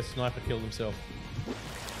 I think a sniper killed himself.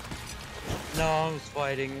 No, I was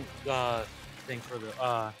fighting thing for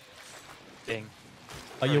the thing.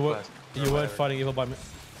 Oh, you weren't Whatever. fighting evil by me.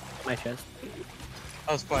 My chest.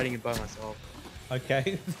 I was fighting it by myself,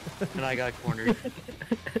 Okay. and I got cornered.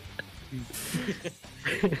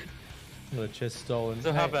 Got a chest stolen.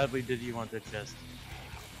 So how Hey, badly did you want the chest?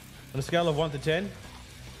 on a scale of 1 to 10?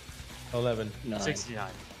 11. 9. 69.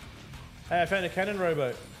 Hey, I found a cannon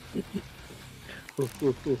rowboat. I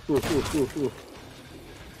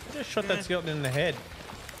just shot that skeleton in the head.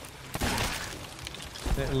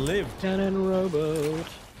 It lived. Cannon rowboat.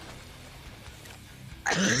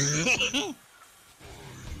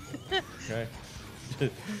 Okay.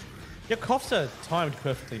 Your coughs are timed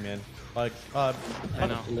perfectly, man. Like, I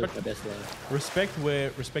know. Live my best life. respect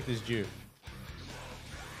where respect is due.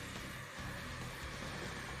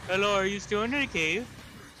 Hello, are you still in the cave?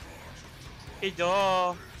 Hey,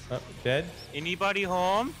 dog. Dead? Anybody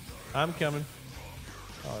home? I'm coming.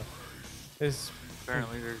 Oh, there's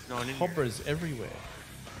Apparently, there's no one in here. cobras everywhere.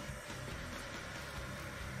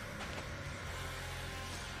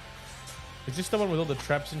 Is this the one with all the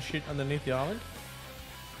traps and shit underneath the island?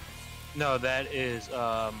 No, that is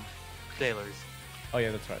sailors. Oh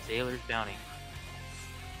yeah, that's right. Sailors Bounty.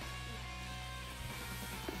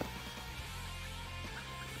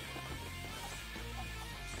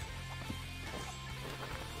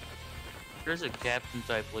 There's a captain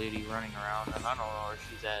type lady running around, and I don't know where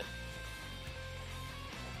she's at.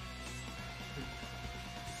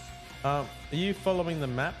 Are you following the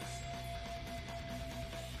map?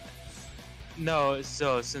 No,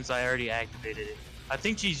 so since I already activated it, I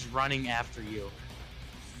think she's running after you.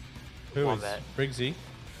 Who is Wombat. Briggsy?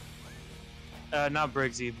 Not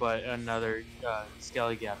Briggsy, but another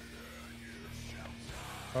Skelly Gap.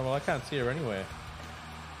 Oh well, I can't see her anywhere.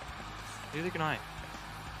 Neither can I.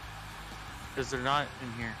 Because they're not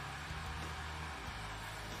in here.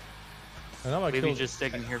 I know I Maybe killed. just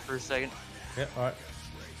stick in here for a second. Yeah, all right.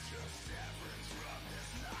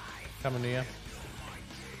 Coming near.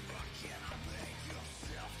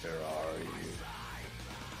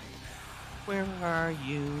 Where are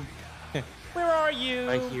you? Where are you?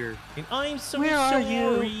 Right here. And I'm so Where are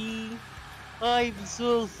sorry. you? I'm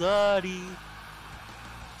so sorry.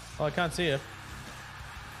 Oh, I can't see her.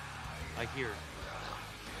 I hear.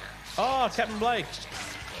 Oh, Captain Blake.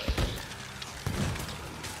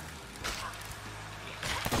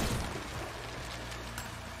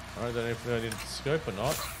 I don't know if I did scope or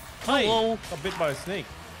not. Hey, Hello. got bit by a snake.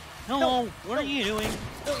 Hello. What are you doing?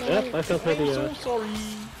 Yep, I fell through the sorry.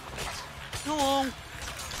 Hello.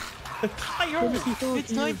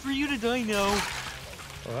 It's time for you to die now.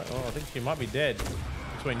 All right, well, I think she might be dead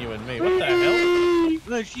between you and me. What the hell?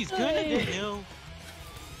 Well, she's kind of dead now.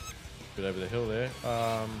 Get over the hill there.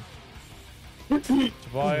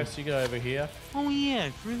 Tobias, you go over here. Oh yeah, I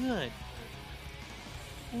forgot.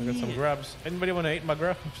 I got some grubs. Anybody want to eat my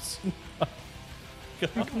grubs? I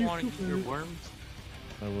don't want to eat your worms.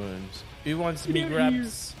 My worms. Who wants me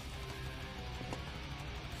grubs?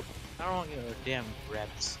 I don't want your damn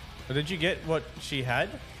grabs. Oh, did you get what she had?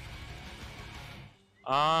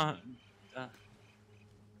 Uh, Do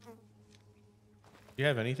you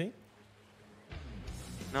have anything?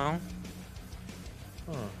 no.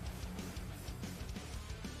 Oh.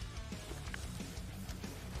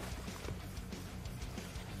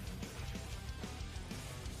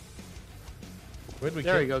 Where'd we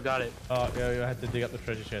There kill- we go, got it. Oh, yeah, I had to dig up the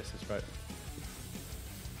treasure chest, that's right.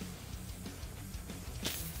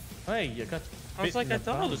 Hey, you got I was bit like, in I the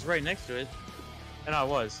thought I bum. was right next to it. And I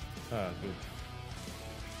was. Oh, good.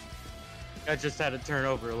 I just had to turn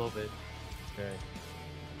over a little bit. Okay.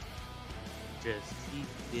 Just keep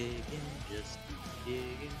digging, just keep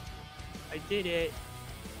digging. I did it.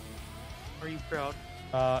 Are you proud?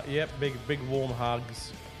 Yep, big warm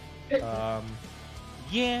hugs.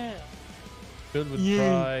 Yeah. Filled with Yeah.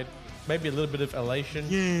 pride. maybe a little bit of elation.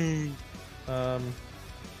 Yay!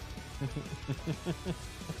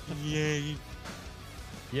 Yay!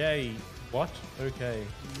 Yay! What? Okay.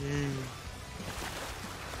 Yay!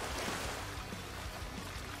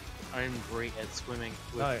 I'm great at swimming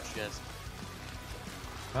with Oh, yeah. chest.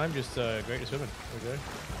 I'm just great at swimming. There we go.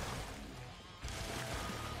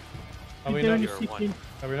 Are You're we only not? seeking-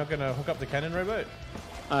 Are we not going to hook up the cannon rowboat?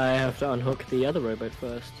 I have to unhook the other rowboat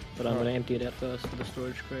first, but I'm Oh. going to empty it out first for the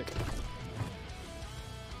storage crate.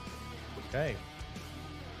 Okay.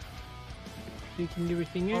 Taking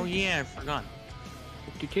everything Oh in. yeah, I forgot.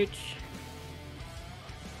 Titch.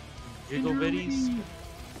 Jiggle bitties.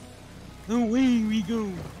 Away we go.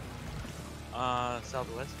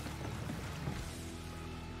 Southwest.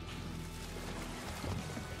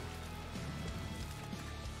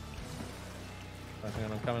 Hang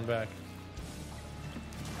on, I'm coming back.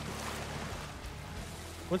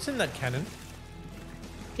 What's in that cannon?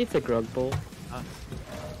 It's a grog ball.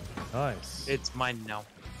 Nice. It's mine now.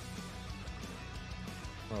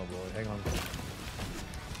 Oh boy, hang on.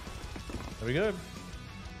 There we go.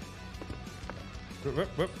 Whoop,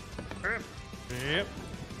 whoop, whoop. Yep.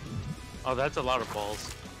 Oh, that's a lot of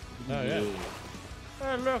balls. Oh yeah.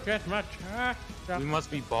 Oh, look at my We must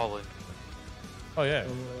be balling. Oh yeah.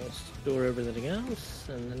 I'll store everything else,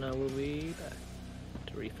 and then I will be back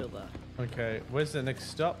to refill that. Okay, where's the next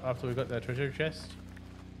stop after we got that treasure chest?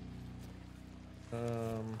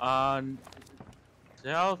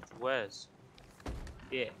 Southwest.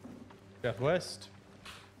 Yeah. Southwest.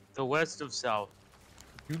 The west of south.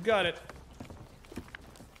 You got it.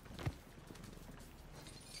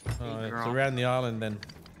 Oh, it's girl. around the island then.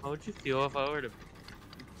 How would you feel if I were to?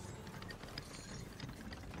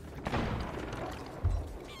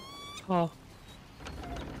 Oh.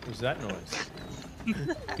 What was that noise?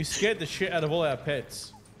 You scared the shit out of all our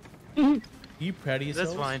pets. You proud of yourself?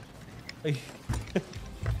 That's fine.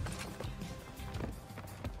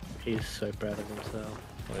 He's so proud of himself.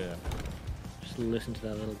 Oh yeah. Just listen to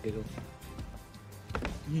that little giggle.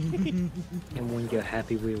 And when you're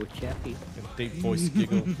happy, we were chappy. A deep voice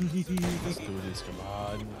giggle. Let's do this. Come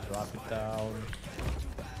on. Drop it down.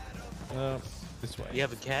 This way. You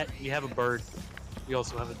have a cat. You have a bird. You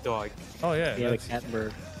also have a dog. Oh yeah. We have a that's- cat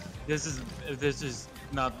bird. This is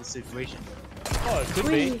not the situation. Oh, it could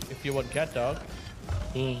be if you want cat dog.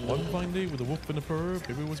 Mm-hmm. One fine day with a wolf and a purr,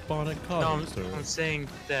 baby was born at No, Carter. I'm saying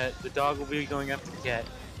that the dog will be going after the cat.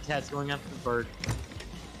 The cat's going after the bird.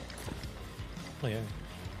 Oh yeah.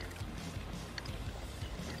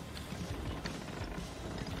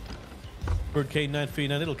 Bird K9 feet,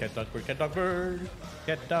 9 little cat dog bird. Cat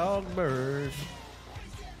dog bird.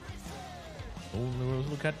 Oh, the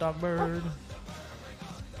little cat dog bird.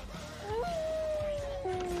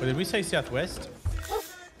 Wait, did we say southwest?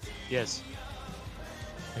 Yes.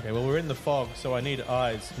 Okay, well we're in the fog, so I need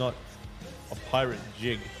eyes, not a pirate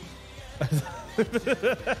jig.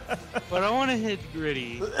 But I want to hit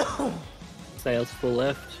gritty. Sails full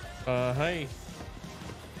left. Hey.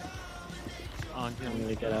 On I'm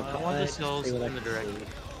gonna get up. I want the sails see what I in the can direction.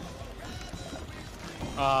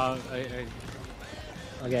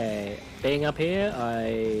 see. Okay, being up here,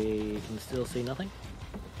 I can still see nothing.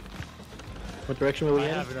 What direction were we I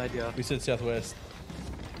in? have an idea. We said southwest.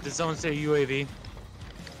 Did someone say UAV?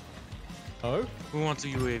 Oh? Who wants a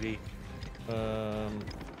UAV? Are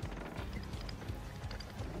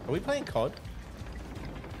we playing COD?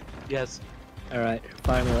 Yes. Alright,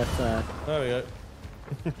 fire on the left side. There we go.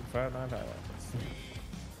 Fire.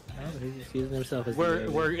 Oh, he's just using himself as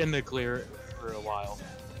We're in the clear for a while.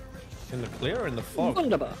 In the clear or in the fog?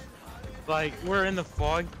 Wunderbar. Like we're in the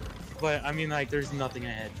fog, but I mean like there's nothing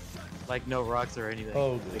ahead. Like no rocks or anything.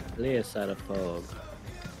 Oh, The clear side of fog.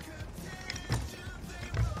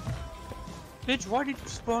 Bitch, why did you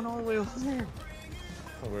spawn all the way over there?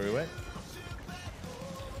 oh where we went?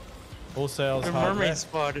 All sails The hard mermaid left.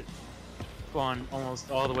 spawned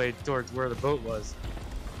almost all the way towards where the boat was.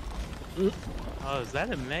 Oh, is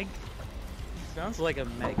that a Meg? Sounds like a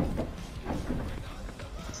Meg.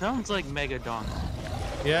 Sounds like Megadon.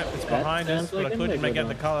 Yeah, it's That behind us, sounds but like I a couldn't make out Megalodon.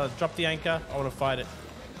 the color. Drop the anchor. I want to fight it.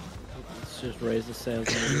 Let's just raise the sails.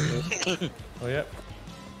 a little bit. Oh, yep.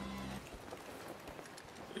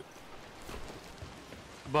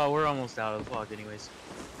 But we're almost out of the fog anyways.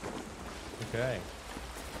 Okay.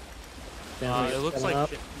 Sounds like It it's looks coming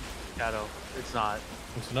like up. Shadow. It's not.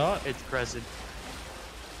 It's not. It's Crescent.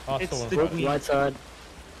 Oh, it's still the- one. Oop, right side.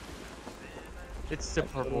 It's the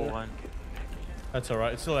purple one. That's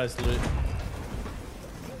alright. It still has loot.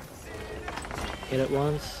 Hit it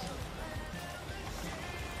once.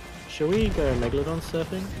 Shall we go Megalodon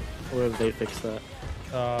surfing? Or have they fixed that?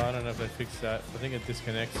 I don't know if they fixed that. I think it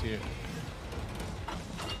disconnects you.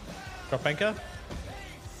 Drop anchor?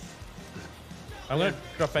 I'm going to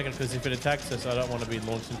drop anchor because if it attacks us, I don't want to be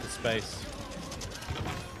launched into space.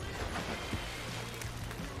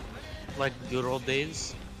 Like good old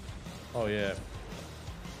days. Oh, yeah.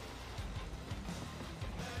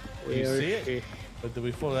 Do you Where see is it? she? But did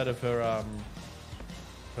we fall out of her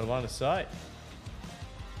line of sight?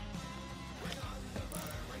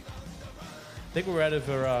 I think we're out of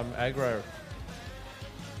her aggro.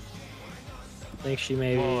 I think she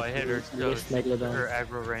may Oh, I hit her. So missed Megalodon. her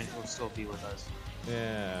aggro range will still be with us.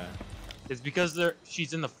 Yeah. It's because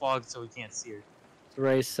she's in the fog, so we can't see her.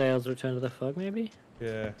 Raise sails, return to the fog, maybe?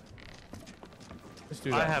 Yeah. Let's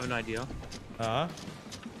do I that. have an idea. Uh-huh.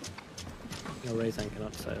 No, raise anchor,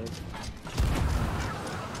 not sails.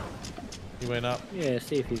 He went up. Yeah,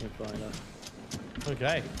 see if you can find her.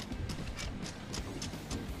 Okay.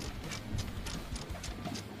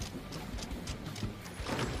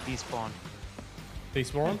 Despawn.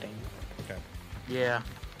 Despawn? Okay. Yeah.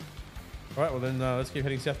 Alright, well then let's keep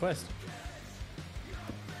heading southwest.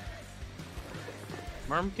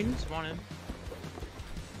 Merm, can you spawn in?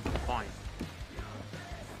 Fine.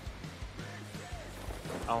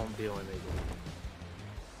 I won't be with it.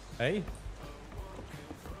 Hey?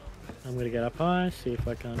 I'm gonna get up high, see if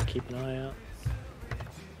I can keep an eye out.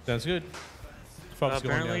 Sounds good. Fox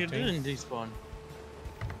going Apparently down, it team. didn't despawn.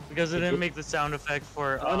 Because it didn't make the sound effect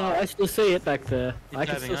for Oh no, I still see it back there. I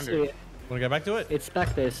can diving still under. see it. Wanna go back to it? It's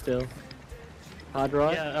back there still. Hard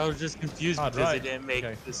right? Yeah, I was just confused Hard because right. it didn't make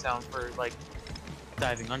Okay. the sound for like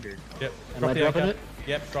diving under. Yep. Am I the dropping anchor. it?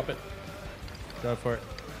 Yep, drop it. Go for it.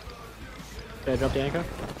 Can I drop the anchor?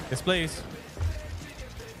 Yes, please.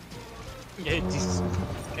 Yeah, it just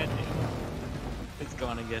it's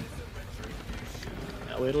gone again.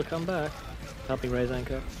 Now it'll come back. Helping raise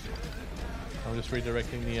anchor. I'm just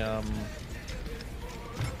redirecting the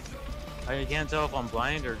I can't tell if I'm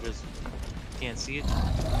blind or just can't see it.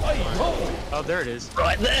 Oh, Oh, there it is.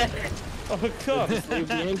 Right there! oh god. Leave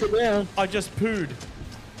the anchor down. I just pooed.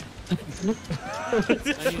 I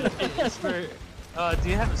need a spare. Do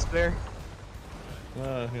you have a spare?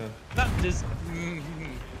 Yeah. Not this.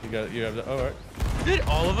 You have the alright. Did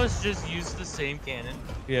all of us just use the same cannon?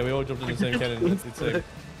 Yeah, we all jumped in the same cannon. It's a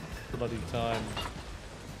bloody time.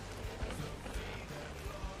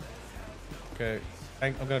 Okay.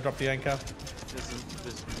 I'm gonna drop the anchor. This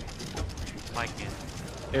is my cannon.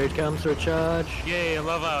 Here it comes for a charge. Yay, I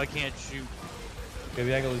love how I can't shoot. Okay,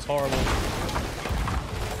 the angle is horrible.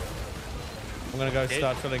 I'm gonna go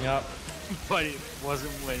start filling up. But it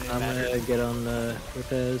wasn't when it I'm mattered. gonna get on the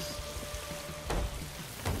repairs.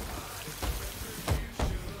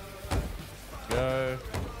 Go.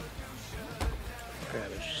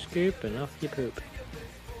 Grab a scoop and off you poop.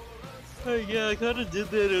 Oh yeah, I kinda did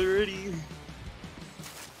that already.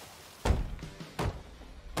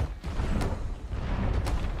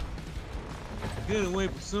 I gotta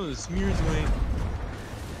wait for some of the smears away.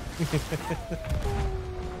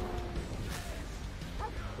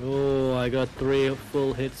 Oh, I got 3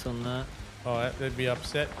 full hits on that. Alright, they'd be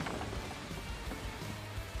upset.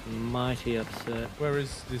 Mighty upset. Where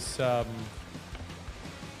is this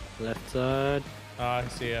Left side. I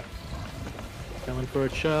see ya. Coming for a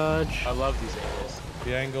charge. I love these angles.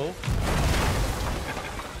 The angle.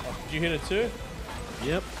 Oh, did you hit it too?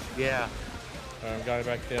 Yep. Yeah, I'm going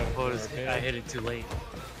back down. but for repair. I hit it too late.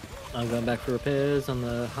 I'm going back for repairs on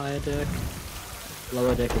the higher deck.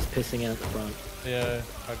 Lower deck is pissing out the front. Yeah,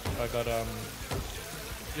 I got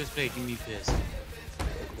Just making me pissed.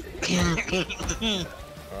 Alright,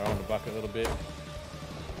 I want to buck a little bit.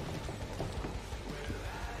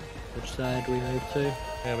 Which side do we move to?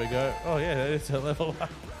 There we go. Oh yeah, it's a level up.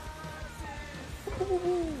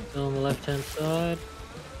 Still on the left hand side.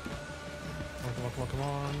 Come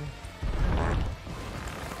on.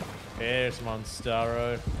 There's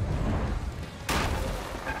Monstaro.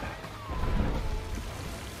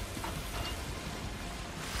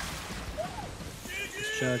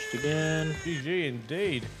 Charged again. GG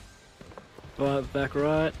indeed. Back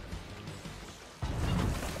right.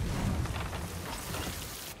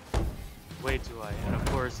 Way too high, and of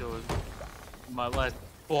course it was my last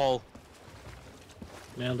ball.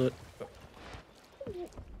 Nailed it.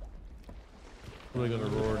 Really got to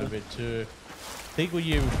roar it a bit too. I think when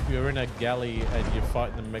you're in a galley and you're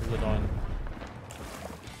fighting the Megalodon,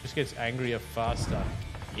 it just gets angrier faster.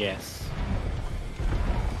 Yes.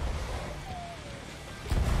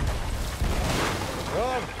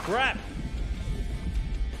 Oh crap!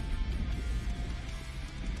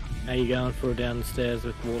 How you going for down the stairs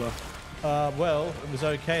with water? Well, it was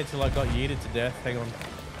okay until I got yeeted to death. Hang on.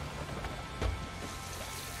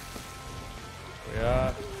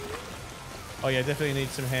 Yeah. Oh yeah, definitely need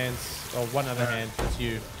some hands. Oh, one other hand. That's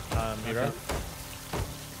you, hero. Okay.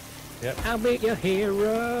 Yep. I'll be your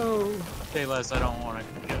hero. Say less. I don't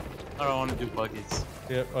want to do buckets.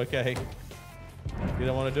 Yep. Okay. You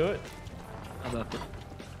don't want to do it? How about it?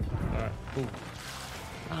 All right. Cool.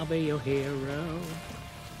 I'll be your hero.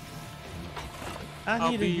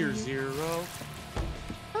 I'll be your zero.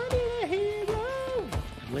 I need a hero.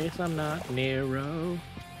 At least I'm not Nero.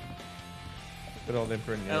 Good old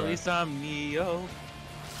Emperor Nero. At least I'm Neo.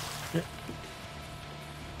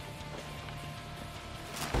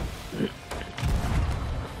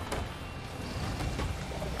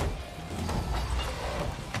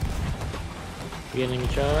 Beginning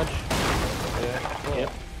charge. Yeah.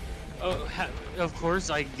 Yep. Oh, of course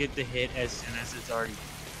I get the hit as soon as it's already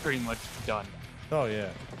pretty much done. Oh yeah.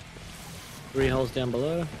 3 holes down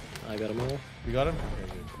below. I got them all. You got him?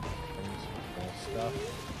 Okay, good. More stuff.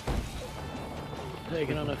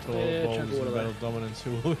 Taking on a Tall fair balls chunk of and water. battle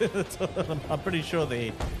dominance. I'm pretty sure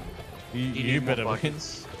you need more better win.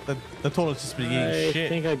 buckets. The tallest just been eating I shit.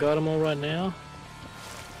 think I got them all right now.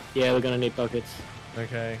 Yeah, we're gonna need buckets.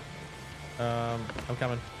 Okay. I'm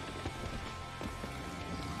coming.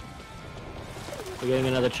 We're getting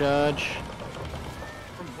another charge.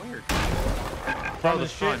 From where? From Oh, the the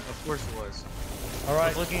front. ship. Of course it was. All I right.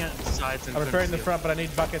 was looking at the sides and I'm couldn't repairing the see front, but I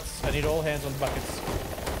need buckets. I need all hands on buckets. it.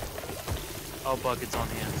 Oh, buckets on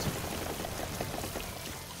the ends.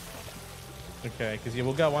 Okay, because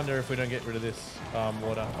we'll go under if we don't get rid of this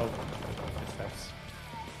water. Oh, that's.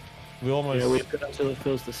 We almost. Yeah, we've got until it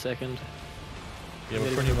fills the second. Yeah, we're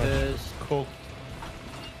Ready pretty for much repairs. cooked.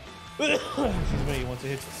 Excuse me. Once it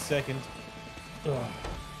hits the second. Ugh.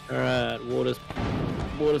 Alright, water's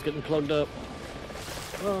getting clogged up.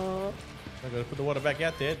 Oh. I gotta put the water back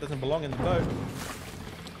out there. It doesn't belong in the boat.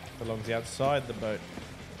 It belongs outside the boat.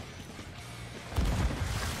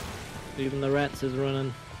 Even the rats is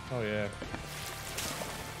running. Oh yeah.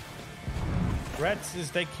 Rats is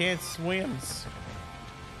they can't swim.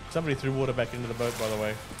 Somebody threw water back into the boat, by the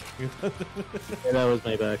way. Yeah, that was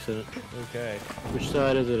me by accident. Okay. Which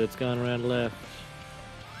side is it? It's going around left.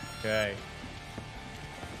 Okay.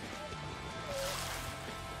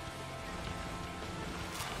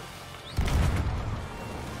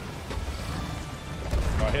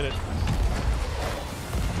 Oh, I hit it.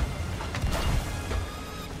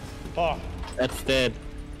 Oh, That's dead.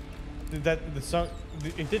 did that the song?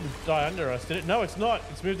 It didn't die under us, did it? No, it's not.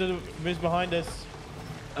 It's moved behind us.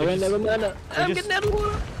 Okay, just- never mind. I'm just- getting out of the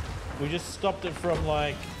water. We just stopped it from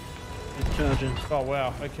like. It's charging. Oh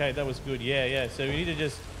wow. Okay, that was good. Yeah, yeah. So we need to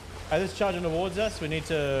just, as it's charging towards us, we need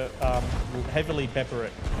to heavily pepper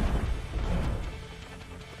it.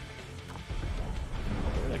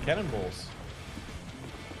 Where are the cannonballs?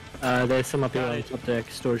 There's some up here Got on it. top deck.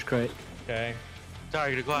 Storage crate. Okay.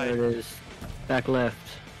 Sorry to go There it ahead. is. Back left.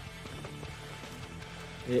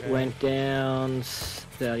 It Okay. went down.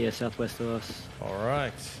 Yeah, southwest of us. All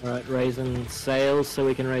right. Alright, raising sails so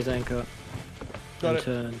we can raise anchor. Got and it.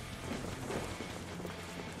 turn.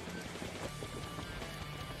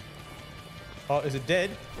 Oh, is it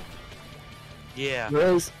dead? Yeah,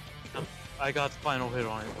 Raise. I got the final hit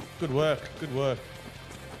on it. Good work. Good work.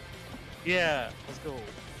 Yeah, let's go.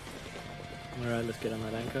 Alright, let's get on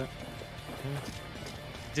that anchor.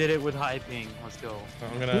 Did it with high ping. Let's go.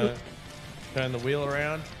 I'm gonna turn the wheel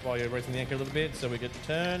around while you're raising the anchor a little bit, so we get to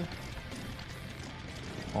turn.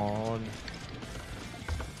 On.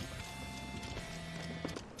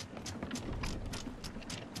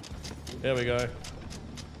 There we go.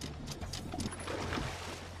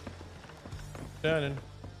 Turning.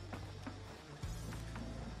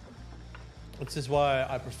 This is why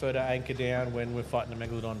I prefer to anchor down when we're fighting a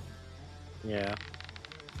megalodon. Yeah.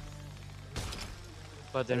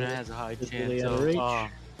 But then it has a high It's chance really out of of, reach.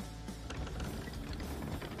 like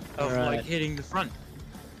Alright. hitting the front.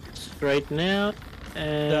 Straighten out.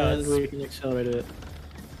 And Does. we can accelerate it.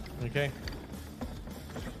 Okay.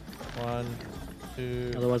 1,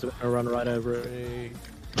 2, Otherwise, we're gonna run right over it.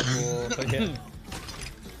 3, 4. Okay.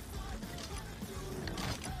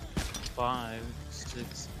 5,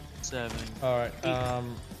 6, 7. All right.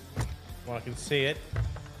 Well, I can see it.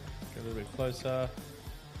 Get a little bit closer.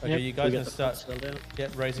 Okay, Yep, you we guys got gonna the start. front sail down.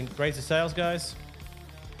 Get raise the sails, guys.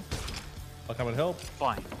 I'll come and help.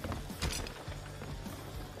 Fine.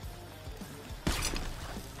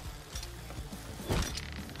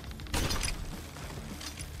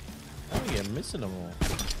 Oh, you're missing them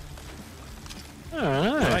all.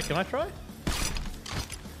 Alright. Can I try?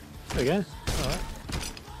 There we go. All right.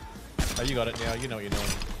 Oh, you got it now. You know what you're doing.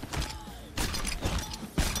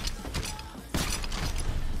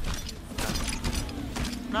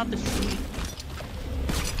 Not the sheet.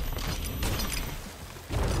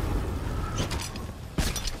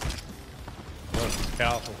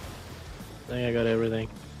 Powerful. I think I got everything.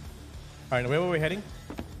 All right, now where were we heading?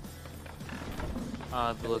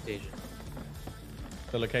 The location.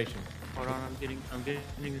 The location. Hold on, I'm getting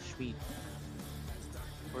a Schmeat.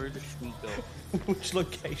 Where did the Schmeat go? Which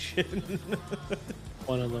location?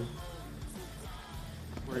 One of them.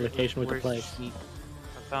 The location with the where's place. Schmeat?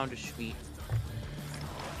 I found a Schmeat.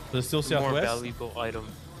 There's still More southwest. valuable item.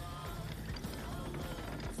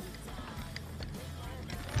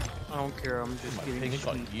 I don't care. I'm just My getting a thing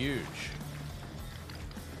got Schmeat. huge.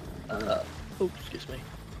 Oh, excuse me.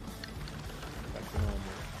 Back to normal.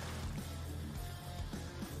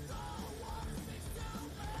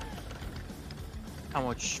 How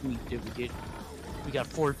much Schmeat did we get? We got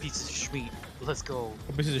 4 pieces of Schmeat. Let's go.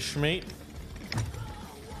 What piece of Schmeat?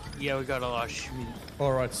 Yeah, we got a lot of Schmeat.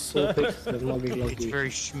 All right, Four so pieces of Moggy It's Loki. very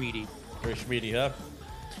Schmeaty. very Schmeaty, huh?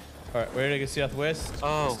 All right, we're gonna go southwest.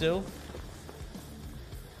 Oh. Still.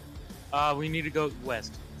 We need to go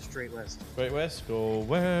west. Straight west. Straight west. Go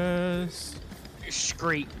west.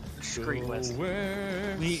 Straight Go west.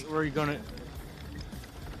 west. We're gonna.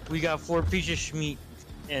 We got 4 pieces of Schmeat,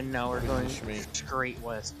 and now we're going Schmeat. straight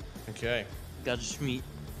west. Okay. Got the Schmeat.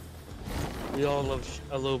 We all love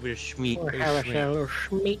a little bit of Schmeat. Or have a little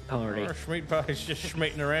Schmeat party. Our Schmeat party's just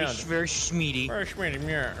schmeating around. It's very Schmeaty. Very Schmeaty,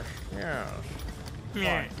 yes. Yes.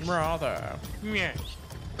 Yes. Brother. Yes.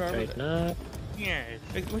 Straighten up. Yes.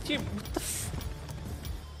 What the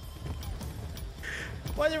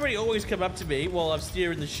Why does everybody always come up to me while I'm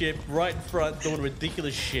steering the ship right in front doing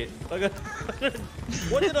ridiculous shit? Like,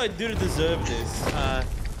 what did I do to deserve this?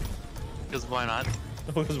 Because why not?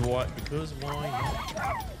 Because why? Because why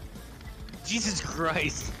not? Jesus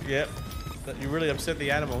Christ. Yep. You really upset the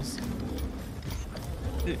animals.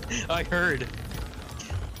 I heard.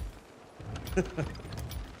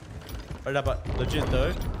 Right up, but legit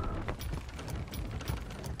though.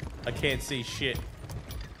 I can't see shit.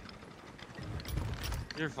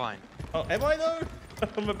 You're fine. Oh, am I though?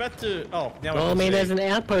 I'm about to. Oh, now Well, I can mean, see. there's an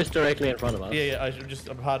outpost directly in front of us. Yeah,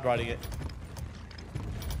 I'm hard riding it.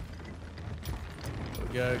 There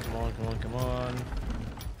we go. Come on, come on, come on.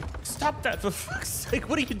 Stop that for fuck's sake!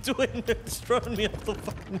 What are you doing? It's throwing me off the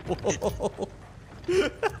fucking wall.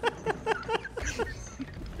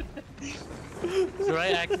 Should I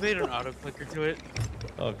activate an auto clicker to it?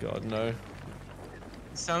 Oh god, no.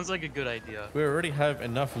 Sounds like a good idea. We already have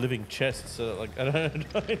enough living chests, so like I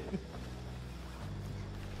don't know.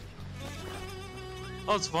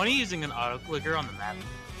 Oh, it's funny using an auto clicker on the map.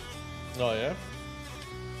 Oh yeah.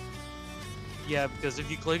 Yeah, because if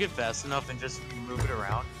you click it fast enough and just move it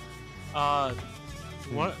around,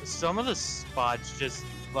 some of the spots just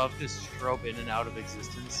love to strobe in and out of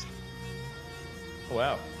existence. Oh,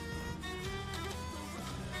 wow.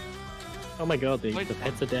 Oh my god, the Wait,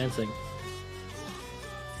 pets are dancing.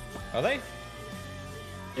 Are they?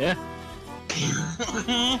 Yeah.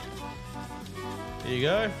 Here you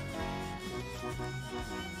go.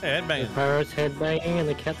 Hey, The headbanging. parrot's headbanging and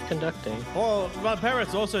the cat's conducting. Well, my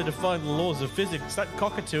parrots also define the laws of physics. That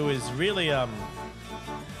cockatoo is really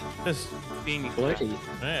just Being Flirty.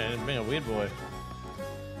 yeah, being a weird boy.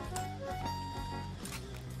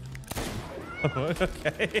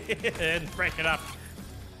 Okay, and break it up.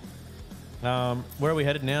 Where are we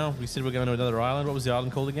headed now? We said we're going to another island. What was the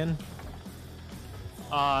island called again?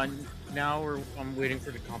 now I'm waiting for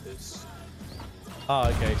the compass. Oh,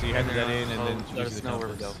 okay. So you handed that in, and I'll then let use us the know where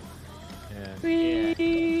we compass. go. Yeah.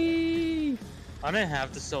 Whee! I'm gonna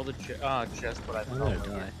have to sell the chest, but I I'm gonna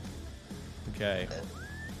die. Okay.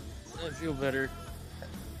 I feel better.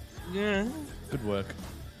 Yeah. Good work.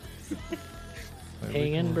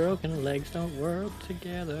 King and broken legs don't work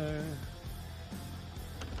together.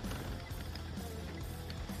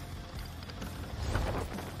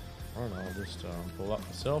 Alright, I'll just pull up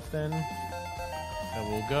myself then. And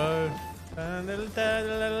we'll go.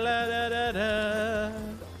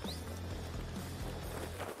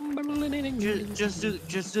 Just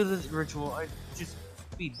do the ritual. Just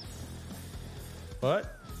speed.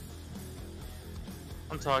 What?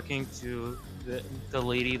 I'm talking to the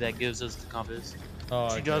lady that gives us the compass. Oh,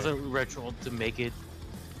 She okay. does a ritual to make it,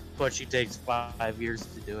 but she takes 5 years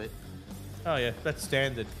to do it. Oh yeah, that's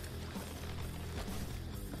standard.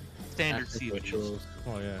 Standard Active sea rituals.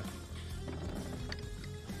 Oh yeah.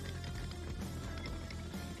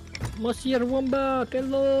 Monsieur Wombat,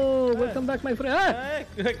 hello! Welcome back, my friend. Ah!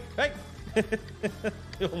 Hey, hey, hey.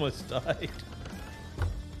 You almost died.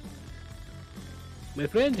 My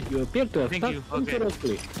friend, you appear to have Thank stopped you, okay.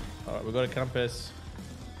 incorrectly. Alright, we got a compass.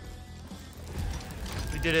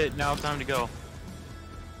 We did it. Now time to go.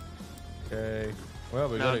 Okay. Well,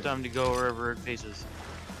 we Now got it. time to go wherever it faces.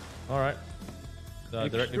 Alright.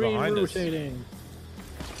 Directly Extreme behind us. rotating.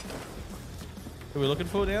 Who are we looking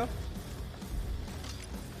for now?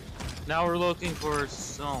 Now we're looking for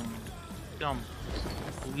some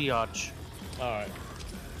Leoch. Alright.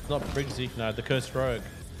 Not Briggsy, no, the Cursed Rogue.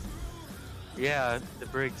 Yeah, the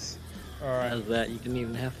Briggs. Alright. How's that? You didn't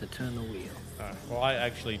even have to turn the wheel. Alright. Well, I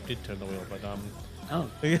actually did turn the wheel, but Oh.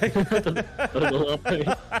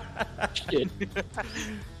 Shit.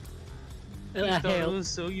 And I I thought it helped. was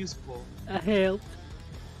so useful. I helped.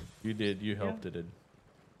 You did. You helped it.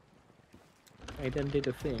 I done did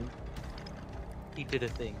a thing. He did a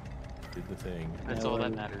thing. Did the thing. That's Now all that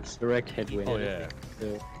I'm matters. Direct headwind. Oh yeah.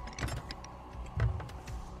 So,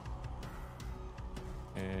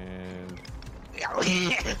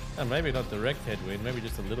 And maybe not direct headwind, maybe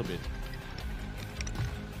just a little bit.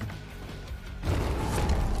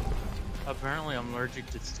 Apparently, I'm allergic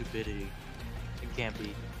to stupidity. It can't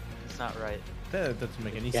be. It's not right. That doesn't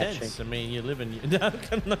make any Catching. sense. I mean, you live in. No,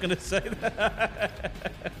 I'm not going to say that.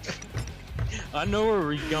 I know where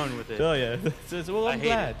we're going with it. Oh yeah. Well, I I'm hate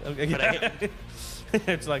glad. it, Okay. but I hate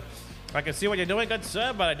It's like, I can see what you're doing, good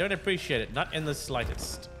sir, but I don't appreciate it. Not in the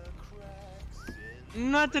slightest.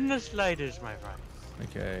 Not in the slightest, my friend.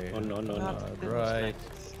 Okay. Oh, no. Not in the Right.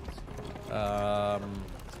 slightest.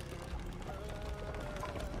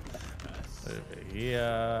 Over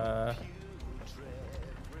here.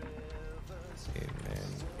 And then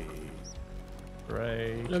the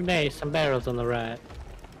right. Look, there's some barrels on the right.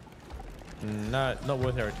 Not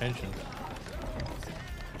worth our attention.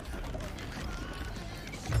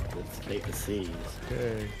 Let's take the seas.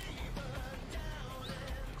 Okay.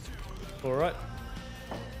 All right.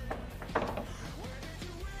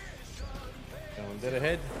 Going dead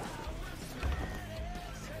ahead.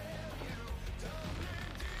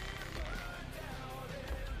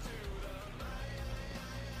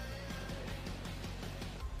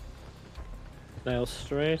 Sail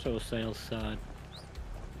straight or sail side?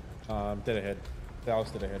 Dead ahead. Dallas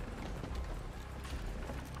dead ahead.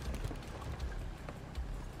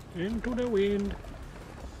 Into the wind.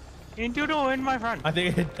 Into the wind, my friend. I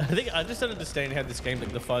think I just don't understand how this game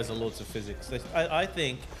like defies the laws of physics. I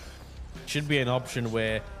think it should be an option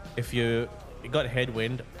where if you got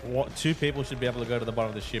headwind, two people should be able to go to the bottom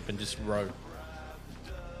of the ship and just row.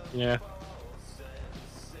 Yeah.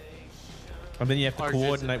 And then you have to Or just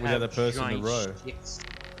coordinate with the have other person to giant row. sticks.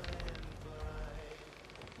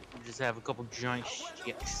 Just have a couple giant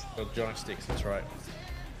sticks. Giant sticks, that's right.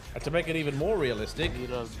 And to make it even more realistic, We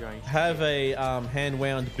love giant have a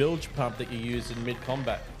hand-wound bilge pump that you use in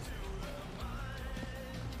mid-combat.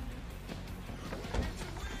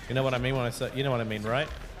 You know what I mean when I say, you know what I mean, right?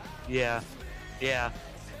 Yeah. Yeah.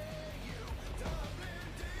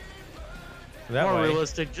 That More way,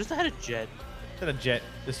 realistic. Just add a jet. instead of jet,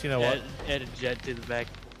 just you know what? Add a jet to the back.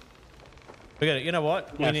 We got it. You know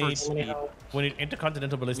what? Yeah, we for need speed.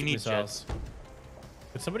 intercontinental ballistic need missiles.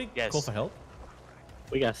 Could somebody Yes. call for help?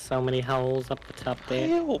 We got so many holes up the top there.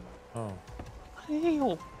 Help! Oh,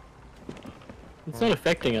 Help! It's not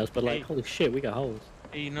affecting us, but like, Hey. holy shit, we got holes.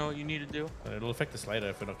 Hey, you know what you need to do? it'll affect us later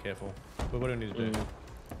if we're not careful. But what do we need to do?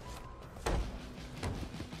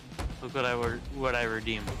 Look what I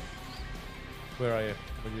redeemed. Where are you?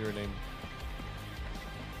 What did you rename?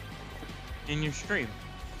 In your stream.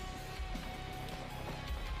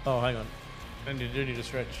 Oh, hang on. I do need to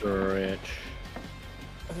stretch. Stretch.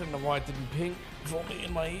 I don't know why it didn't ping for me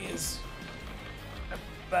in my ears at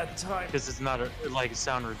that time. Because it's not like a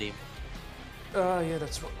sound redeem. Oh, yeah,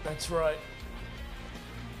 that's right.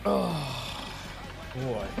 Oh,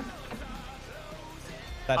 boy.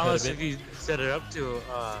 That hurt Unless a if bit. you set it up to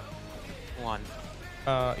one.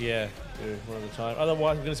 Yeah, do one at a time.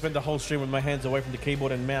 Otherwise, I'm going to spend the whole stream with my hands away from the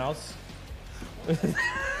keyboard and mouse.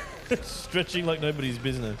 Stretching like nobody's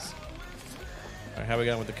business. Alright, how are we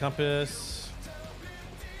going with the compass?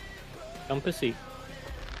 Compassy.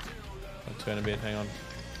 I'll turn a bit, hang on.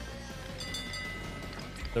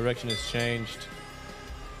 Direction has changed.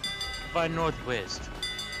 By northwest.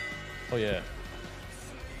 Oh yeah.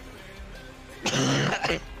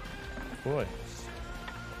 Boy.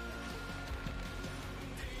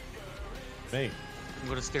 Me. I'm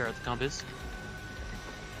gonna stare at the compass.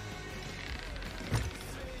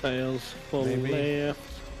 Sails full Maybe. left.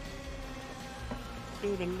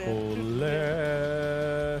 To the left. Pull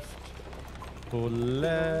left. Pull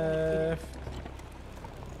left.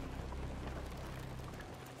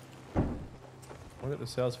 What at the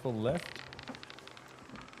sails full left?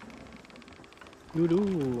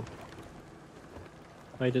 Doo-doo.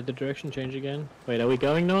 Wait, did the direction change again? Wait, are we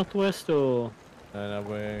going northwest or? No,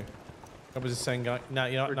 we're. I was just saying, no,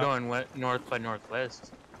 you know, We're no, going north by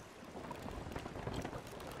northwest.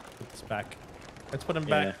 it's back. Let's put him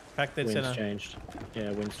Yeah, back dead Wind's center. changed.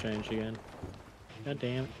 Yeah, wind's changed again. God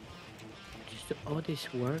damn. Just all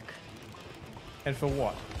this work. And for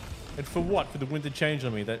what? And for what? For the wind to change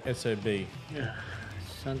on me, that SOB.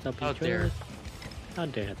 Sons up How dare. How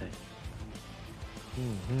dare they?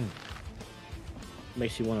 Mm-hmm.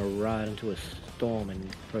 Makes you want to ride into a storm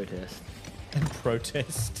and protest. And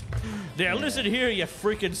protest. Now listen here, you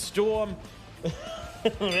freaking storm.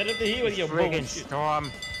 Right up to here with your Friggin' bullshit.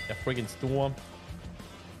 storm. You freaking storm.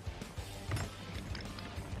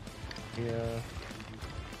 Yeah.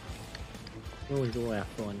 Always go have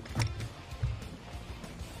fun.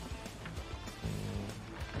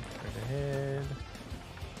 Straight ahead.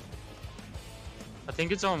 I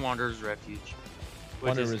think it's on Wanderer's Refuge, which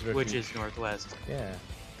Wanderer's is northwest. Yeah.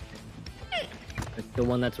 Like the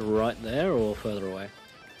one that's right there or further away?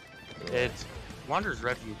 It's Wanderer's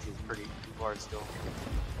Refuge is pretty far still.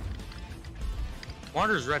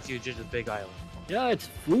 Wanderer's Refuge is a big island. Yeah, it's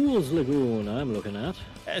Fool's Lagoon I'm looking at.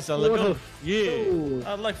 It's a lagoon. Yeah.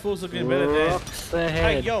 I like Fool's looking better than. Rocks Hey,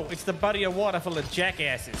 ahead. yo, it's the body of water full of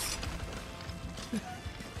jackasses.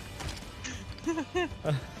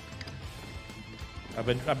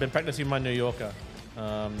 I've been practicing my New Yorker.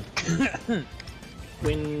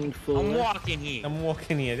 Wind full. I'm walking here. I'm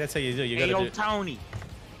walking here. That's how you do. You Hey, gotta yo, do. Tony.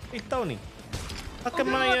 Hey, Tony. How come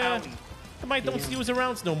how come I don't see you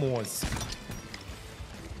around no more?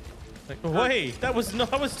 Like, wait, that was no.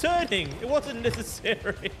 I was turning. It wasn't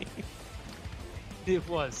necessary. It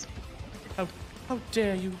was. How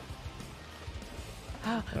dare you?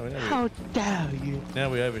 How How dare you? Now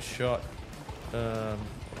we overshot.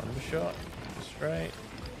 Undershot. Straight.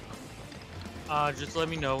 Just let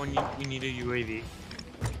me know when you need a UAV.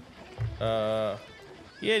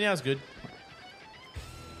 Yeah, now it's good.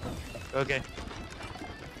 Okay.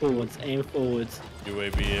 Forwards, aim forwards.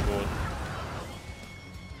 UAV airborne.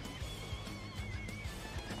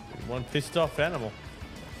 One pissed off animal.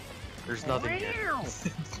 There's nothing here.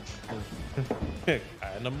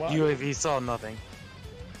 Animal. UAV saw nothing.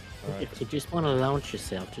 Alright. If you just want to launch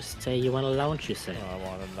yourself, just say you want to launch yourself. I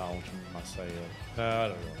want to launch myself. No, I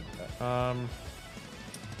don't want that.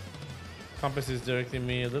 Compass is directing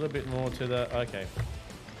me a little bit more to the. Okay.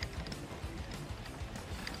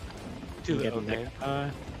 To the Get okay.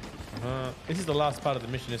 back. This is the last part of the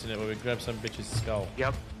mission, isn't it? Where we grab some bitch's skull.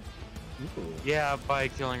 Yep. Ooh. Yeah, by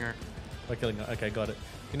killing her. By killing her. Okay, got it.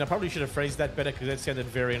 You know, I probably should have phrased that better because that sounded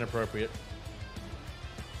very inappropriate.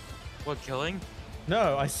 What, killing?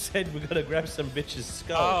 No, I said we gotta grab some bitch's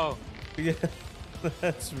skull. Oh, Yeah,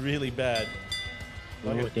 that's really bad.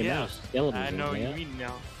 Oh, the yeah. amount of skeletons I in know what there. you mean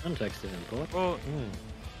now. Context is important. Well,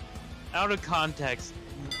 out of context,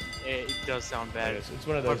 it does sound bad. Yeah, it's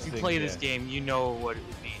one of But those if you things, play this yeah. game, you know what it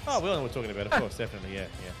means. Oh, we know what we're talking about, of course, definitely, yeah.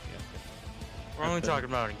 We're only talking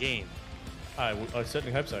about a game. I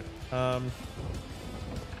certainly hope so.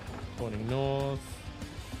 Pointing north.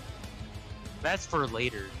 That's for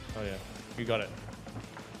later. Oh yeah, you got it.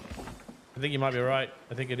 I think you might be right.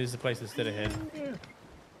 I think it is the place that's dead ahead.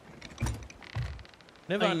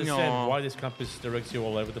 Never I understand know. why this compass directs you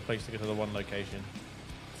all over the place to get to the one location.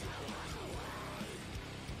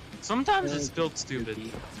 Sometimes it's built stupid.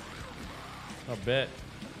 I bet.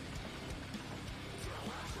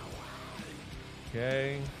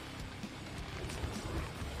 Okay.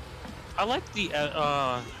 I like the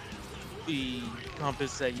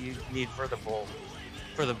compass that you need for the bowl,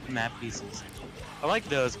 for the map pieces. I like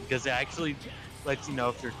those because it actually lets you know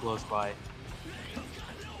if you're close by.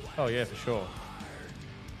 Oh yeah, for sure.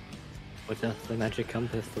 What's that? The magic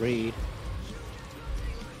compass 3.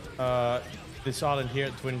 This island here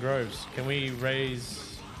at Twin Groves. Can we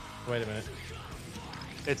raise? Wait a minute.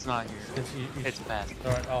 It's not here. It's past.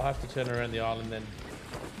 All right, I'll have to turn around the island then.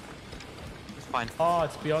 It's fine. Oh,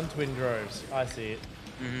 it's beyond Twin Groves. I see it.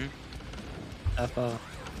 Mm-hmm. How far?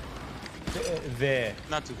 There.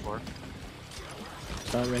 Not too far.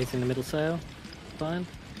 Start raising the middle sail. Fine.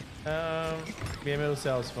 Yeah, middle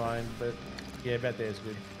sail's fine, but yeah, about there is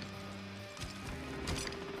good.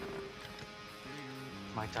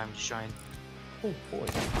 My time to shine. Oh boy.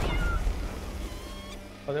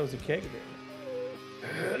 Oh, that was a keg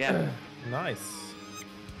there. Yeah. Nice.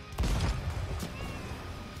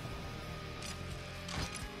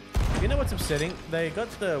 You know what's upsetting? They got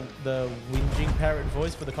the whinging parrot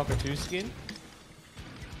voice for the cockatoo skin,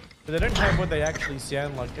 but they don't have what they actually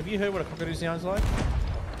sound like. Have you heard what a cockatoo sounds like?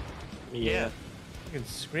 Yeah. Fucking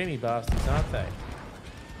screamy bastards, aren't they?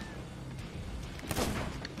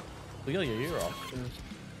 Wheel your ear off.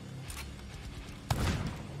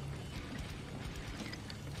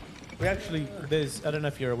 We actually, I don't know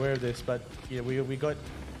if you're aware of this, but yeah, we got,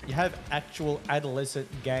 you have actual adolescent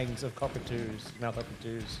gangs of cockatoos, male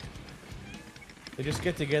cockatoos. They just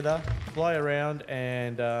get together, fly around,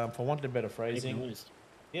 and for want of better phrasing,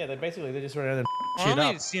 yeah, they just run around and I shit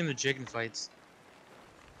only up. seen the chicken fights,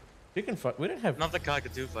 Chicken fight? We don't have. not the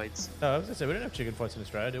cockatoo fights. No, I was gonna say we don't have chicken fights in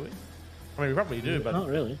Australia, do we? I mean, we probably do, but Not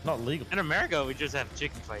really. not legal. In America, we just have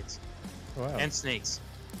chicken fights Wow. and snakes.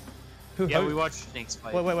 Who Yeah, ho- we watch snakes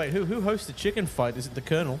fight. Wait. Who hosts the chicken fight? Is it the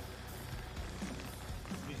Colonel?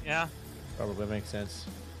 Yeah. Probably makes sense.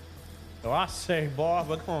 So I say, boy,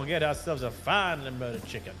 we're gonna get ourselves a fine murdered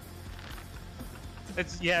chicken.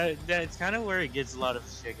 That's kind of where it gets a lot of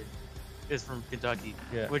chicken. Is from Kentucky,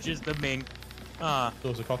 Yeah. which is the main There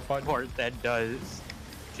was a cockfight. part that does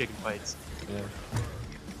chicken fights. Yeah.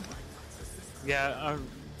 Yeah,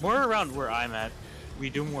 more around where I'm at, we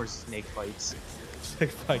do more snake fights.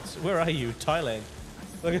 Snake fights. Where are you? Thailand.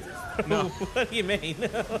 Look at No. What do you mean?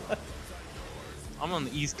 I'm on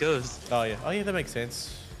the East Coast. Oh yeah. Oh yeah, that makes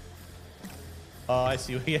sense. Oh, I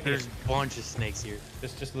see. Yeah, There's a bunch of snakes here.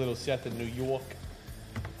 just a little south of New York.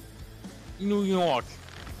 New York.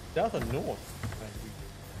 South or north?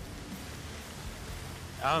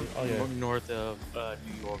 I'm Oh, yeah. north of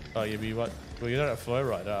New York. Oh, you'd be what? Well, you're not at flow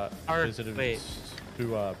right. Or, Is it wait.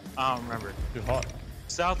 too I don't remember. too hot?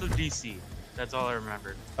 South of DC. That's all I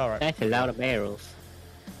remember. All right. That's a lot of barrels.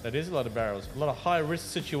 That is a lot of barrels. A lot of high risk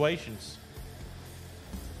situations.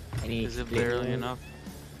 Is it barely enough?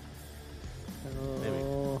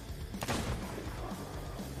 Oh,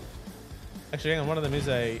 Actually, hang on. One of them is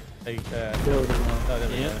a building oh, there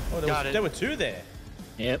we Yep. go. Oh, Got it. there were two there.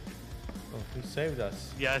 Yep. Oh, who saved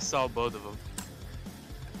us? Yeah, I saw both of them.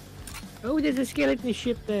 Oh, there's a skeleton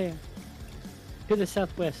ship there. To the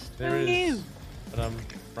southwest. There is. But I'm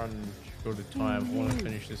running short of time. I want to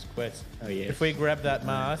finish this quest. Oh yeah. If we grab that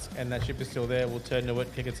mask and that ship is still there, we'll turn to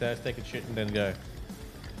it, kick its ass, take its shit, and then go.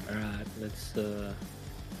 Alright, let's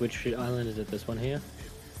which island is it? This one here?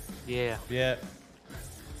 Yeah. Yeah.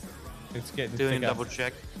 It's getting Doing a thicker. double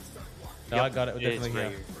check. No, I got it. We're It's definitely right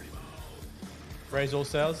here. here. Raise all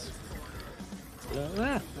sails.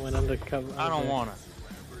 Went undercover. I don't okay. wanna.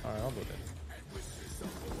 Alright, I'll do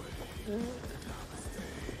that.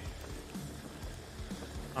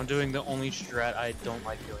 I'm doing the only strat I don't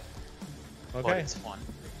like doing. But Okay. it's fun.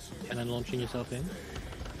 And then launching yourself in.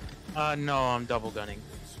 No, I'm double gunning.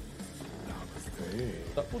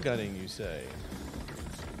 Double gunning, you say?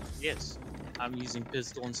 Yes. I'm using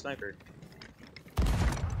pistol and sniper.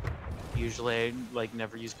 Usually I like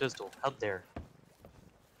never use pistol. Out there.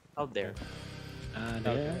 Out there.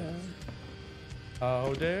 Yeah.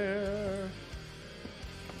 Oh dear.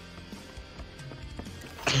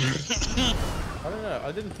 I don't know.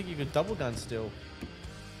 I didn't think you could double gun still.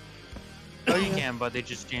 Oh, you can, but they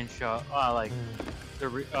just change shot. Like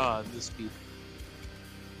the speed.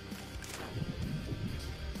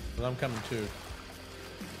 Well, I'm coming too.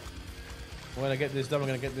 When I get this done, I'm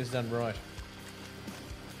gonna get this done right.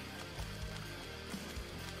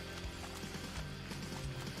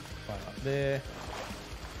 Right up there.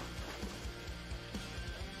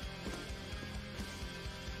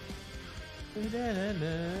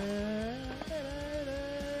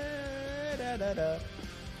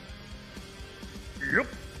 Yep.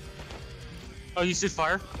 Oh, you said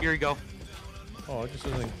fire? Here you go. Oh, it just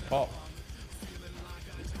doesn't pop.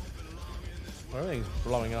 Everything's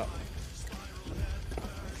blowing up.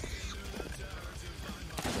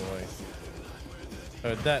 Boy.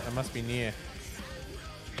 Heard that. I must be near.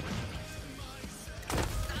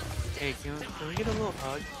 Hey, can we get a little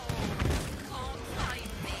hug?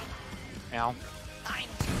 Ow.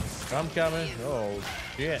 I'm coming. Oh,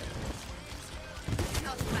 shit.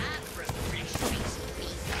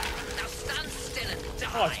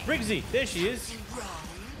 Oh, it's Briggsy. There she is.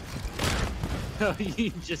 You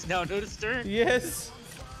just now noticed her? Yes.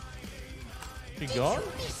 She gone?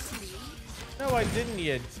 No, I didn't,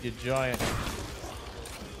 you giant.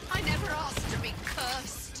 I never asked to be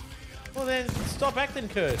cursed. Well then, stop acting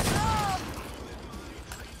cursed. Oh,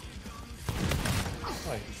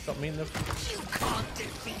 Oh, stop me in the... you can't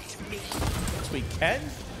defeat me. Yes, we can.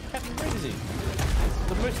 Captain Briggsy.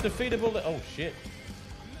 The most defeatable... Oh, shit.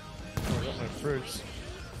 Oh, I got my fruits.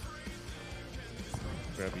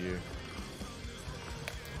 Grab you.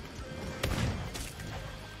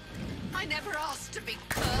 I never asked to be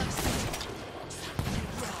cursed.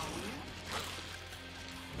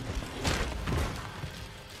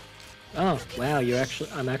 Oh wow,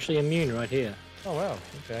 I'm actually immune right here. Oh, wow.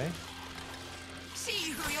 Okay.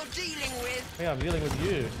 See who you're dealing with. Yeah, I'm dealing with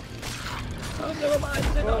you. Oh, never mind.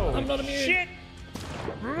 Whoa, I'm not immune. Shit!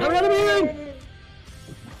 I'm not immune.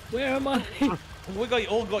 Where am I? We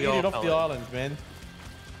all got Yo, yeeted off the fella. island, man.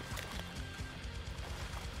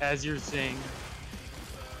 As you're saying,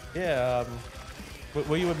 Yeah,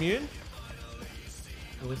 Were you immune?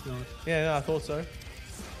 I was not. Yeah, no, I thought so.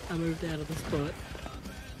 I moved out of the spot.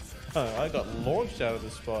 Oh, I got launched out of the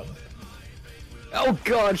spot. Oh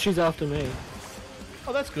god, she's after me.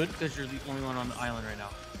 Oh, that's good. Because you're the only one on the island right now.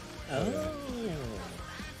 Oh.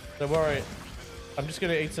 Don't worry. I'm just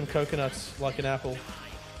gonna eat some coconuts like an apple.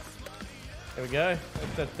 There we go.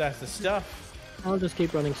 That's the stuff. I'll just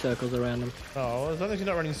keep running circles around them. Oh, well, as long as you're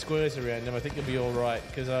not running squares around them, I think you'll be all right.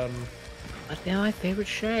 Because That's now my favorite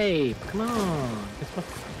shape. Come on.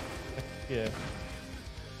 yeah.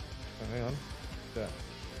 Oh, hang on. What's that?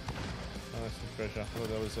 Oh, that's some treasure. I thought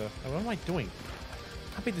that was oh, what am I doing?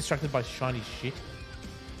 I've been distracted by shiny shit.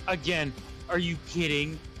 Again, are you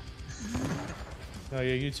kidding? Oh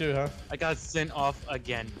yeah, you too, huh? I got sent off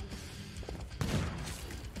again.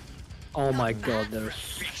 Oh my god, there's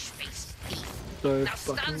so Now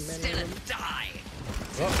fucking stand many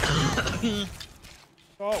still of them. and die.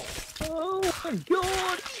 Oh. Oh my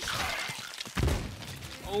god!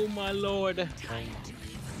 Oh my lord. Time to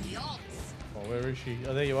even the odds. Oh, where is she?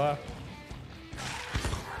 Oh, there you are.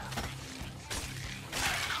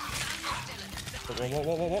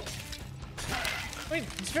 What? I mean,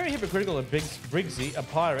 it's very hypocritical that Briggsy, a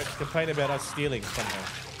pirate, complained about us stealing somehow.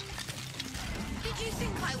 Did you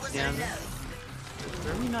think I was Yeah. alone?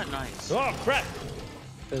 Really not nice. Oh, crap!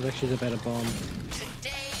 Feels like she's about a bomb.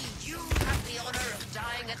 Today you have the honor of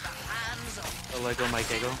dying at the hands of A Lego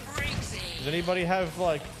Mike Ego. Briggsy. Does anybody have,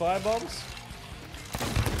 like, fire bombs?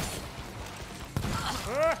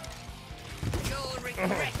 Ah, You'll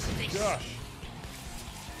regret this. gosh.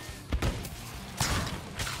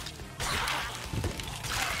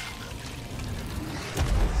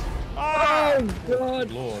 Oh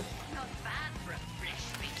god! Lord. Not bad for a British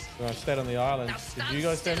beast. So I stayed on the island. Now Did stand you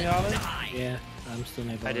guys stay on the still and island? die. Yeah, I'm still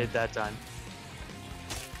nearby. I did that time.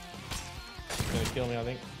 She's gonna kill me, I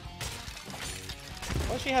think.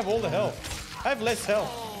 Why does she have all the health? I have less health.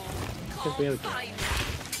 Could be okay. Find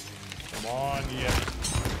Come on, yeah.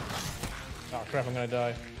 Oh crap, I'm gonna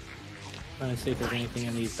die. Trying to see if there's anything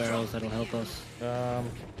in these barrels that'll help us.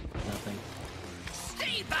 Nothing.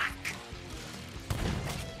 Stay back.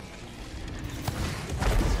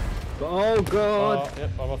 Oh god! Oh, yep,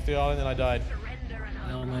 I'm off the island and I died. Surrender and I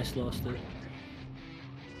I'll almost lost it.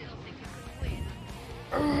 still think you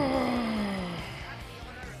can win.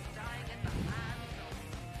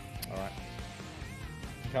 Alright.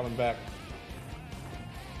 I'm coming back.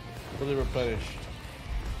 Fully replenished.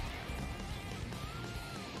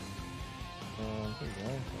 There we go.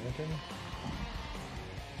 Lantern.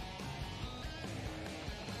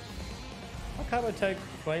 How come I take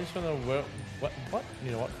flames from the world? What?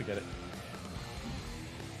 You know what? Forget it.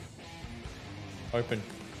 Open.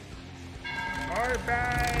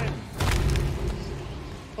 Open!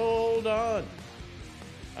 Hold on.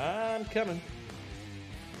 I'm coming.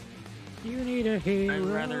 You need a hero. I'd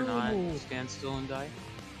rather not stand still and die.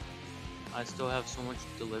 I still have so much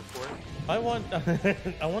to live for. I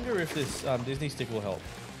wonder if this Disney stick will help.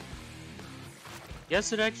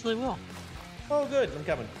 Yes, it actually will. Oh, good. I'm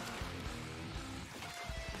coming.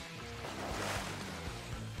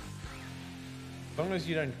 As long as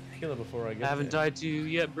you don't kill her before I get I haven't there. died to you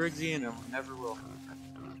yet, Briggsy, and I never will.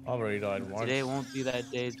 I've already died once. Today won't be that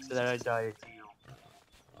day that I die to you.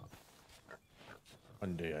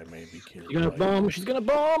 One day I may be killed. She's gonna by bomb! She's gonna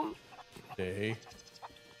bomb! Day.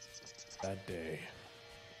 That day.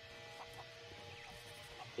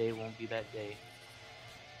 Today won't be that day.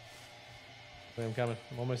 I'm coming.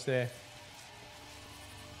 I'm almost there.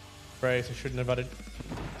 Brace, I shouldn't have uttered.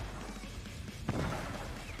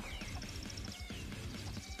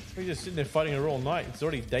 We're just sitting there fighting her all night. It's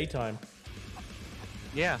already daytime.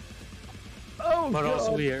 Yeah. Oh But god!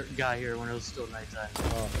 also we got here when it was still nighttime.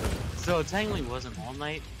 Oh, So it technically wasn't all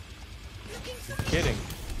night. kidding.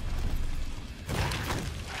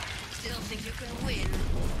 Still think you can win.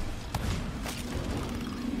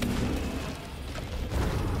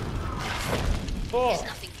 It's Oh,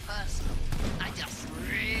 nothing personal. I just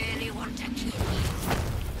really want to kill you.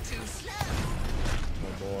 Too slow.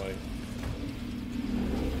 oh boy.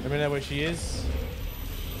 Let me know where she is.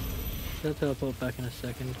 She'll teleport back in a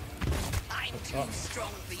second. I'm too strong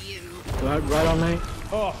for you. Right on me.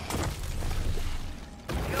 Oh,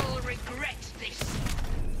 You'll regret this.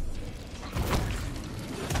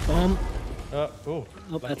 Bomb. oh.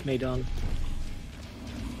 Oh, that's me done.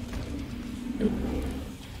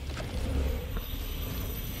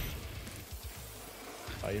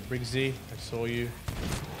 Are you Briggsy? I saw you.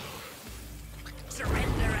 Surrender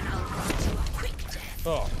and I'll grant you a quick death.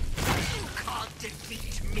 Oh, You can't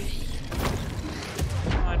defeat me.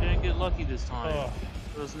 I didn't get lucky this time. oh.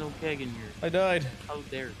 There was no keg in here. I died. How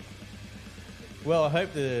dare. Well, I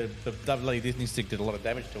hope the bloody Disney stick did a lot of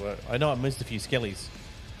damage to her. I know I missed a few skellies.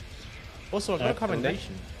 Also, I got a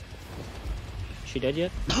commendation. She dead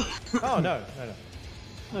yet? Oh, no.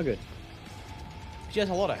 Oh, good. She has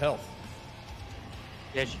a lot of health.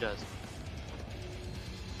 Yeah, she does.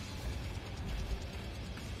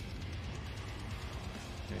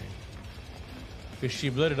 Because she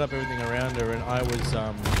blurted up everything around her, and I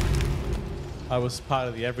was part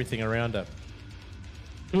of the everything around her.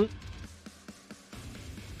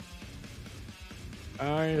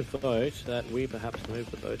 I vote that we perhaps move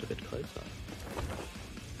the boat a bit closer.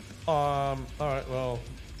 All right. Well,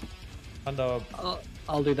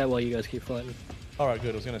 I'll do that while you guys keep fighting. All right,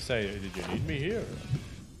 good. I was gonna say, did you need me here?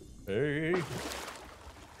 Hey.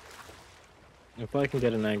 If I can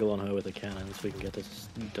get an angle on her with the cannons, we can get this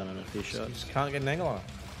done in a few shots. You just can't get an angle on her.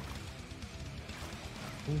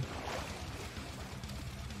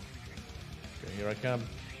 Okay, here I come.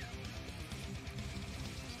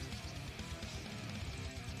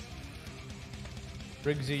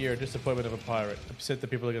 Briggsy, you're a disappointment of a pirate. Upset that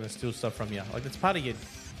people are going to steal stuff from you. Like, that's part of your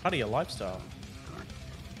lifestyle.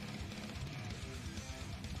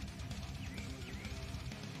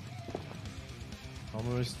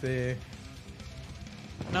 Almost there.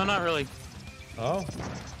 No, not really. Oh.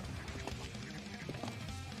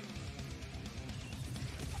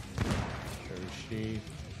 Where is she?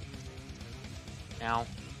 Now.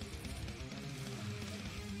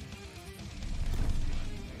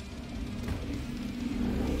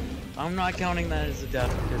 I'm not counting that as a death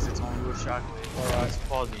because it's only with shockwave. Alright.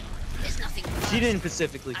 Pausing. There's nothing She didn't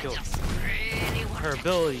specifically kill her. really Her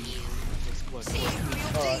ability is what See who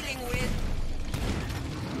you're dealing with.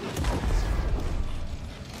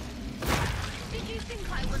 Did you think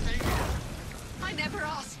I was alone? I never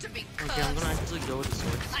asked to be cursed. Okay, I'm gonna actually go with the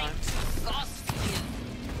sword this time. I lost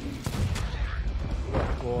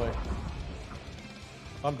you. Boy.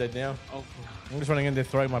 I'm dead now. Oh. I'm just running in there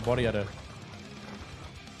throwing my body at her.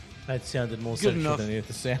 That sounded more Good sexual enough. than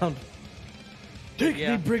the sound. Take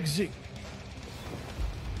Yeah. me, Briggsy!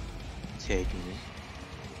 Take me.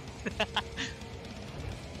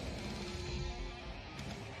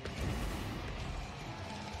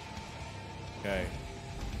 Okay.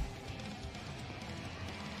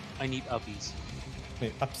 I need uppies.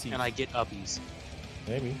 Hey, upsies. And I get uppies.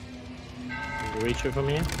 Maybe. Can you reach her from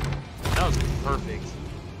here? That was perfect.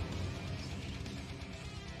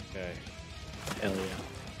 Okay. Hell yeah.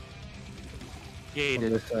 Yeah, you On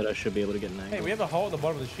did. this side, I should be able to get an angle. Hey, we have a hole at the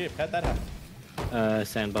bottom of the ship. How'd that happen?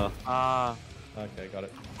 Sandbar. Okay, got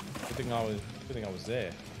it. Good thing I was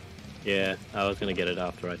there. Yeah, I was gonna get it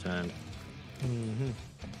after I turned. Mm-hmm.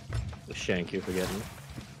 Shank you for getting it.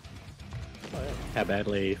 Oh, yeah. How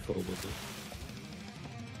badly full was it?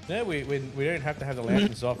 No, we don't have to have the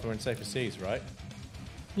lanterns off. We're in safer seas, right?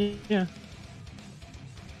 Yeah.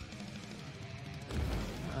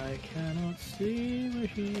 I cannot see where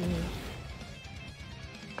she is.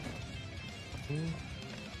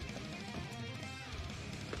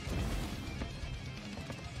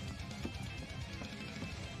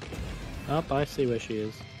 Up, I see where she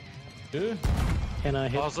is. Good. Can I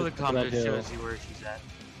hit Also, the top of that compass hill? shows you where she's at.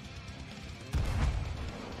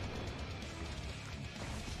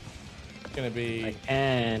 It's gonna be I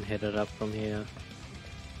can hit it up from here.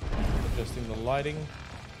 adjusting the lighting.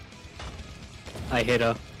 I hit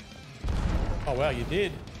her. Oh wow, you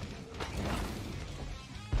did.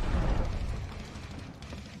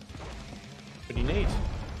 Pretty neat.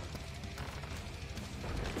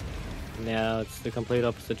 Now it's the complete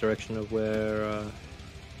opposite direction of where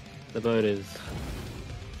the boat is.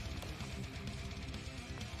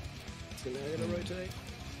 So now I'm gonna rotate.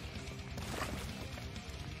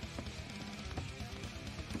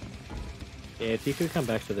 Yeah, if you could come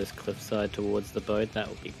back to this cliffside towards the boat, that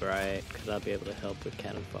would be great, because I'll be able to help with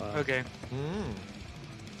cannon fire. Okay.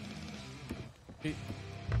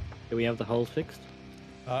 Do we have the holes fixed?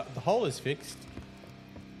 The hole is fixed.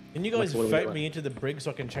 Can you guys What do we vote got? me into the brig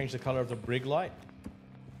so I can change the color of the brig light?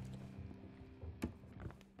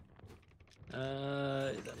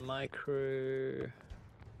 Is that my crew?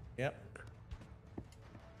 Yep.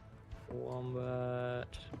 Wombat,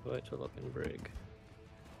 boat to lock and brig.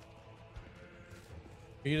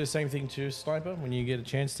 You do the same thing too, Sniper, when you get a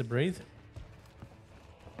chance to breathe?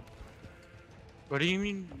 What do you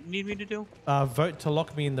need me to do? Vote to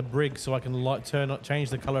lock me in the brig so I can change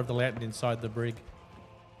the color of the lantern inside the brig.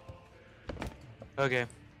 Okay.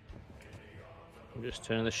 I'm just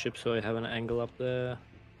turning the ship so I have an angle up there.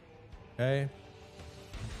 Okay.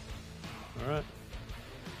 Alright.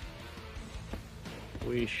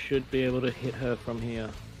 We should be able to hit her from here.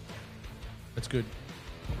 That's good.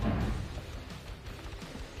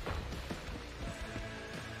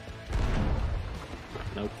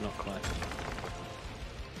 Nope, not quite.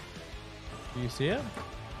 Do you see her?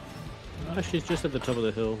 Oh, she's just at the top of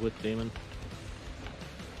the hill with Demon.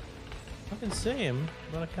 I can see him,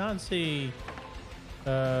 but I can't see.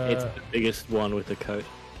 It's the biggest one with the coat.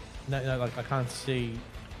 No, like I can't see.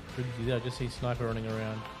 I just see Sniper running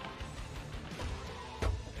around.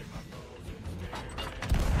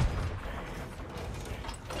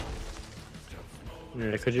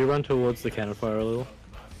 Yeah, could you run towards the cannon fire a little?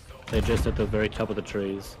 They're just at the very top of the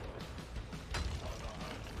trees.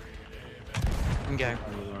 Okay.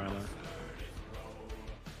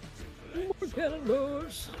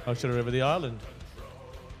 Cannonballs. I should have over the island.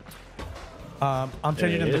 I'm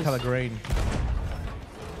changing them to color green.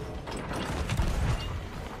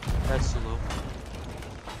 That's too low.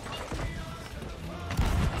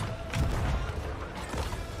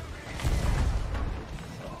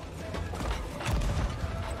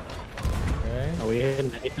 Okay. Are we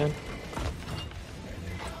hitting anything?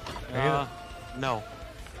 No.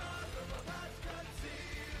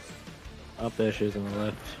 Up there, she's on the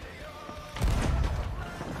left.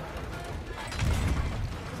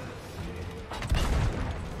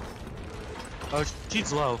 Oh,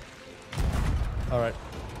 she's low. All right.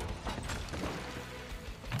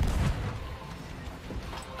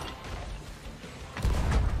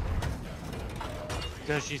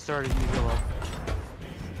 Because she started to heal up.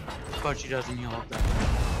 But she doesn't heal up that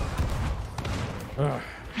much.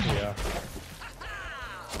 Yeah.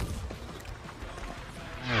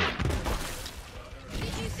 Did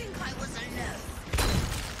you think I was alone?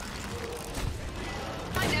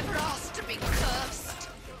 I never asked to be cursed.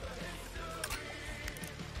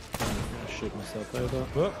 Shoot myself over.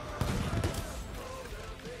 Whoop.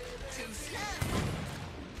 Too slow.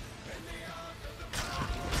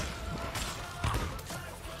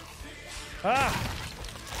 Ah!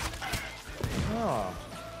 Oh.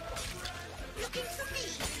 Looking for me.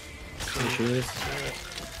 There she is.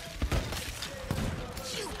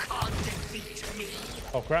 You can't defeat me.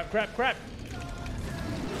 Oh crap!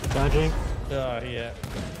 Dodging. Oh yeah.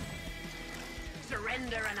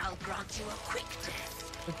 Surrender and I'll grant you a quick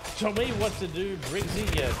death. Tell me what to do, Briggsy,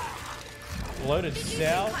 you loaded Did you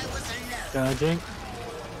sow. think I was alone? Dodging.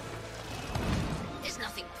 It's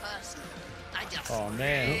nothing personal. I just Oh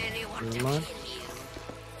man. really want to Never kill mind. you.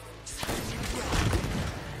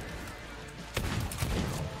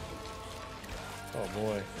 Oh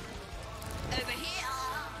boy. Over here.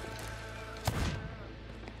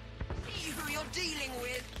 See who you're dealing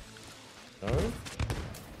with. No.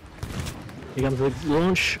 Here comes the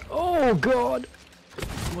launch. Oh god!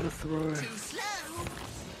 What a throw. Too slow.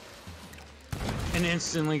 And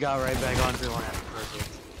instantly got right back onto the one after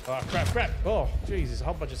perfect. Oh crap! Oh Jesus! A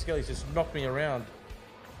whole bunch of skellies just knocked me around.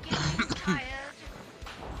 Getting tired.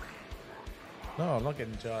 No, I'm not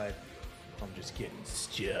getting tired. I'm just getting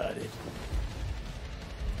started.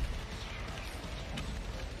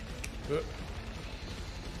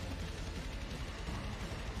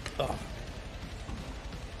 Oh.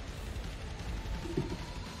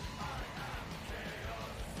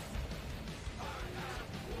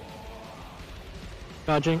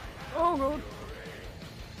 Dodging. Oh god.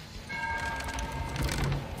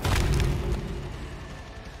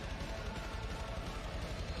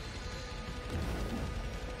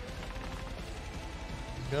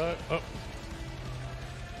 Go. Oh.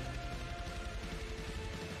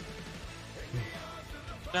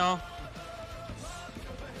 No.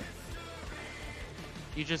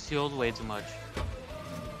 You just healed way too much.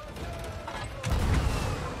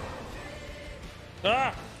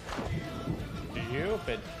 Ah!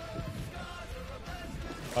 Stupid.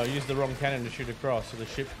 I used the wrong cannon to shoot across, so the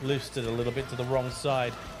ship lifted a little bit to the wrong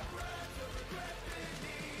side.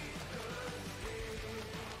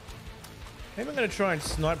 Maybe I'm going to try and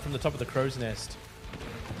snipe from the top of the crow's nest.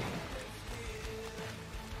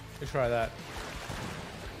 Let's try that.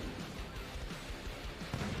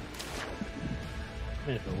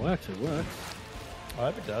 If it works, it works. I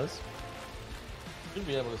hope it does. Should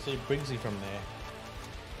be able to see Briggsy from there.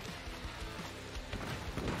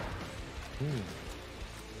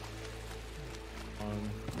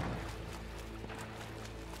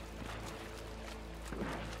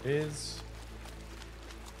 Is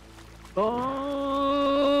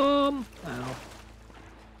Bomb! Ow.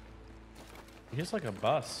 Here's like a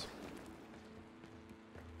bus.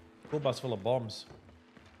 Full bus full of bombs.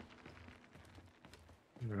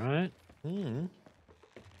 Right.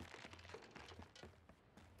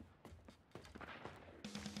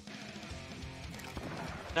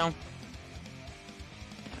 No.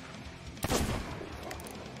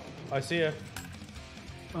 I see her.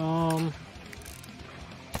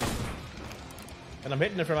 And I'm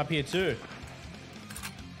hitting her from up here too.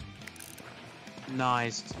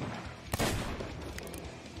 Nice.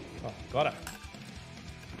 Oh, got her.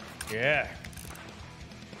 Yeah.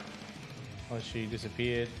 Oh, she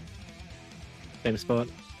disappeared. Same spot.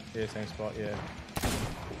 Yeah, same spot, yeah.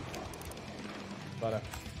 Got her.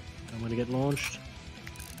 I'm gonna get launched.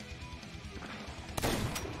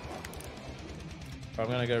 I'm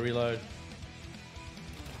gonna go reload.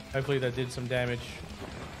 Hopefully that did some damage.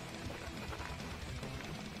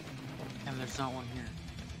 And there's not one here.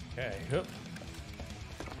 Okay, hup.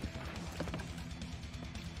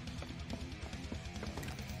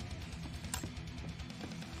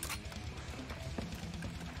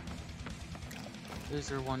 Is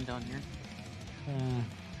there one down here?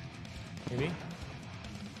 Maybe.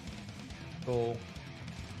 Cool.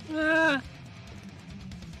 Ah!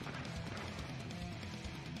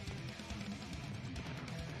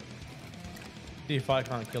 See if I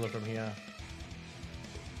can't kill her from here.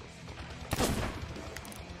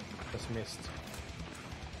 Just missed.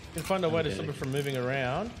 Can find a way to stop her from moving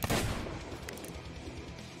around.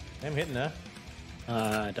 I'm hitting her.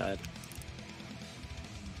 I died.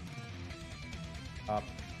 Up.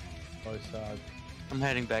 Both sides. I'm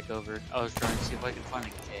heading back over. I was trying to see if I could find a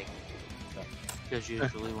keg. Because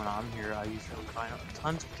usually when I'm here, I usually find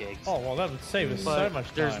tons of kegs. Oh, well, that would save us so much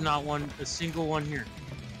time. There's not a single one here.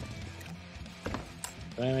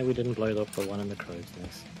 Apparently we didn't blow up the one in the crow's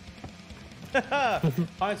nest.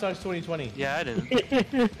 Hindsight's 2020. Yeah, I didn't.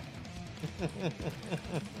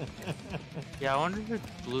 Yeah, I wonder who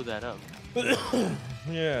blew that up.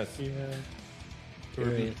 Yes. Yeah.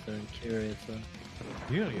 Curiouser and curiouser.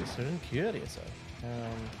 Curiouser and curiouser.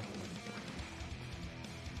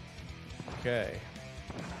 Okay.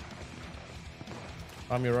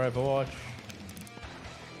 I'm your Overwatch.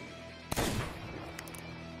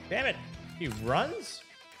 Damn it! He runs?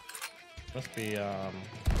 Must be,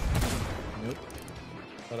 Nope.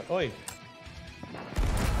 Oi!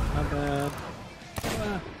 Not bad.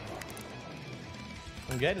 Ah.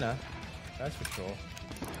 I'm getting her. That's for sure.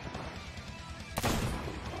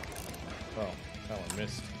 Oh, that one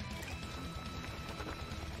missed.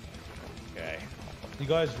 Okay. You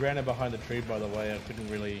guys ran her behind the tree, by the way. I couldn't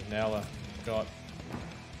really nail her. Got.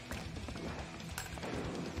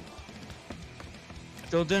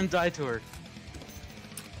 Still didn't die to her.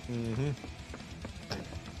 Mm-hmm.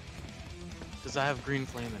 Because I have green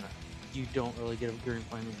flame in her. You don't really get a green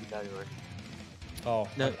flame if you die to her. Oh,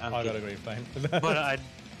 No, I got a green flame. But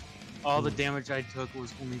all the damage I took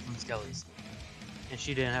was only from skellies. And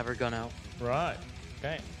she didn't have her gun out. Right.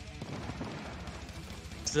 Okay.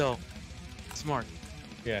 Still, smart.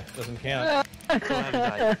 Yeah, doesn't count. Still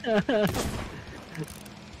haven't died.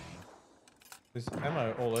 There's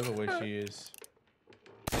ammo all over where she is.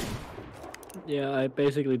 Yeah, I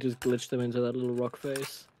basically just glitched them into that little rock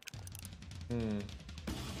face.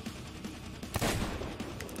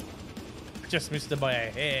 Just missed her by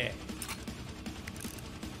a hair.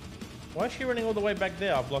 Why is she running all the way back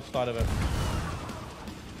there? I've lost sight of her.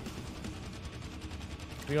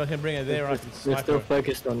 We got him bring her there, I can They're snipe still her.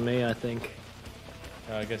 focused on me, I think.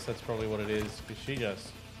 I guess that's probably what it is, because she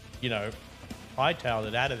just, you know, hightailed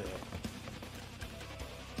it out of there.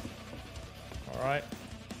 Alright.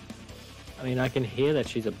 I mean, I can hear that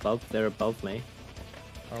they're above me.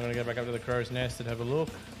 I'm gonna go back up to the crow's nest and have a look.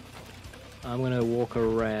 I'm gonna walk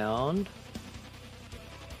around.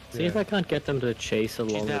 See if I can't get them to chase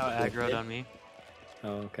along. She's now with aggroed on me.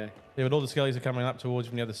 Oh, okay. Yeah, but all the skellies are coming up towards you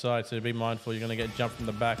from the other side, so be mindful you're gonna get jumped from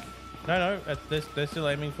the back. No, they're still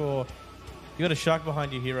aiming for... You got a shark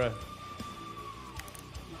behind you, hero.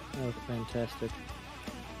 Oh, fantastic.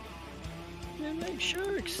 They're like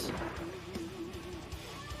sharks.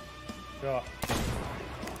 Right.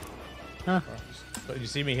 Huh. Did you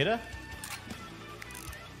see me hit her?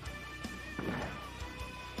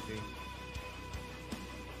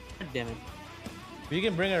 God damn it. But you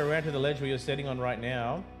can bring her around to the ledge where you're sitting on right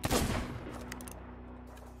now.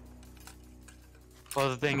 Well,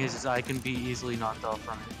 the thing is I can be easily knocked off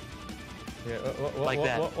from it. Yeah, Like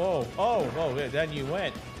that. Oh, yeah, down you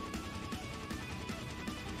went.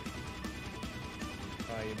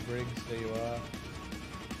 Alright, you Briggs, there you are.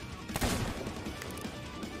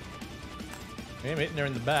 I'm hitting her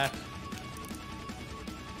in the back.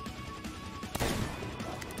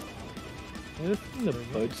 I think the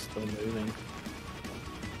boat's still moving.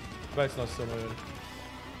 The boat's not still moving.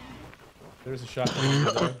 There is a shark behind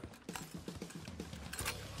you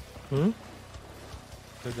though.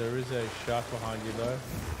 So there is a shark behind you though.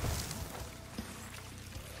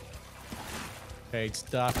 Okay, it's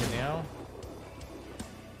darker now.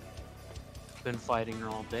 Been fighting her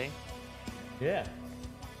all day. Yeah.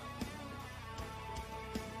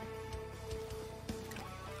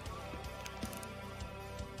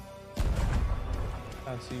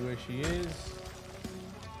 Can't see where she is.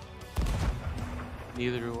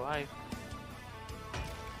 Neither do I.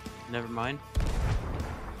 Never mind.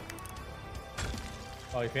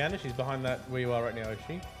 Oh, you found her? She's behind that where you are right now, is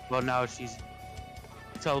she? Well, now she's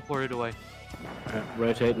teleported away.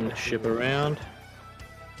 Rotating the ship around.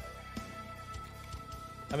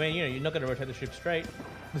 I mean, you know, you're not going to rotate the ship straight.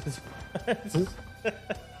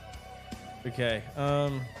 Okay.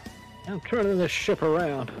 I'm turning the ship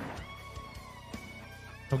around.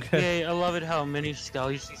 Okay. Yeah, I love it how many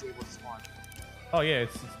skellies she's able to spawn. Oh yeah,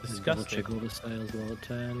 it's Double disgusting. check all the sails while it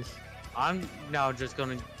turns. I'm now just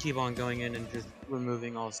gonna keep on going in and just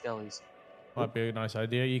removing all skellies. Might be a nice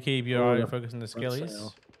idea. You keep your eye focused on the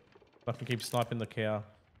skellies. I can keep sniping the cow.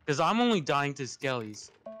 Because I'm only dying to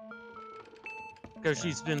skellies. Because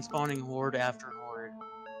she's been spawning horde after horde.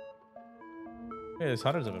 Yeah, there's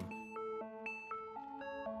hundreds of them.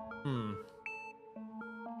 Hmm.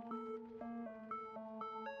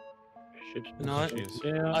 Ship's You know what?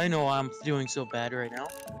 Yeah. I know I'm doing so bad right now.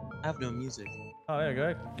 I have no music. Oh, there you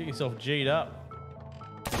go. Get yourself G'd up.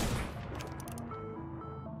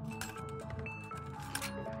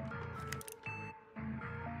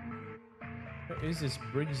 What is this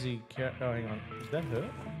Briggsy cat? Oh, hang on. Is that her?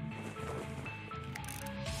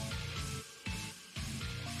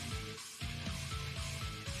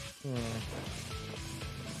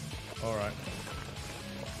 Alright.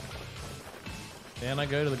 Down I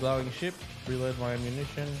go to the glowing ship, reload my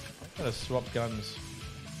ammunition. Gotta swap guns.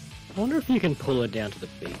 I wonder if you can pull her down to the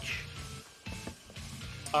beach.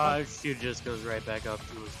 She just goes right back up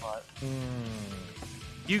to her spot.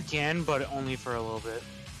 You can, but only for a little bit.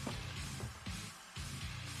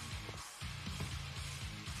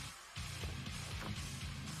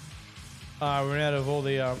 We ran out of all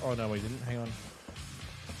the, oh no we didn't, hang on.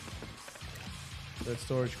 That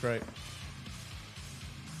storage crate.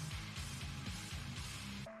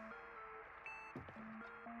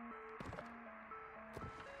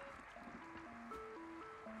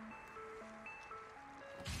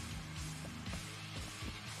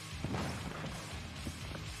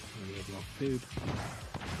 We need more food.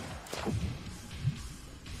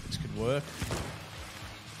 This could work.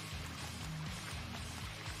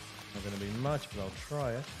 Not gonna be much, but I'll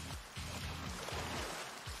try it.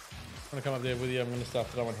 I'm gonna come up there with you. I'm gonna start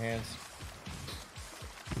throwing hands.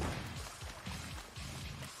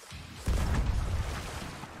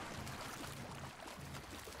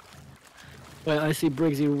 Wait, I see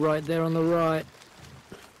Briggsy right there on the right.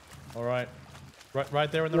 All right,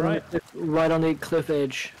 right there on the right. Right on the cliff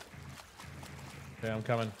edge. Yeah, I'm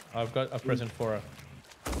coming. I've got a present for her.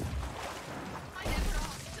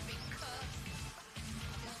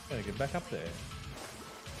 Gotta get back up there.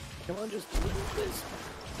 Come on, just do this.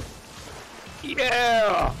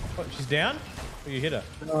 Yeah! What, she's down? Or you hit her?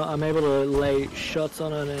 I'm able to lay shots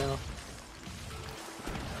on her now.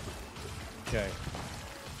 Okay.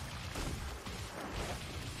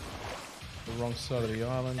 The wrong side of the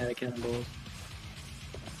island. Yeah, cannonballs.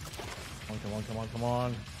 Come on, come on, come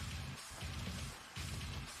on.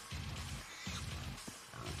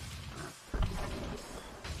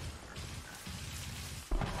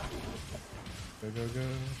 Go, go, go.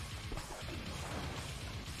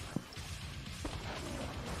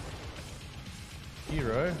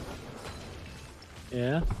 Hero.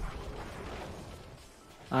 Yeah.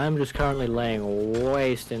 I'm just currently laying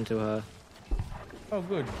waste into her. Oh,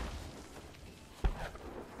 good.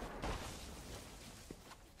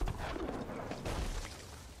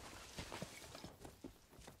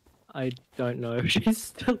 I don't know if she's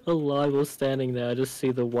still alive or standing there. I just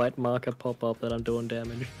see the white marker pop up that I'm doing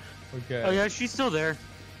damage. Okay. Oh yeah, she's still there.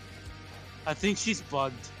 I think she's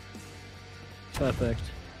bugged. Perfect.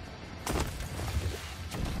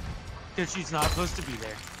 Because she's not supposed to be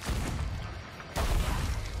there.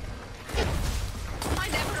 I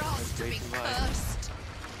never asked to be cursed.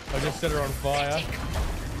 I just set her on fire. I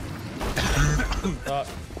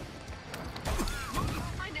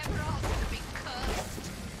never asked to be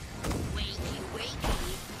cursed. Wakey, wakey,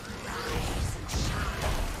 rise and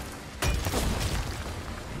shine.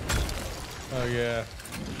 Oh yeah.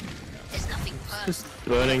 There's nothing personal. Just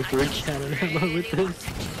burning through cannon ammo with this.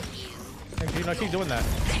 Hey, Gene, I keep doing that.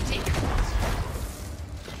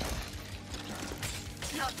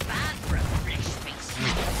 Not bad for a fresh beast.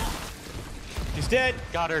 She's dead.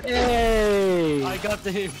 Got her. Hey! I got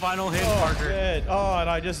the final hit, Oh, Parker. dead. Oh, and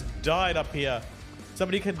I just died up here.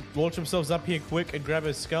 Somebody could launch themselves up here quick and grab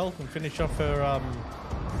her skull and finish off her,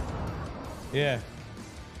 yeah.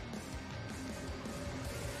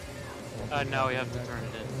 Now we have to turn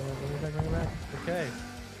it in. Bring it back. Okay.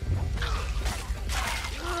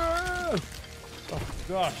 Oh,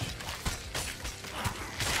 gosh.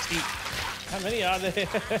 feet. How many are there?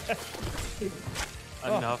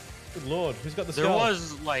 Enough. Good lord, who's got the There skull?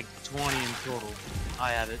 was like 20 in total.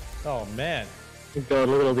 I have it. Oh man. God,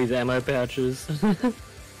 look at all these ammo pouches.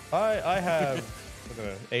 I have look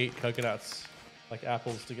at it, 8 coconuts, like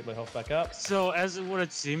apples, to get my health back up. So as what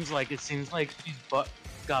it seems like she's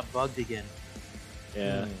got bugged again.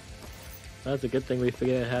 Yeah. That's a good thing we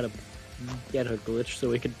figured out how to get her glitch so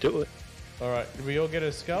we could do it. All right, did we all get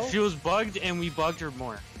a skull? She was bugged, and we bugged her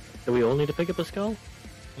more. Do we all need to pick up a skull?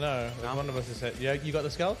 No, one of us has said. Yeah, you got the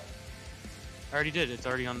skull? I already did. It's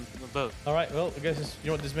already on the boat. All right. Well, I guess you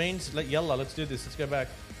know what this means. Yalla, let's do this. Let's go back.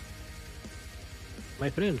 My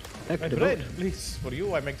friend. My friend, please. For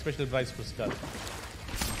you, I make special advice for stuff.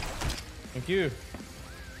 Thank you.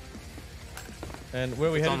 And where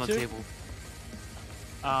are we It's headed on the to? table.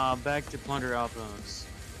 Back to Plunder Outpost.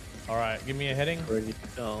 All right, give me a heading. Ready to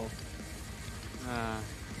go.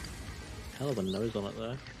 Hell of a nose on it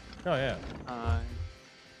though. Oh yeah.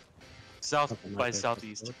 South by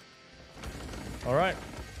southeast. All right.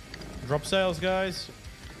 Drop sails, guys.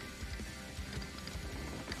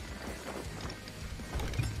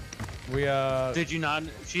 We Did you not?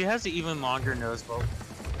 She has an even longer nose bolt.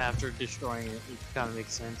 After destroying it, it kind of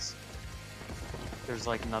makes sense. There's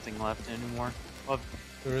like nothing left anymore. Of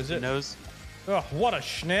where is the it? Nose. Oh, what a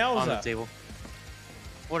schnauzer! On the table.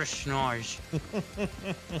 What a schnorge.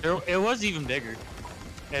 It was even bigger.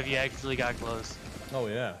 If you actually got close. Oh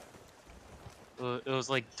yeah. It was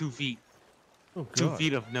like 2 feet. Oh, 2 God.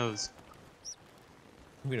 feet of nose.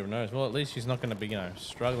 We don't know. Well, at least she's not going to be,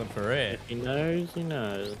 struggling for air. He knows. He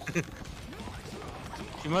knows.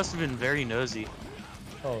 She must have been very nosy.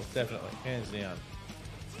 Oh, definitely. Hands down.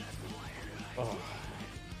 Oh.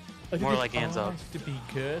 More like hands up. To be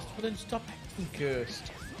cursed? Well, then stop being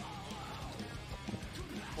cursed.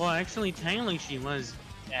 Well, actually, technically, she was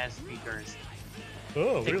asked to be cursed.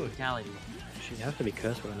 Oh, really? Technicality. She'd have to be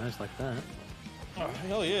cursed with a nose like that. Oh,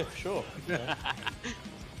 hell yeah, sure.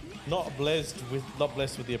 Not blessed with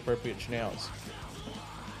the appropriate schnauz.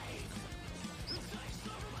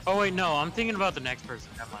 Oh wait, no, I'm thinking about the next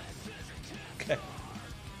person. Never mind. Okay.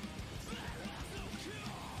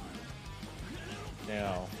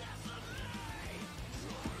 Now,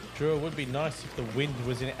 sure, it would be nice if the wind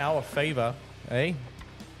was in our favor, eh?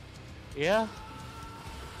 Yeah.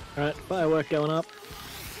 Alright, firework going up.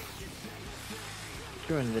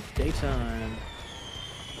 During the daytime.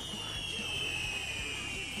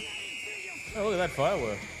 Oh, look at that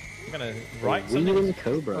firework. I'm gonna write Wheeling something.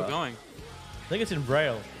 Cobra. We're going. I think it's in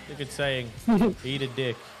Braille. I think it's saying, eat a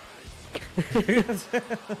dick. It's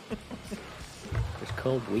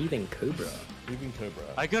called Weaving Cobra. Weaving Cobra.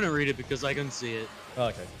 I couldn't read it because I couldn't see it. Oh,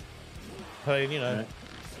 okay. I mean, you know, Right.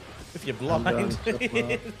 if you're I'm blind. done so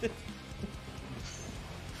far.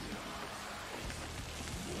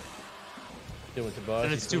 Doing Tobias.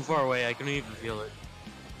 And it's too far away. I couldn't even feel it.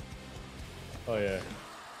 Oh, yeah.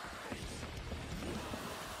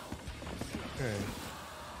 Okay.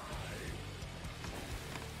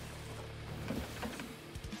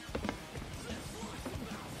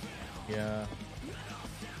 Yeah.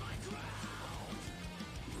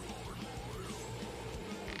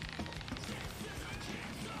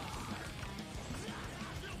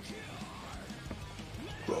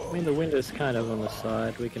 I mean, the wind is kind of on the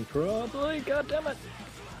side. We can probably, god damn it.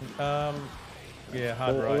 Yeah,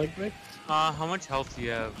 hard All right. electric. How much health do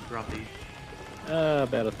you have, Grumpy?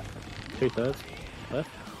 About 2/3 left.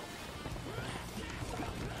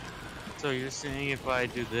 So you're saying if I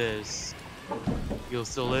do this, you'll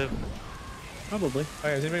still live? Probably.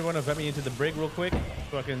 Okay, does anybody want to vet me into the brig real quick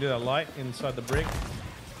so I can do that light inside the brig?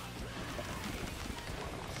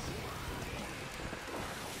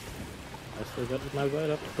 I still got my boat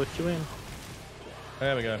up to put you in.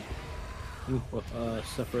 There we go.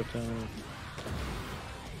 Suffer a time.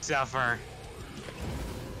 Suffer.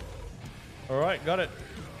 All right, got it.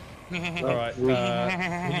 All right. we-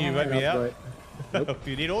 Can you vet me out? Nope.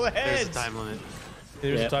 You need all the heads. There's a time limit.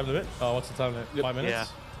 There's Yeah. a time limit. Oh, what's the time limit? 5 minutes. Yeah.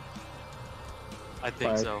 I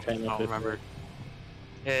think 5, so. 10, I don't 15. remember.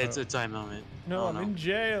 Yeah, it's a time limit. No, Oh, I'm in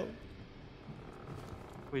jail.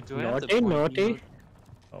 Wait, do I have to Naughty, point naughty. you?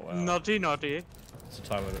 Oh wow. Naughty, naughty. What's the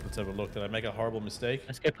time limit? Let's have a look. Did I make a horrible mistake?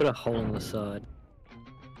 Let's go put a hole in the side.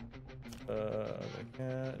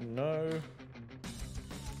 No.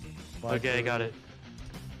 Okay, I got it.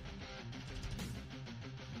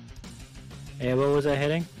 Yeah, what was that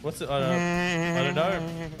heading? What's the? I don't know.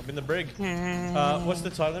 I'm in the brig. What's the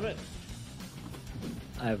time limit?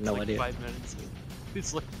 I have no Like idea. 5 minutes.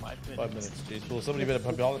 It's like 5 minutes. 5 minutes. Jeez. Well, somebody better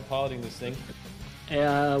be piloting this thing.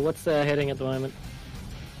 What's the heading at the moment?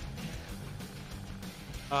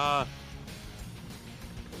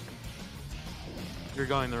 You're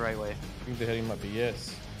going the right way. I think the heading might be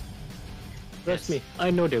yes. Trust me, I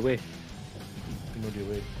know the way. No deal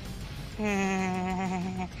way.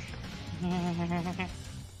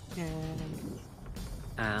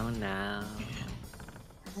 Oh no.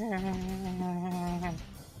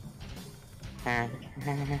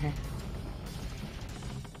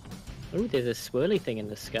 Ooh, there's a swirly thing in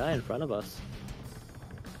the sky in front of us.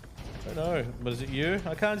 I don't know, but is it you?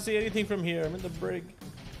 I can't see anything from here. I'm in the brig.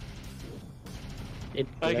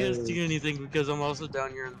 I can't see anything because I'm also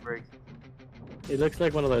down here in the brig. It looks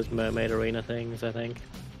like one of those mermaid arena things, I think.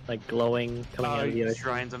 Like glowing, coming out of the ocean.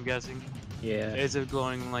 Shrines, I'm guessing. Yeah. Is it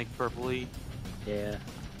glowing like purpley? Yeah.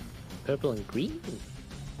 Purple and green?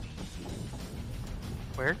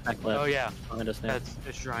 Where? Back left. Oh yeah. Behind us now. That's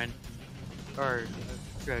a shrine. Or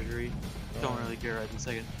a treasury. Don't really care right this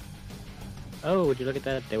second. Oh, would you look at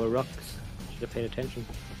that? They were rocks. Should have paid attention.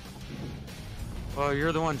 Well,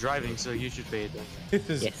 you're the one driving, so you should pay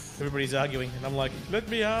attention. Yes. Everybody's arguing, and I'm like, let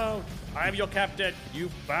me out! I'm your captain, you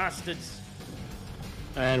bastards!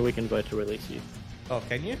 And we can vote to release you. Oh,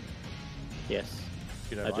 can you? Yes.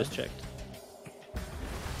 You don't I mind? just checked.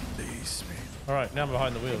 Release me. Alright, now I'm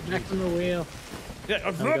behind the wheel. Back Jeez. on the wheel. Yeah,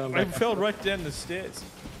 I fell right down the stairs.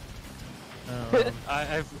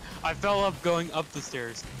 I fell up going up the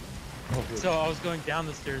stairs. Oh, good. So I was going down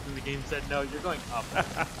the stairs and the game said, no, you're going up.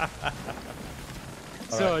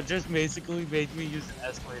 So it just basically made me use an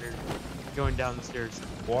escalator going down the stairs.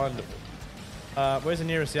 Wonderful. Where's the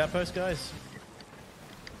nearest outpost, guys?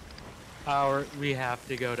 We have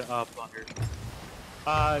to go to up under.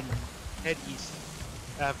 Head east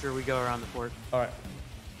after we go around the fort. Alright.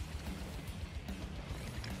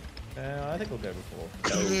 I think we'll go before.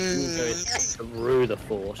 Through the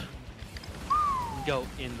fort. Go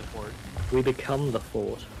in the fort. We become the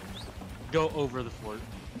fort. Go over the fort.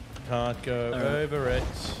 Can't go over it.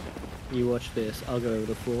 You watch this. I'll go over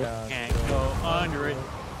the fort. Can't go under it.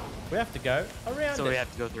 We have to go around So it. we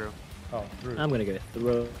have to go through. Oh, through. I'm gonna go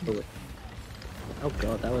through it. Oh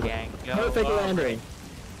god, that was Can't a go perfect over landing. it.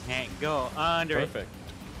 Can't go under Perfect.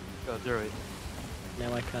 it. Go through it.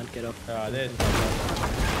 Now I can't get off. There's.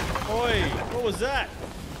 Oi! What was that?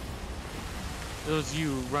 It was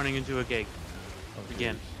you running into a gate.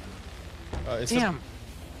 Again. It's Damn.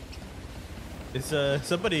 Is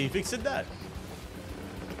somebody fixing that?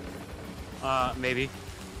 Maybe.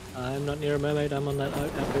 I'm not near a mermaid. I'm on that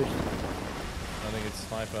outpost. I think it's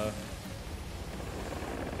sniper.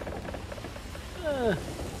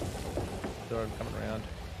 Sorry, I'm coming around.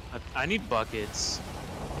 I need buckets.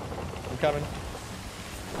 I'm coming.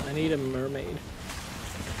 I need a mermaid.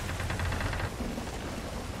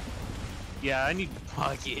 Yeah, I need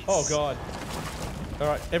buckets. Oh god.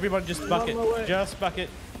 Alright, everyone just bucket. Just bucket.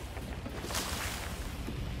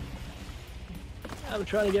 I'm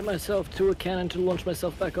trying to get myself to a cannon to launch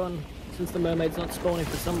myself back on, since the mermaid's not spawning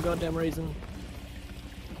for some goddamn reason.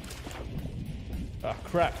 Ah,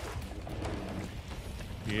 crap.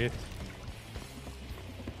 Yeah.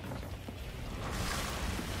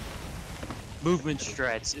 Movement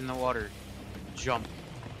strats in the water. Jump.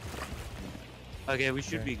 Okay, we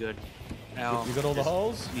should be good. Now, You got all the just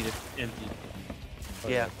holes? Need it empty.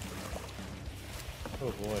 Okay. Yeah.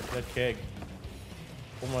 Oh boy, that keg.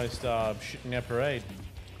 Almost shitting our parade.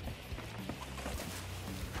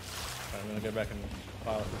 Right, I'm gonna go back and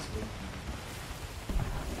pilot this thing.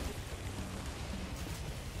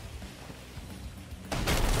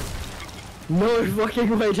 No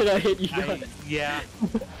fucking way did I hit you guys. Yeah.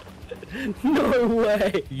 No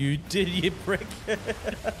way. You did, you prick.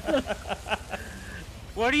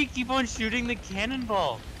 Why do you keep on shooting the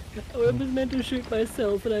cannonball? I was meant to shoot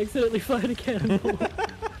myself and I accidentally fired a cannonball.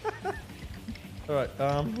 Alright,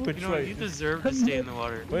 which You know, way? you deserve to stay in the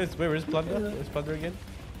water. Where is Plunder? Where's Plunder again?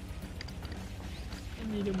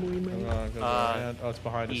 I need a mermaid. Go around. Oh, it's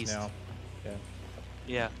behind east. us now. Yeah.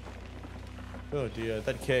 Yeah. Oh dear,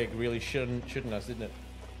 that keg really shouldn't us, didn't it?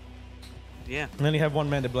 Yeah. And then you have one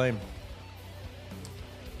man to blame.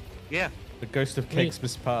 Yeah. The ghost of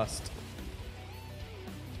Cakemas past.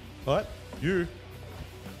 What? You?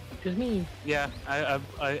 Just me. Yeah. I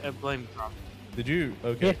blame Trump. Did you?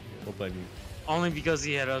 Okay. Yeah. We'll blame you. Only because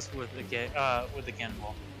he hit us with the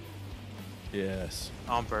cannonball Yes.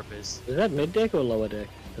 on purpose. Was that mid deck or lower deck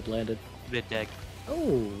that landed? Mid deck.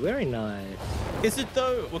 Oh, very nice. Is it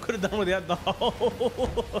though? We could have done without the hole.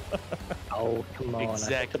 Oh, come on.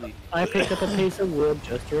 Exactly. I picked up a piece of wood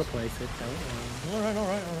just to replace it.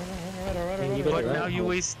 Alright. But now you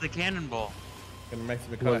waste the cannonball. Gonna make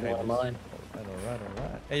some Don't want mine.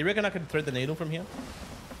 Alright. Hey, you reckon I can thread the needle from here?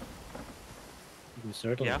 You can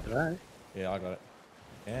certainly Yeah. try. Yeah, I got it.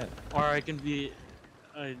 Yeah. Or I can be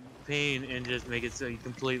pain and just make it so you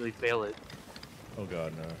completely fail it. Oh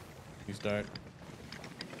god, no. You start.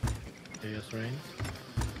 Chaos Reigns.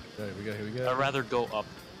 So here we go, here we go. I'd rather go up.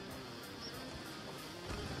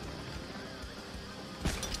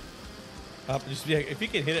 Up, just yeah, if you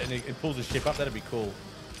can hit it and it pulls the ship up, that'd be cool.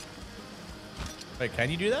 Wait, can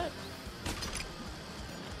you do that?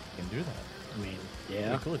 You can do that. I mean, It'd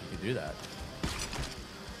yeah. be cool if you could do that.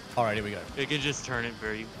 Alright, here we go. It could just turn it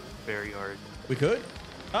very, very hard. We could?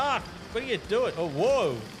 Ah! What are you doing? Oh,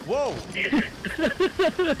 whoa! Whoa!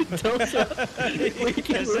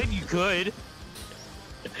 I said you could.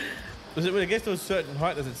 Was it when it gets to a certain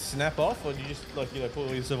height, does it snap off, or do you just like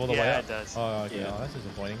pull yourself all the way Yeah, up? it does. Oh, okay. Yeah. Oh, that's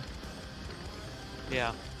disappointing.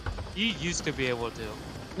 Yeah. You used to be able to.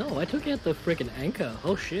 No, I took out the freaking anchor.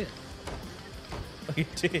 Oh shit. Oh, you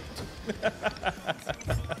did.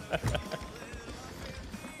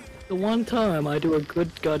 The one time I do a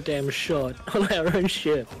good goddamn shot on our own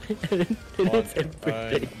ship, and it's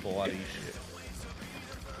everything. Bloody shit.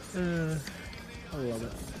 I love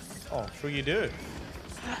it. Oh, sure you do.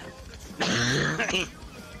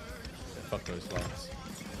 Fuck those lungs.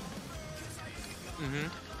 Mm-hmm.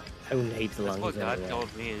 Who needs That's lungs what God anyway?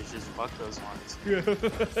 told me is just fuck those lungs.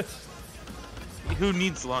 Who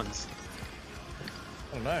needs lungs?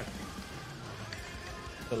 I don't know.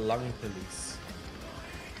 The lung police.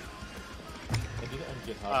 I did it on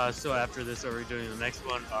GitHub. So after this, are we doing the next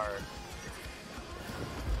one, or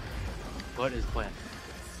what is planned?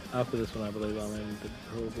 After this one, I believe I'm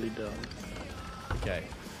probably done. Okay.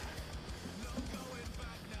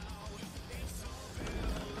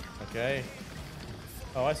 Okay.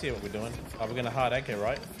 Oh, I see what we're doing. Oh, we're gonna hard anchor,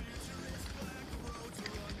 right?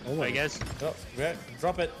 Oh, I guess. Oh, yeah,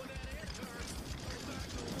 drop it.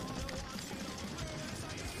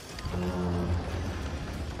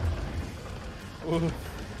 Ooh.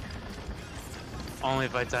 Only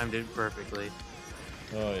if I timed it perfectly.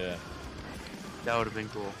 Oh yeah. That would have been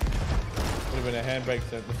cool. Would have been a handbrake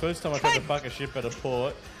set. The first time I tried to fuck a ship at a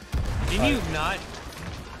port. Can you not?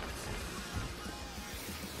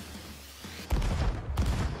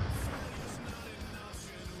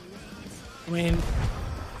 I mean,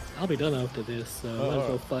 I'll be done after this, so I might as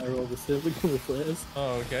well fire all the silver flares.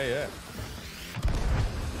 Oh, okay, yeah.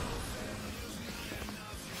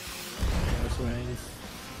 Chaos Reigns.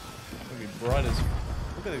 It'll be bright as.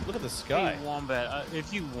 Look at the sky. Hey, Wombat,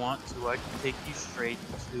 if you want to, I can take you straight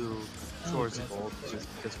to Shores of Gold, just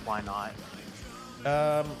because why not?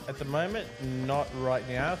 At the moment, not right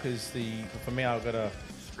now, because for me, I've got to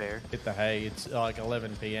Fair. hit the hay. It's like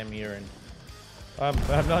 11 p.m. here, and I'm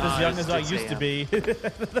not as young it's as I 6 used to be.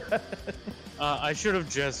 I should have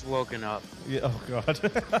just woken up. Yeah, oh god.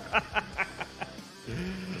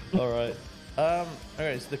 All right.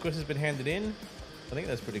 Okay, so the quest has been handed in. I think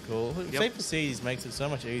that's pretty cool. Yep. Safer Seas makes it so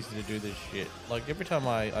much easier to do this shit. Like every time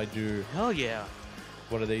I do Hell yeah.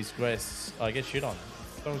 one of these quests, I get shit on.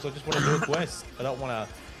 Sometimes I just want to do a quest. I don't want to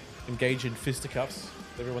engage in fisticuffs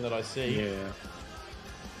with everyone that I see. Yeah.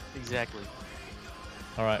 Exactly.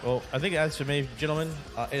 All right. Well, I think as for me, gentlemen,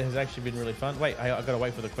 it has actually been really fun. Wait, I got to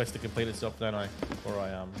wait for the quest to complete itself, don't I? Before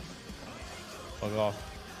I log off.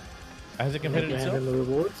 Has it completed itself? The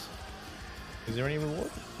rewards? Is there any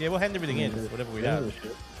reward? Yeah, we'll hand everything in, whatever we have.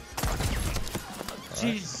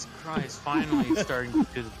 Jesus Christ, finally starting to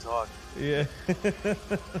do the talk. Yeah.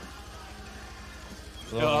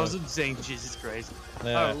 No, I wasn't saying Jesus Christ.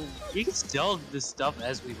 Yeah. We can sell this stuff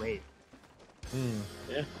as we wait.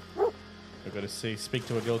 Yeah. We've got to speak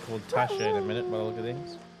to a girl called Tasha in a minute by the look of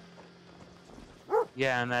things.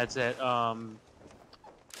 Yeah, and that's at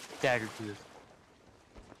Daggertooth.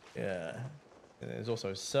 Yeah. And there's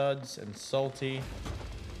also Suds and Salty.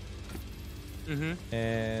 Mm-hmm.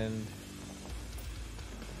 And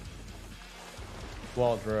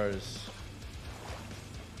Wild Rose.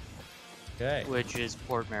 Okay. Which is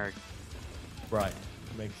Port Merrick. Right.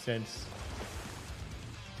 Makes sense.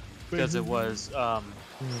 Because it was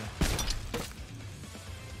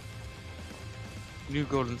New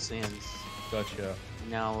Golden Sands. Gotcha.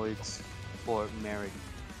 Now it's Port Merrick.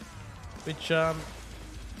 Which I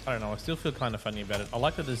don't know. I still feel kind of funny about it. I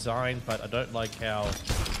like the design, but I don't like how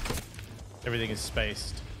everything is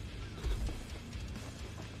spaced.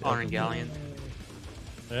 Honor Galleon.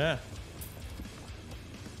 Yeah.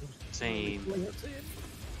 Same.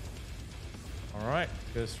 All right.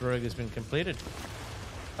 Ghost Rogue has been completed.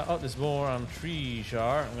 Oh, there's more tree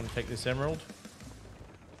jar. I'm going to take this emerald.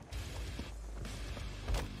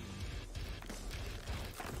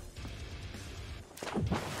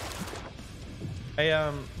 Hey,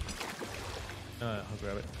 I'll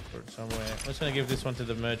grab it. Put it somewhere. I'm just going to give this one to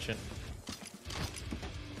the merchant.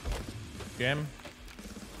 Gem.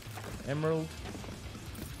 emerald.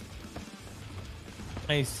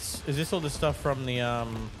 Hey, is this all the stuff from the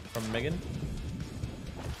from Megan?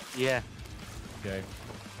 Yeah, Okay.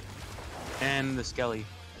 and the Skelly.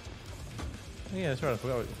 Oh, yeah, that's right. I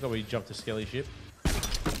forgot we jumped the Skelly ship.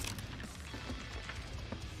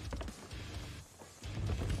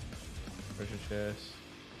 Treasure chest.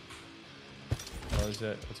 What is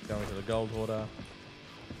it? Let's go into the gold hoarder.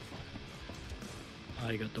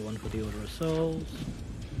 I got the one for the Order of Souls.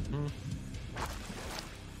 Hmm.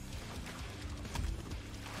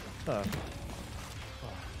 Oh.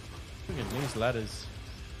 Look at these ladders.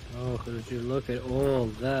 Oh, could you look at all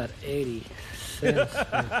that? 80 cents.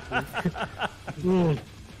 Mm.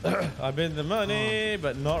 I'm in the money,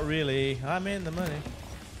 but not really. I'm in the money.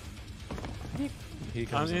 Here I'm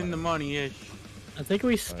comes in the money-ish. I think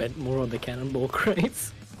we spent more on the cannonball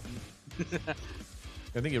crates.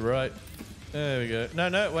 I think you're right. There we go.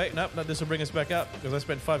 No, wait, no, this will bring us back up because I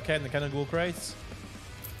spent 5k in the cannonball crates.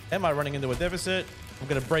 Am I running into a deficit? I'm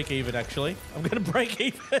gonna break even, actually. I'm gonna break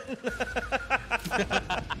even.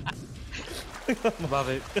 Love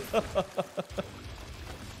it.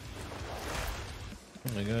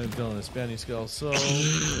 Oh my god, building a Spanish skull. So,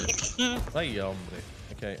 ay, hombre.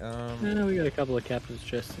 Okay. Yeah, we got a couple of captain's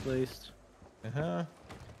chests at least.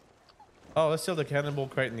 Oh, let's sell the cannonball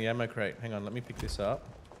crate and the ammo crate. Hang on, let me pick this up.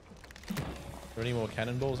 Are there any more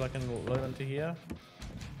cannonballs I can load onto here?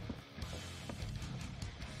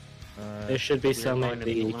 There should be We're some going in to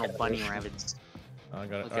be the little bunny cannonball. rabbits. I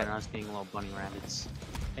got it. Look at us being little bunny rabbits.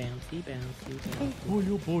 Bouncy, bouncy, bouncy. Boy,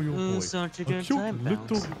 oh boy, oh boy. Such a A good cute time, little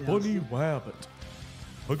Bounce. bunny rabbit.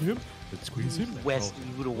 Hug him and squeeze him. West,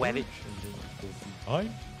 you little rabbit. I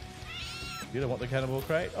You don't want the cannonball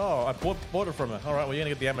crate? Oh, I bought it from her. All right, well, you're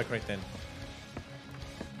gonna get the ammo crate then.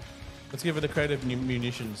 Let's give her the crate of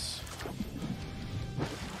munitions.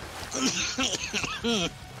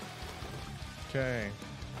 Okay.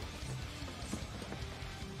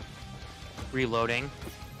 Reloading.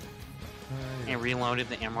 And reloaded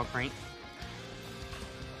the ammo crate.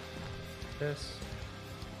 Yes.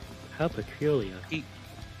 How peculiar.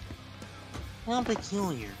 How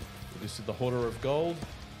peculiar. This is the hoarder of gold.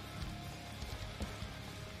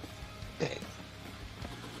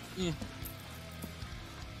 Yeah.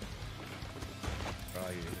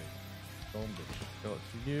 Right, Go it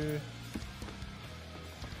to you.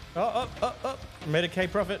 Oh. Made a K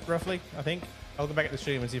profit, roughly, I think. I'll go back at the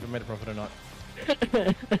stream and see if I made a profit or not.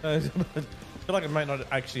 I feel like I might not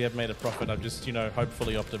actually have made a profit. I'm just, you know,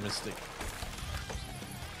 hopefully optimistic.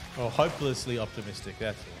 Or hopelessly optimistic,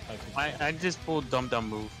 that's it. I just pulled Dum Dum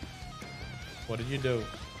Move. What did you do?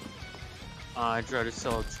 I tried to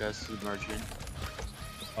sell a chest to the merchant.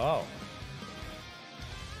 Oh.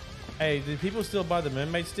 Hey, do people still buy the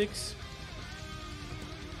mermaid sticks?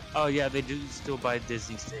 Oh yeah, they do still buy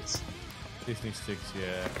Disney sticks. Disney sticks,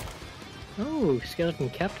 yeah. Oh, skeleton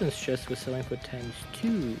captain's chest was selling for times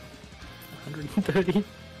 2. 130.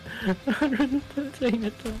 113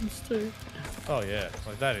 at times 2. Oh yeah,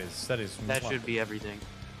 like that is. That should be everything.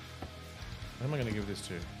 What am I gonna give this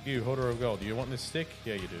to? You, hoarder of gold. Do you want this stick?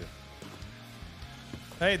 Yeah, you do.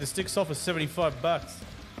 Hey, the stick sold for $75.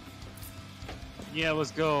 Yeah,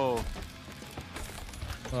 let's go.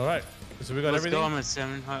 All right, so we got Let's everything. go. I'm at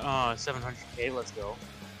 700k. Let's go.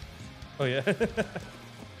 Oh yeah.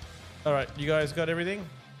 All right, you guys got everything?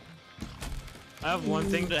 I have one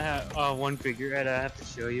thing to have, one figure that I have to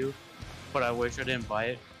show you, but I wish I didn't buy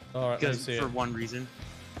it. All right, because let's see for it. one reason,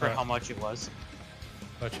 for Alright. how much it was.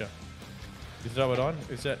 Gotcha. You throw it on?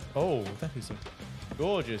 Is that? Oh, that is a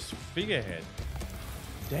gorgeous figurehead.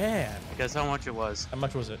 Damn. Guess how much it was? How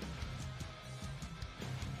much was it?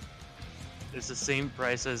 It's the same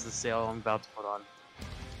price as the sale I'm about to put on.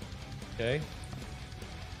 Okay.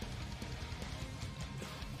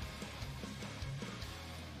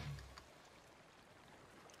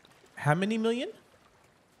 How many million?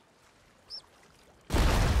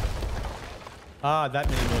 Ah, that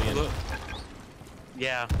many million. Look.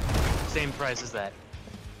 Yeah, same price as that.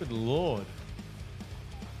 Good lord.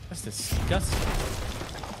 That's disgusting.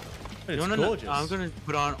 But it's gorgeous. I'm gonna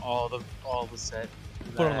put on all the set.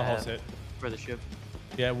 Put on that the I whole have set. for the ship.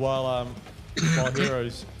 Yeah, while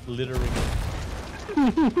Hero's littering.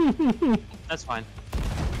 That's fine.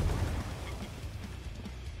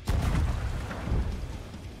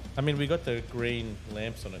 I mean, we got the green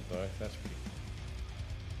lamps on it though. That's pretty.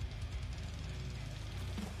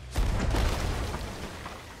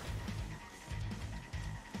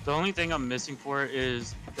 The only thing I'm missing for it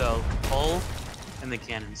is the hull and the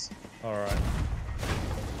cannons. All right.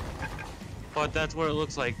 But that's what it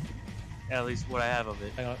looks like. At least what I have of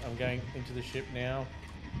it. Hang on, I'm going into the ship now.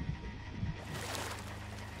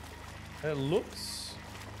 It looks.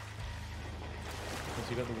 Once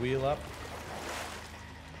you got the wheel up.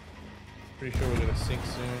 Pretty sure we're gonna sink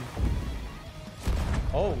soon.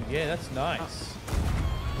 Oh yeah, that's nice.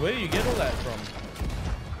 Where do you get all that from?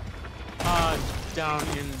 Down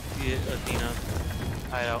in the Athena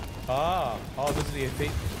hideout. Oh, this is the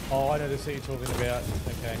Athena. Oh, I know the set you're talking about.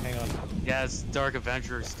 Okay, hang on. Yeah, it's Dark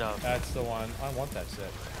Adventure stuff. That's the one. I want that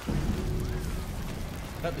set.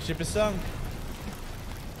 Oh, the ship is sunk.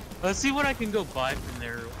 Let's see what I can go buy from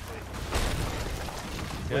there real quick.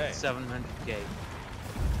 Okay. With 700k.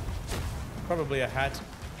 Probably a hat.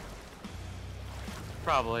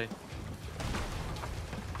 Probably.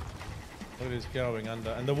 Look at this going under.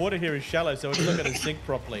 And the water here is shallow, so it's not going to sink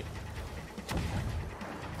properly.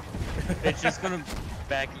 It's just going to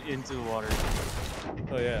back into the water.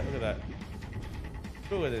 Oh yeah, look at that.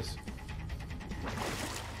 Look at this.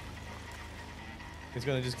 It's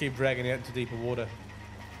going to just keep dragging out into deeper water.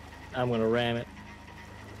 I'm going to ram it.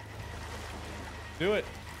 Do it.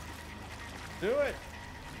 Do it.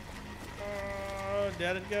 Oh,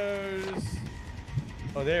 down it goes.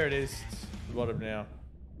 Oh, there it is. It's the bottom now.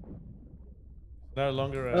 No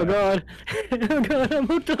longer. Oh god! Oh god! I'm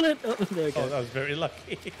hooked on it. Oh, there we go. Oh, that was very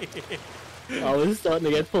lucky. I was starting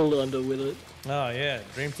to get pulled under with it. Oh yeah,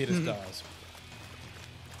 Dream Theater stars.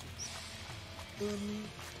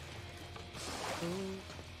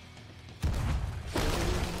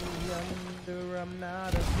 I'm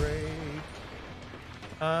not afraid.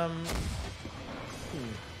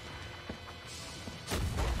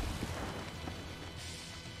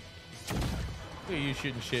 Look at you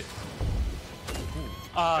shooting shit.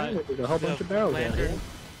 There's a whole bunch of barrels down here.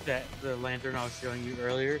 The lantern I was showing you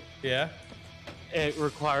earlier. Yeah. It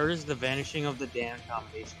requires the vanishing of the damn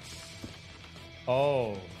combination.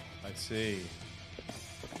 Oh, I see.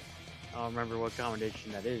 I don't remember what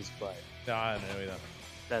combination that is, but No, I don't know either.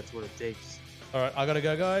 That's what it takes. All right, I gotta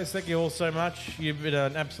go, guys. Thank you all so much. You've been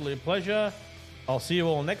an absolute pleasure. I'll see you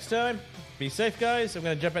all next time. Be safe, guys. I'm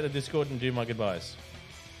gonna jump out the Discord and do my goodbyes.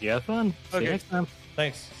 You have fun. See you next time.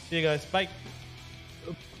 Thanks. See you guys. Bye.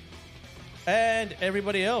 And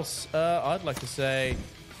everybody else, I'd like to say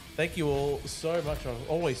thank you all so much. I've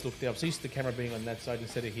always looked up. So used to the camera being on that side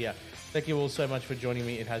instead of here. Thank you all so much for joining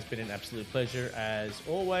me. It has been an absolute pleasure as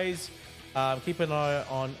always. Keep an eye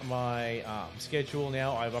on my schedule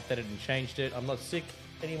now. I've updated and changed it. I'm not sick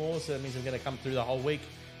anymore, so that means I'm going to come through the whole week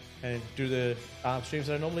and do the streams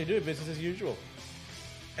that I normally do. Business as usual.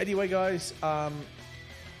 Anyway, guys,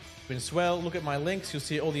 been swell. Look at my links. You'll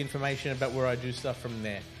see all the information about where I do stuff from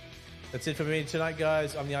there. That's it for me tonight,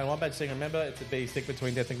 guys. I'm the Iron Wombat saying, remember, it's a bee stick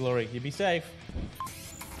between death and glory. You be safe.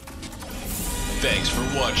 Thanks for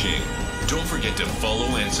watching. Don't forget to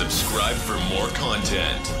follow and subscribe for more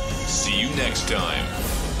content. See you next time.